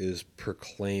is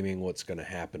proclaiming what's going to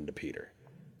happen to Peter.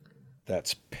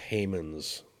 That's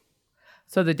Payman's.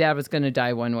 So the dad was going to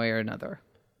die one way or another.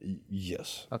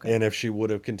 Yes. Okay. And if she would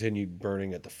have continued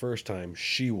burning it the first time,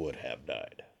 she would have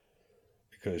died.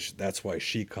 Because that's why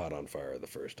she caught on fire the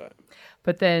first time.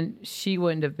 But then she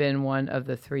wouldn't have been one of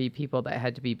the 3 people that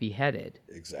had to be beheaded.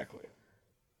 Exactly.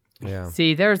 yeah.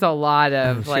 See, there's a lot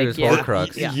of She like, was yeah,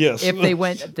 Horcrux. yeah. Yes. If they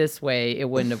went this way, it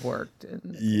wouldn't have worked.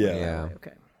 Yeah. Yeah.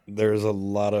 Okay. There's a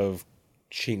lot of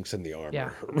chinks in the armor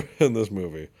Yeah. in this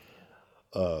movie.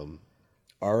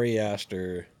 Ari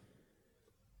Aster,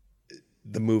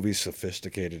 the movie's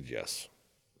sophisticated, yes.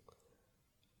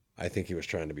 I think he was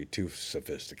trying to be too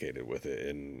sophisticated with it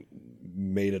and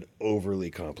made it overly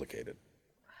complicated.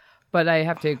 But I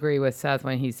have to agree with Seth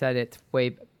when he said it's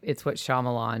what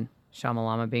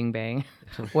Shyamalama Bing Bang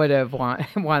would have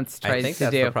once tried I think to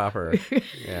that's do. the proper.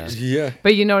 Yeah. Yeah.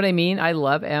 But you know what I mean? I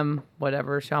love M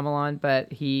whatever Shyamalan,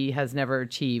 but he has never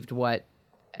achieved what,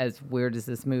 as weird as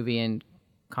this movie and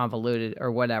convoluted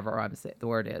or whatever the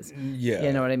word is. Yeah.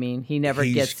 You know what I mean? He never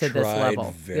He's gets to this tried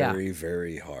level. very,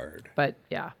 very hard. But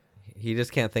yeah. He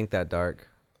just can't think that dark.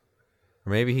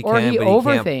 Or maybe he Or can, he but he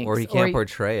can't, overthinks, or he or can't he-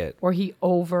 portray it.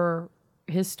 Or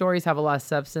his stories have a lot of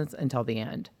substance until the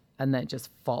end. And then it just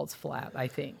falls flat, I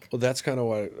think. Well, that's kind of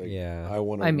why Yeah. I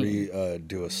want to I mean-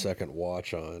 do a second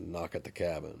watch on Knock at the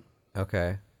Cabin.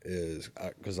 Okay. is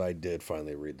because I did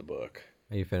finally read the book.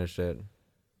 You finished it.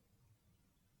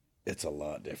 It's a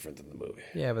lot different than the movie.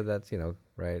 Yeah, but that's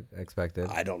right, expected.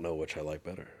 I don't know which I like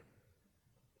better.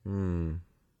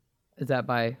 Is that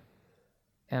by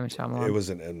M. Shyamalan? It was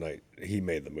an M. Night. He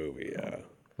made the movie. Yeah.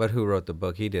 But who wrote the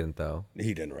book? He didn't, though.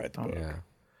 He didn't write the book. Yeah.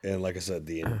 And like I said,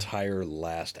 the entire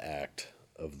last act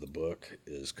of the book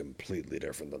is completely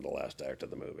different than the last act of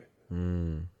the movie.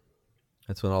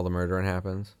 That's when all the murdering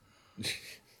happens.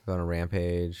 Go on a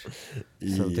rampage. Something I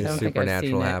don't think I've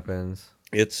supernatural seen it. happens.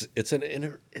 It's an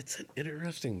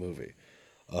interesting movie.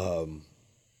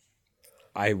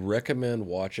 I recommend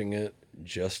watching it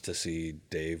just to see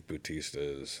Dave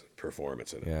Bautista's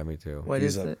performance in it. Yeah, me too. What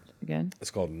is it again?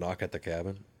 It's called Knock at the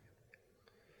Cabin.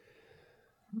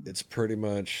 It's pretty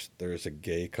much there's a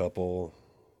gay couple.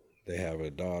 They have a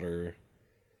daughter.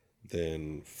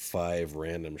 Then 5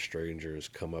 random strangers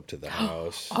come up to the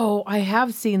house. Oh, I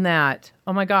have seen that.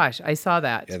 Oh my gosh, I saw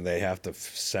that. And they have to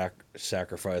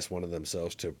sacrifice one of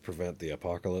themselves to prevent the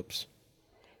apocalypse.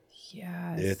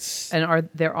 Yes. It's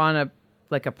they're on a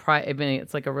I mean,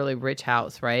 it's like a really rich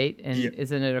house, right? And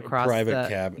isn't it across private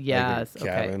cabin? Yes. Like a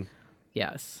cabin. Okay.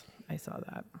 Yes, I saw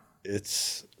that.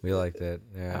 We liked it.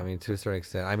 Yeah, I mean, to a certain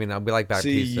extent. I mean, we like Bautista.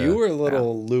 See, you were a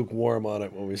little lukewarm on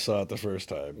it when we saw it the first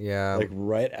time. Yeah. Like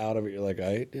right out of it, you're like,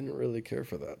 I didn't really care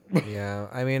for that. Yeah,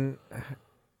 I mean,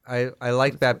 I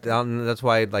like Baptista. That's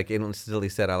why I instantly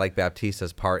said I like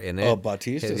Baptista's part in it. Oh,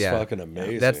 Bautista's fucking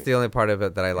amazing. That's the only part of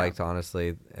it that I liked,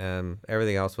 honestly.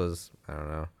 Everything else was, I don't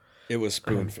know. It was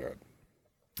spoon-fed.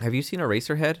 Have you seen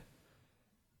Eraserhead?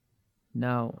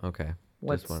 No. Okay.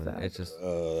 What's that? It's just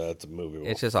that's a movie.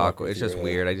 It's just awkward. It's just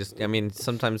weird. I mean,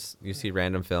 sometimes you see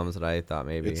random films that I thought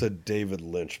maybe it's a David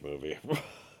Lynch movie.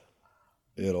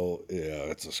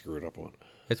 It's a screwed up one.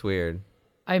 It's weird.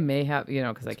 I may have,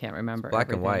 because I can't remember. It's black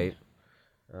everything.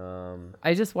 and white.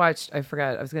 I just watched. I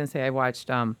forgot. I was going to say I watched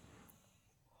The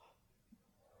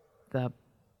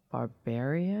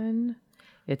Barbarian.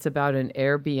 It's about an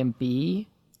Airbnb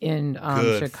in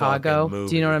Chicago.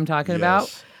 Do you know what I'm talking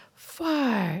about?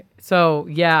 Fuck. So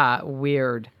yeah,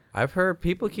 weird. I've heard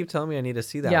people keep telling me I need to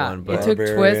see that one, but it took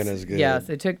twists. Yes,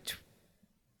 it took.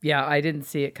 I didn't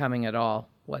see it coming at all.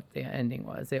 What the ending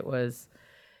was, it kind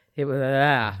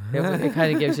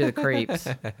of gives you the creeps.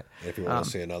 If you want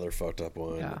to see another fucked up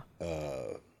one,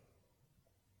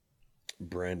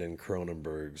 Brandon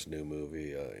Cronenberg's new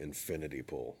movie, Infinity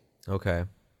Pool. Okay.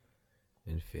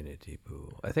 Infinity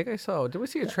Pool. I think I saw. Did we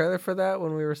see a trailer for that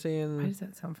when we were seeing? Why does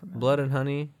that sound familiar? Blood and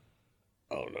Honey.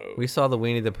 Oh no. We saw the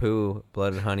Winnie the Pooh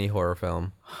Blood and Honey horror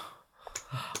film.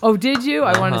 Oh, did you?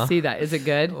 I want to see that. Is it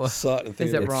good? Is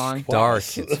it wrong? It's dark.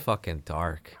 It's fucking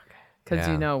dark. Because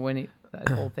Winnie, that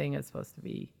whole thing is supposed to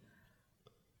be.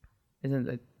 Isn't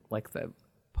it like the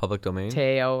public domain?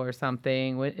 Teo or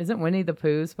something? Isn't Winnie the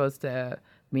Pooh supposed to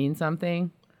mean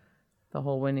something? The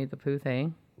whole Winnie the Pooh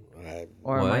thing.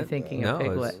 Or am I thinking of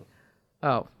Piglet?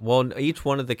 Oh. Well, each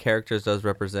one of the characters does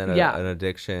represent an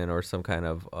addiction or some kind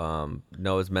of, it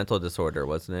was mental disorder,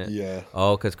 wasn't it? Yeah.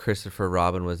 Oh, because Christopher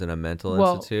Robin was in a mental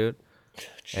institute.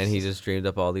 And he just dreamed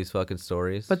up all these fucking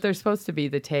stories. But they're supposed to be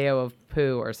the Teo of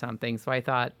Pooh or something. So I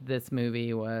thought this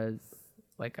movie was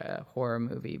like a horror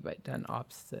movie, but done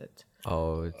opposite.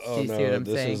 Oh, do you see what I'm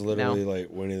this saying? is literally like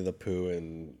Winnie the Pooh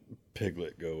and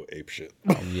Piglet go apeshit.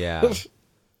 Yeah.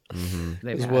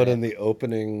 Is what in the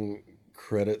opening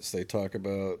credits they talk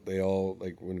about. They all,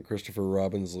 like when Christopher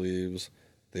Robbins leaves,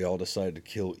 they all decide to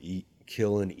kill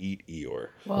and eat Eeyore.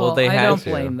 Well, I don't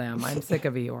blame them. I'm sick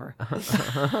of Eeyore.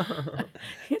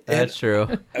 That's true.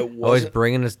 Always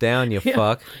bringing us down, you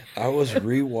fuck. I was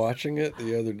rewatching it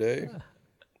the other day.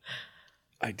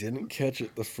 I didn't catch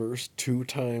it the first 2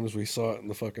 times we saw it in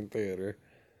the fucking theater.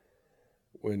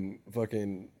 When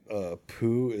fucking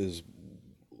Pooh is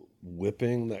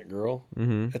whipping that girl.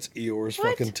 That's Eeyore's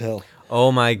fucking tail.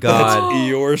 Oh my god. That's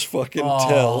Eeyore's fucking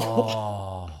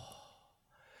tail.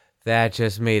 That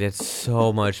just made it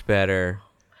so much better.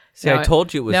 See, I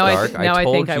told you it was dark. I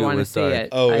think I want to see it.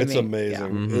 Oh, it's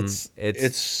amazing. Yeah.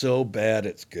 It's so bad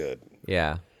it's good.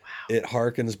 Yeah. Wow. It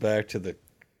harkens back to the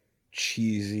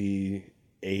cheesy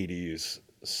 80s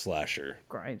slasher.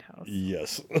 Grindhouse.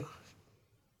 Yes.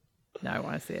 Now I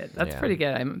want to see it. That's pretty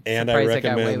good. I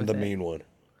recommend the mean one.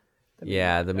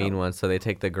 The mean one. So they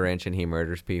take the Grinch and he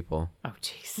murders people. Oh,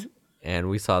 jeez. And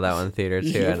we saw that one in the theater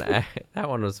too, and that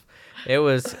one was, it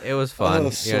was fun.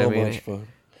 Oh, so much fun.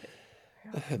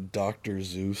 Dr.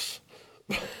 Zeus.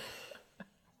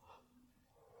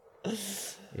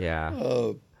 Yeah.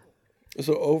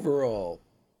 So overall,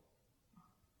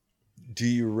 do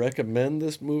you recommend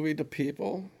this movie to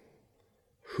people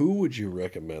Who would you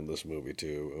recommend this movie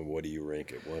to, and what do you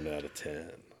rank it 1 out of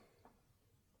 10?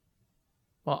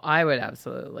 Well, I would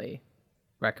absolutely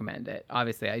recommend it.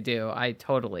 Obviously, I do. I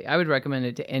would recommend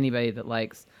it to anybody that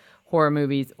likes horror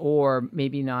movies, or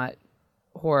maybe not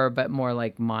horror, but more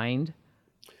like Mind,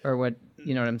 or what,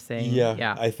 you know what I'm saying?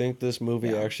 Yeah. I think this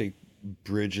movie actually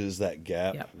bridges that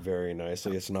gap very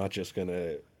nicely. It's not just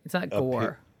gonna. It's not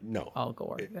gore. No, all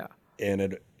gore.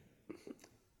 And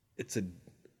it's a.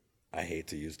 I hate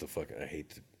to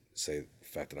say the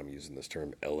fact that I'm using this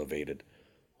term, elevated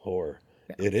horror.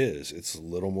 Yeah. It is. It's a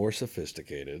little more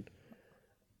sophisticated,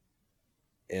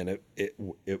 and it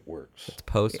works. It's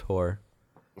post horror.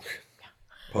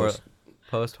 Post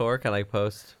horror, kind of like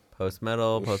post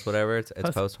metal, post whatever. It's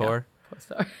post horror. Post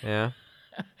horror. Yeah.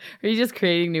 Are you just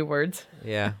creating new words?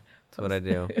 Yeah, that's what I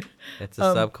do. It's a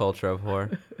subculture of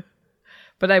horror.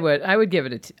 But I would give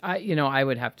it I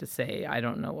would have to say, I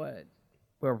don't know what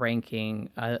we're ranking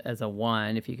as a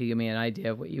 1. If you could give me an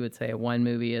idea of what you would say a 1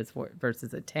 movie is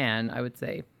versus a 10, I would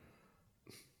say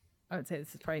this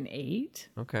is probably an 8.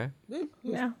 Okay.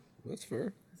 Yeah. That's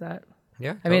fair. Is that?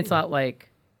 Yeah. I mean, it's not like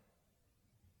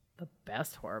the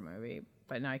best horror movie,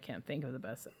 but now I can't think of the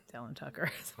best Dylan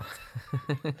Tucker.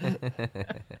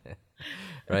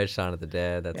 Right, Shaun of the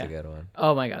Dead. That's a good one.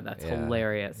 Oh my God, that's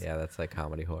hilarious. Yeah, that's like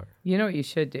comedy horror. You know what you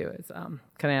should do is,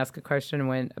 can I ask a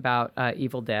question about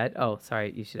Evil Dead? Oh,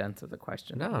 sorry, you should answer the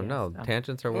question. No,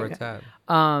 tangents are where it's at.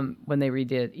 When they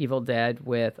redid Evil Dead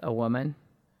with a woman,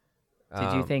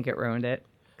 did you think it ruined it?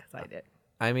 Because I did.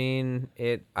 I mean,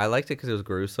 I liked it because it was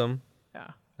gruesome. Yeah.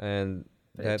 And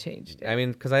but it changed it. I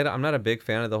mean, because I'm not a big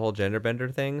fan of the whole gender bender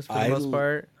things for the most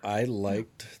part. I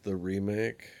liked the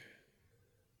remake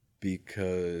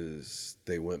because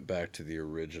they went back to the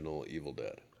original Evil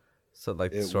Dead. So,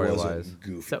 like, story-wise. It wasn't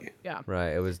goofy. So, yeah. Right,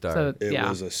 it was dark. So, it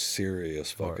was a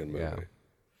serious fucking movie.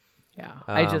 Yeah.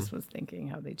 I just was thinking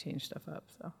how they changed stuff up,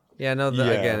 so. Yeah, no,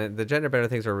 again, the gender bender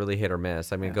things are really hit or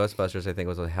miss. I mean, Ghostbusters, I think,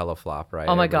 was a hella flop, right?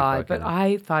 Oh, my God. But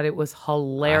I thought it was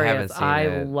hilarious.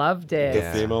 I loved it.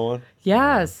 The female one?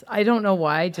 Yes. I don't know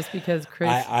why, just because Chris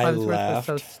Hemsworth laughed.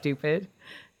 was so stupid.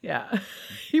 Yeah.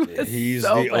 He's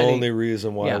so the funny. only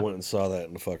reason why I went and saw that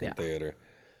in the fucking theater.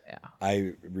 Yeah.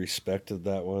 I respected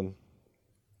that one.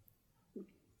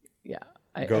 Yeah.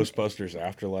 Ghostbusters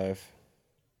Afterlife,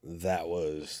 that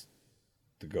was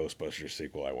the Ghostbusters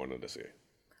sequel I wanted to see.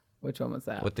 Which one was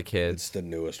that? With the kids. It's the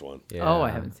newest one. Yeah, oh, I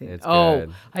haven't seen it. It's Oh,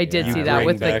 good. I did You see that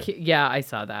with bring the Yeah, I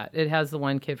saw that. It has the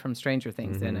one kid from Stranger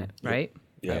Things in it, right?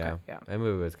 Yeah. Okay, yeah. That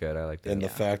movie was good. I liked it. And the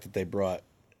fact that they brought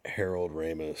Harold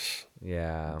Ramis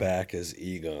back as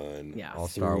Egon All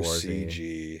Star through Wars-y.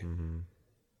 CG.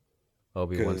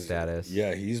 Obi-Wan status.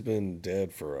 Yeah, he's been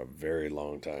dead for a very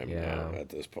long time now at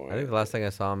this point. I think the last thing I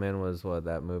saw him in was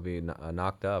that movie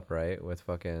Knocked Up, right? With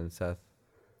fucking Seth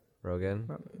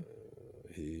Rogen.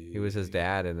 He was his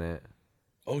dad in it.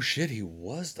 Oh shit, he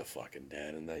was the fucking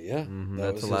dad in that. Yeah,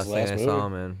 that's the last thing I saw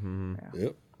him in.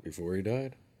 Yep, before he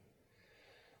died.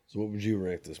 So what would you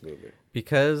rank this movie?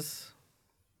 Because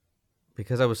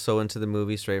I was so into the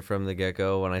movie straight from the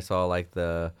get-go, when I saw like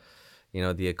the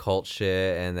occult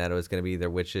shit and that it was going to be either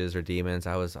witches or demons,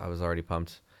 I was already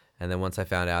pumped. And then once I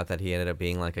found out that he ended up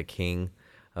being like a king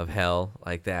of hell,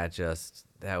 like that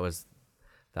was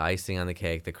the icing on the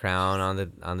cake, the crown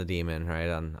on the demon, right?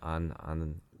 On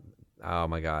oh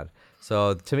my God.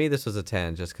 So to me, this was a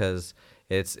 10, just because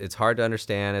it's hard to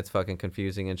understand. It's fucking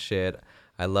confusing and shit.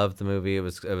 I loved the movie. It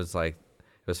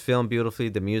was filmed beautifully.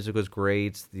 The music was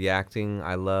great. The acting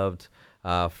I loved.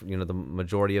 The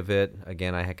majority of it.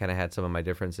 Again, I kind of had some of my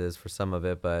differences for some of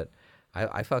it, but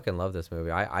I fucking love this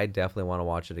movie. I definitely want to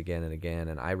watch it again and again,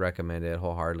 and I recommend it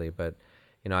wholeheartedly. But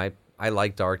I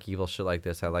like dark evil shit like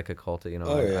this. I like occult. I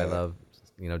love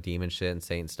demon shit and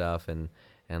saint stuff and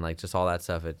like just all that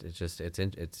stuff.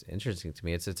 It's interesting to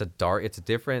me. It's a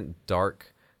different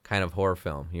dark kind of horror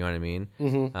film. You know what I mean?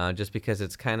 Mm-hmm. Just because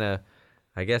it's kind of.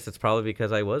 I guess it's probably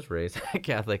because I was raised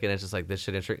Catholic, and it's just like this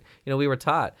shit. We were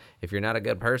taught if you're not a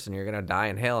good person, you're gonna die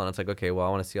in hell, and it's like, okay, well, I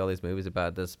want to see all these movies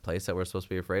about this place that we're supposed to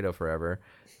be afraid of forever,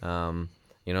 and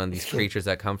these creatures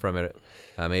that come from it.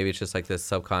 Maybe it's just like this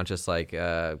subconscious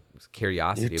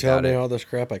curiosity. You tell about me it. all this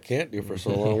crap I can't do for so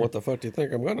long. What the fuck do you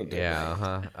think I'm gonna do?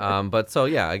 Yeah. But so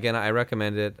yeah, again, I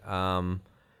recommend it. I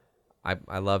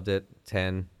loved it.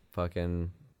 10.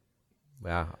 Fucking.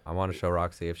 Yeah. I want to show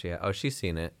Roxy if she. She's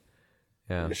seen it.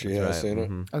 Yeah, she has seen it.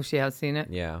 Mm-hmm. Oh, she has seen it?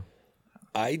 Yeah.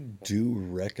 I do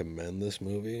recommend this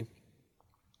movie.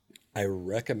 I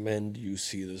recommend you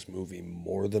see this movie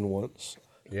more than once.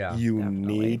 Yeah. You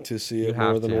definitely. need to see it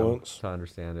more than once to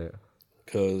understand it.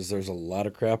 Because there's a lot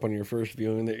of crap on your first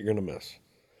viewing that you're going to miss.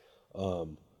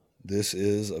 This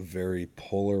is a very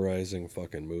polarizing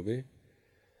fucking movie.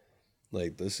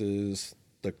 Like, this is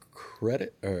the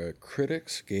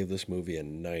critics gave this movie a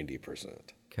 90%.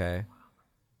 Okay.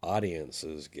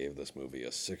 Audiences gave this movie a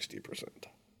 60%.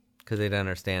 Because they didn't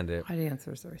understand it.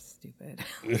 Audiences are stupid.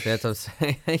 That's what I'm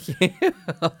saying. Thank you.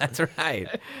 That's right.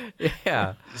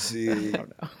 Yeah. See, I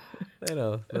don't know. I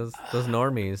know. Those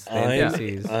normies. The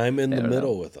NPCs. I'm in the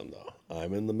middle with them, though.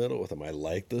 I'm in the middle with them. I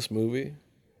like this movie.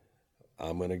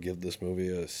 I'm going to give this movie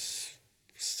a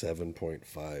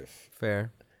 7.5.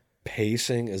 Fair.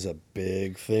 Pacing is a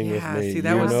big thing with me. See,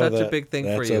 that was such a big thing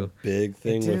for you. That's a big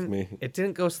thing with me. It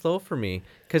didn't go slow for me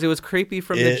because it was creepy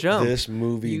from the jump. This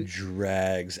movie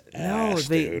drags ass,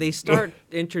 they start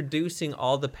introducing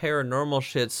all the paranormal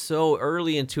shit so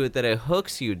early into it that it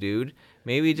hooks you, dude.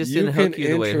 Maybe it just didn't hook you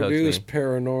the way it hooked me. You can introduce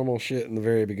paranormal shit in the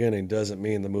very beginning. Doesn't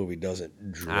mean the movie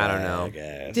doesn't drag I don't know.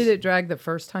 ass. Did it drag the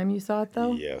first time you saw it,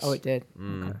 though? Yes. Oh, it did?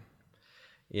 Okay. Okay.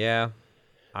 Yeah.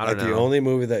 I don't know. The only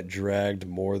movie that dragged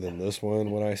more than this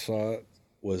one when I saw it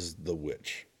was The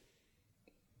Witch.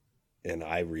 And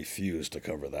I refuse to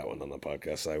cover that one on the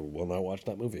podcast. I will not watch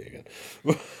that movie again.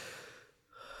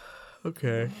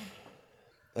 Okay.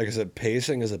 Like I said,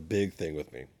 pacing is a big thing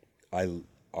with me.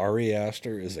 Ari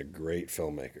Aster is a great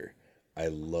filmmaker. I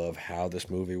love how this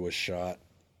movie was shot.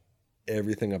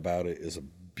 Everything about it is a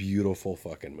beautiful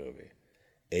fucking movie.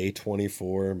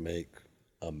 A24 make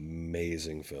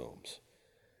amazing films.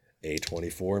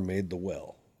 A24 made The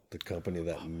Well, the company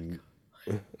that...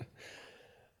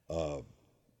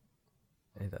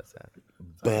 Hey, that's that.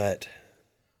 But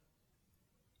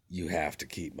you have to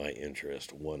keep my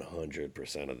interest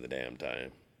 100% of the damn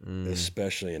time.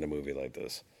 Especially in a movie like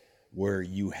this, where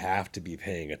you have to be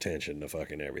paying attention to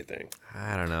fucking everything.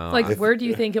 I don't know. Like, where do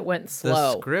you think it went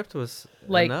slow? The script was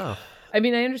like, enough. I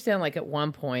mean, I understand, like, at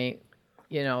one point,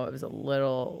 it was a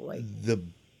little, like... The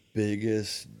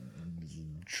biggest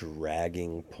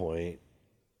dragging point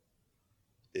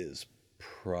is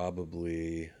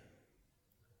probably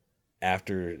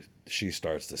after she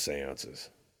starts the seances.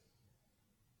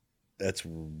 That's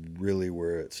really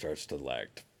where it starts to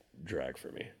drag for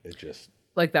me. It just...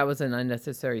 Like, that was an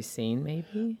unnecessary scene,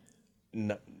 maybe?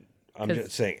 No, I'm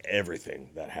just saying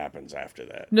everything that happens after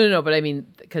that. No, but I mean,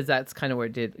 because that's kind of where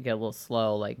it did get a little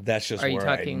slow. Like, that's just are you where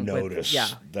talking I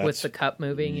noticed. with the cup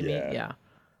moving, you mean? Yeah.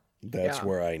 That's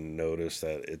where I noticed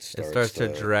that it starts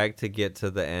to drag to get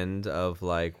to the end of,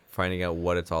 like, finding out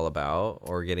what it's all about,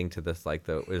 or getting to this, like,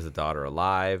 is the daughter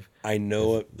alive? I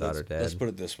know it. Daughter dead? Let's put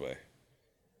it this way.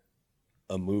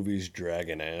 A movie's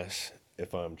dragging ass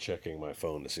if I'm checking my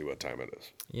phone to see what time it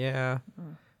is. Yeah.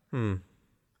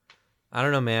 I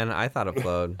don't know, man. I thought it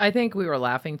flowed. I think we were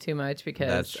laughing too much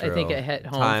because I think it hit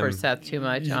home for Seth too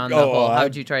much on the whole,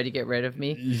 how'd you try to get rid of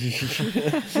me?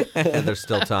 There's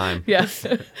still time. Yeah.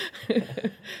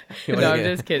 No, I'm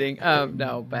just kidding.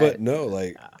 No, but no,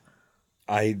 like,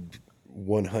 I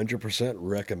 100%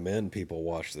 recommend people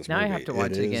watch this movie. Now I have to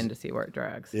watch it again to see where it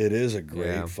drags. It is a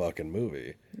great fucking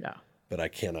movie. Yeah. But I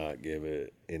cannot give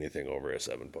it anything over a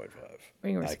 7.5.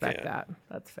 We can respect that.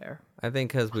 That's fair. I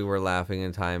think because we were laughing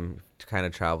and time kind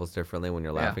of travels differently when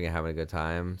you're laughing and having a good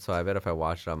time. So I bet if I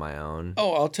watched it on my own.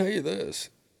 Oh, I'll tell you this.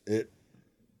 It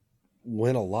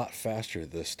went a lot faster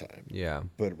this time. Yeah.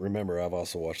 But remember, I've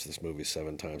also watched this movie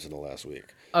 7 times in the last week.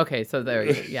 Okay, so there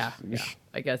you go. Yeah.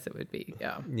 I guess it would be,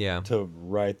 Yeah. To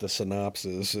write the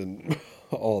synopsis and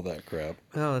all that crap.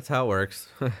 Oh, that's how it works.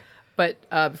 But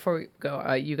before we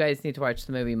go, you guys need to watch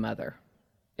the movie Mother,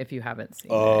 if you haven't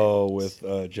seen it. Oh, with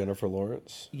Jennifer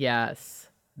Lawrence? Yes.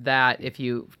 That,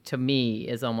 to me,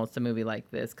 is almost a movie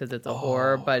like this, because it's a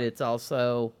horror, but it's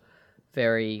also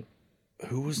very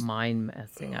mind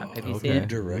messing up. Have you seen it? Who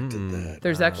directed that?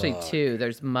 There's actually 2.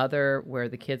 There's Mother, where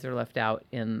the kids are left out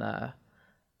in the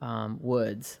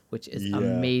woods, which is an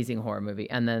amazing horror movie.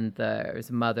 And then there's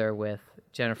Mother with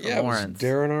Jennifer Lawrence. It was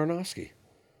Darren Aronofsky.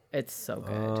 It's so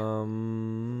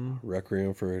good.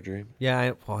 Requiem for a Dream. Yeah, I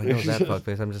know that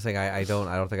fuckface. I'm just saying I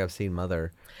don't think I've seen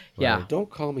Mother. Yeah. Don't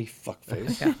call me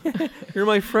fuckface. You're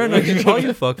my friend. I can call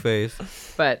you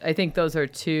fuckface. But I think those are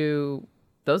 2.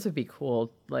 Those would be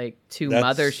cool, like 2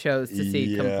 Mother shows to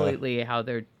see completely how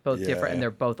they're both different and they're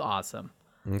both awesome.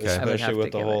 Okay. Especially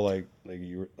with the whole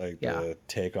the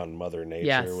take on Mother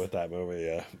Nature with that movie.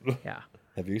 Yeah. Yeah.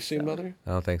 Have you seen Mother?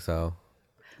 I don't think so.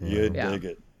 You'd dig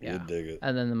it. Yeah. You'd dig it.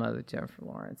 And then the Mother Jennifer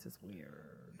Lawrence is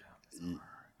weird.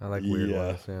 I like weird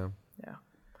ones.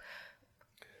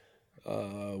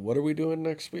 Yeah. What are we doing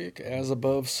next week? As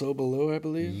Above, So Below, I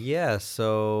believe. Yeah.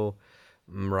 So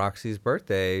Roxy's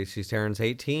birthday. She turns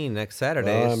 18 next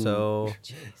Saturday. So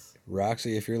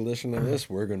Roxy, if you're listening to this,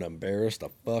 we're going to embarrass the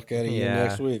fuck out of you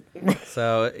next week.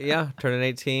 So, yeah, turning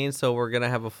 18. So we're going to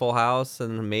have a full house.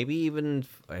 And maybe even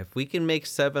if we can make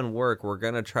 7 work, we're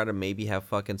going to try to maybe have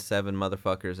fucking 7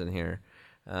 motherfuckers in here.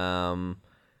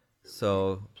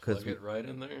 So, plug it right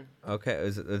in there.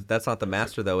 Okay. That's not the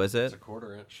master, though, is it? It's a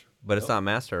 1/4 inch. But it's not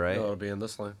master, right? No, it'll be in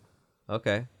this line.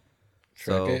 Okay.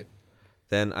 Track it.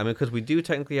 Then, I mean, because we do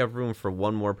technically have room for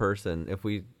one more person. If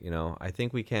we, I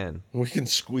think we can. We can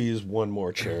squeeze one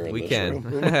more chair in we this can.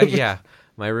 room. Yeah.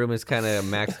 My room is kind of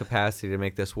max capacity to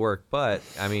make this work. But,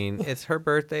 I mean, it's her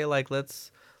birthday. Like,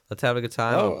 let's have a good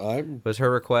time. It was her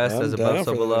request as above,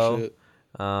 so below.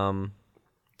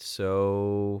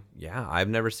 So, yeah, I've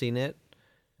never seen it.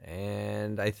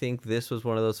 And I think this was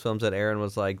one of those films that Aaron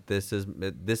was like, this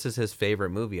is his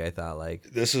favorite movie. I thought, like,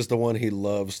 this is the one he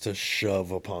loves to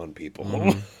shove upon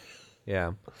people.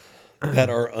 Yeah.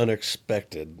 That are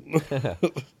unexpected.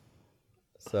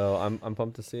 So I'm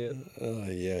pumped to see it.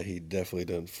 Yeah, he definitely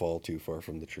doesn't fall too far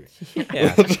from the tree.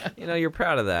 Yeah. You're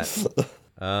proud of that.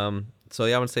 So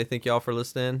yeah, I want to say thank you all for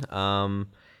listening.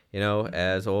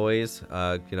 As always,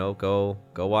 go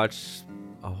watch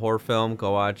a horror film,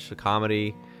 go watch a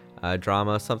comedy,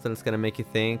 drama, something that's going to make you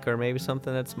think, or maybe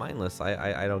something that's mindless.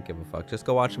 I don't give a fuck. Just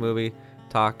go watch a movie,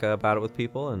 talk about it with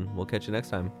people, and we'll catch you next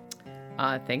time.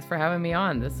 Thanks for having me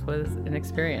on. This was an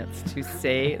experience, to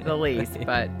say the least,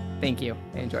 but thank you.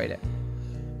 I enjoyed it.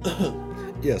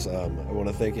 Yes, I want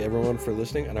to thank everyone for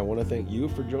listening, and I want to thank you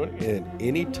for joining. And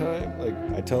anytime, like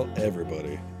I tell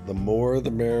everybody, the more the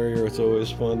merrier. It's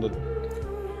always fun to...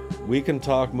 We can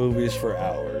talk movies for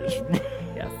hours.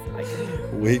 Yes, I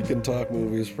can. We can talk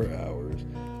movies for hours.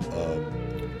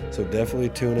 So definitely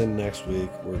tune in next week.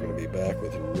 We're going to be back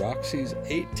with Roxy's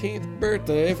 18th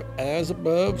birthday. As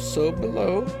above, so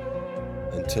below.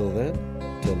 Until then,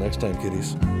 till next time,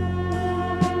 kiddies.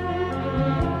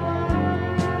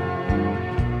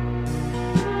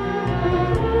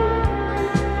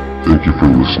 Thank you for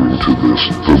listening to this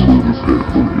The Movie Pit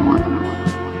Movie Review.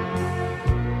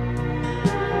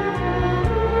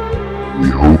 We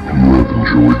hope you have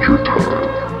enjoyed your time.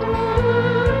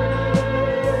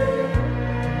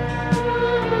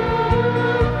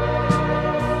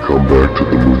 Come back to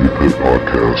the Movie Pit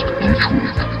Podcast each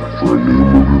week for a new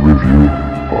movie review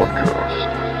podcast.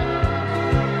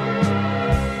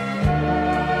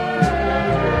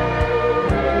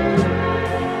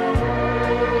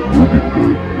 The Movie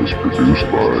Pit is produced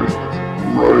by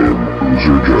Ryan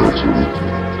Boozer Johnson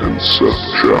and Seth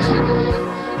Chapman.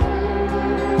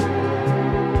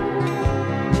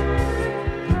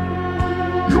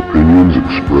 The opinions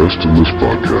expressed in this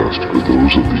podcast are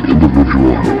those of the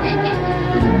individual hosts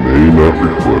and may not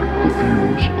reflect the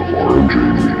views of R&J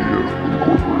Media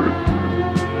Incorporated.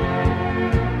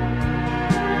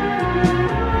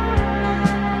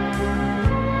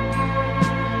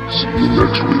 See you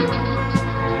next week.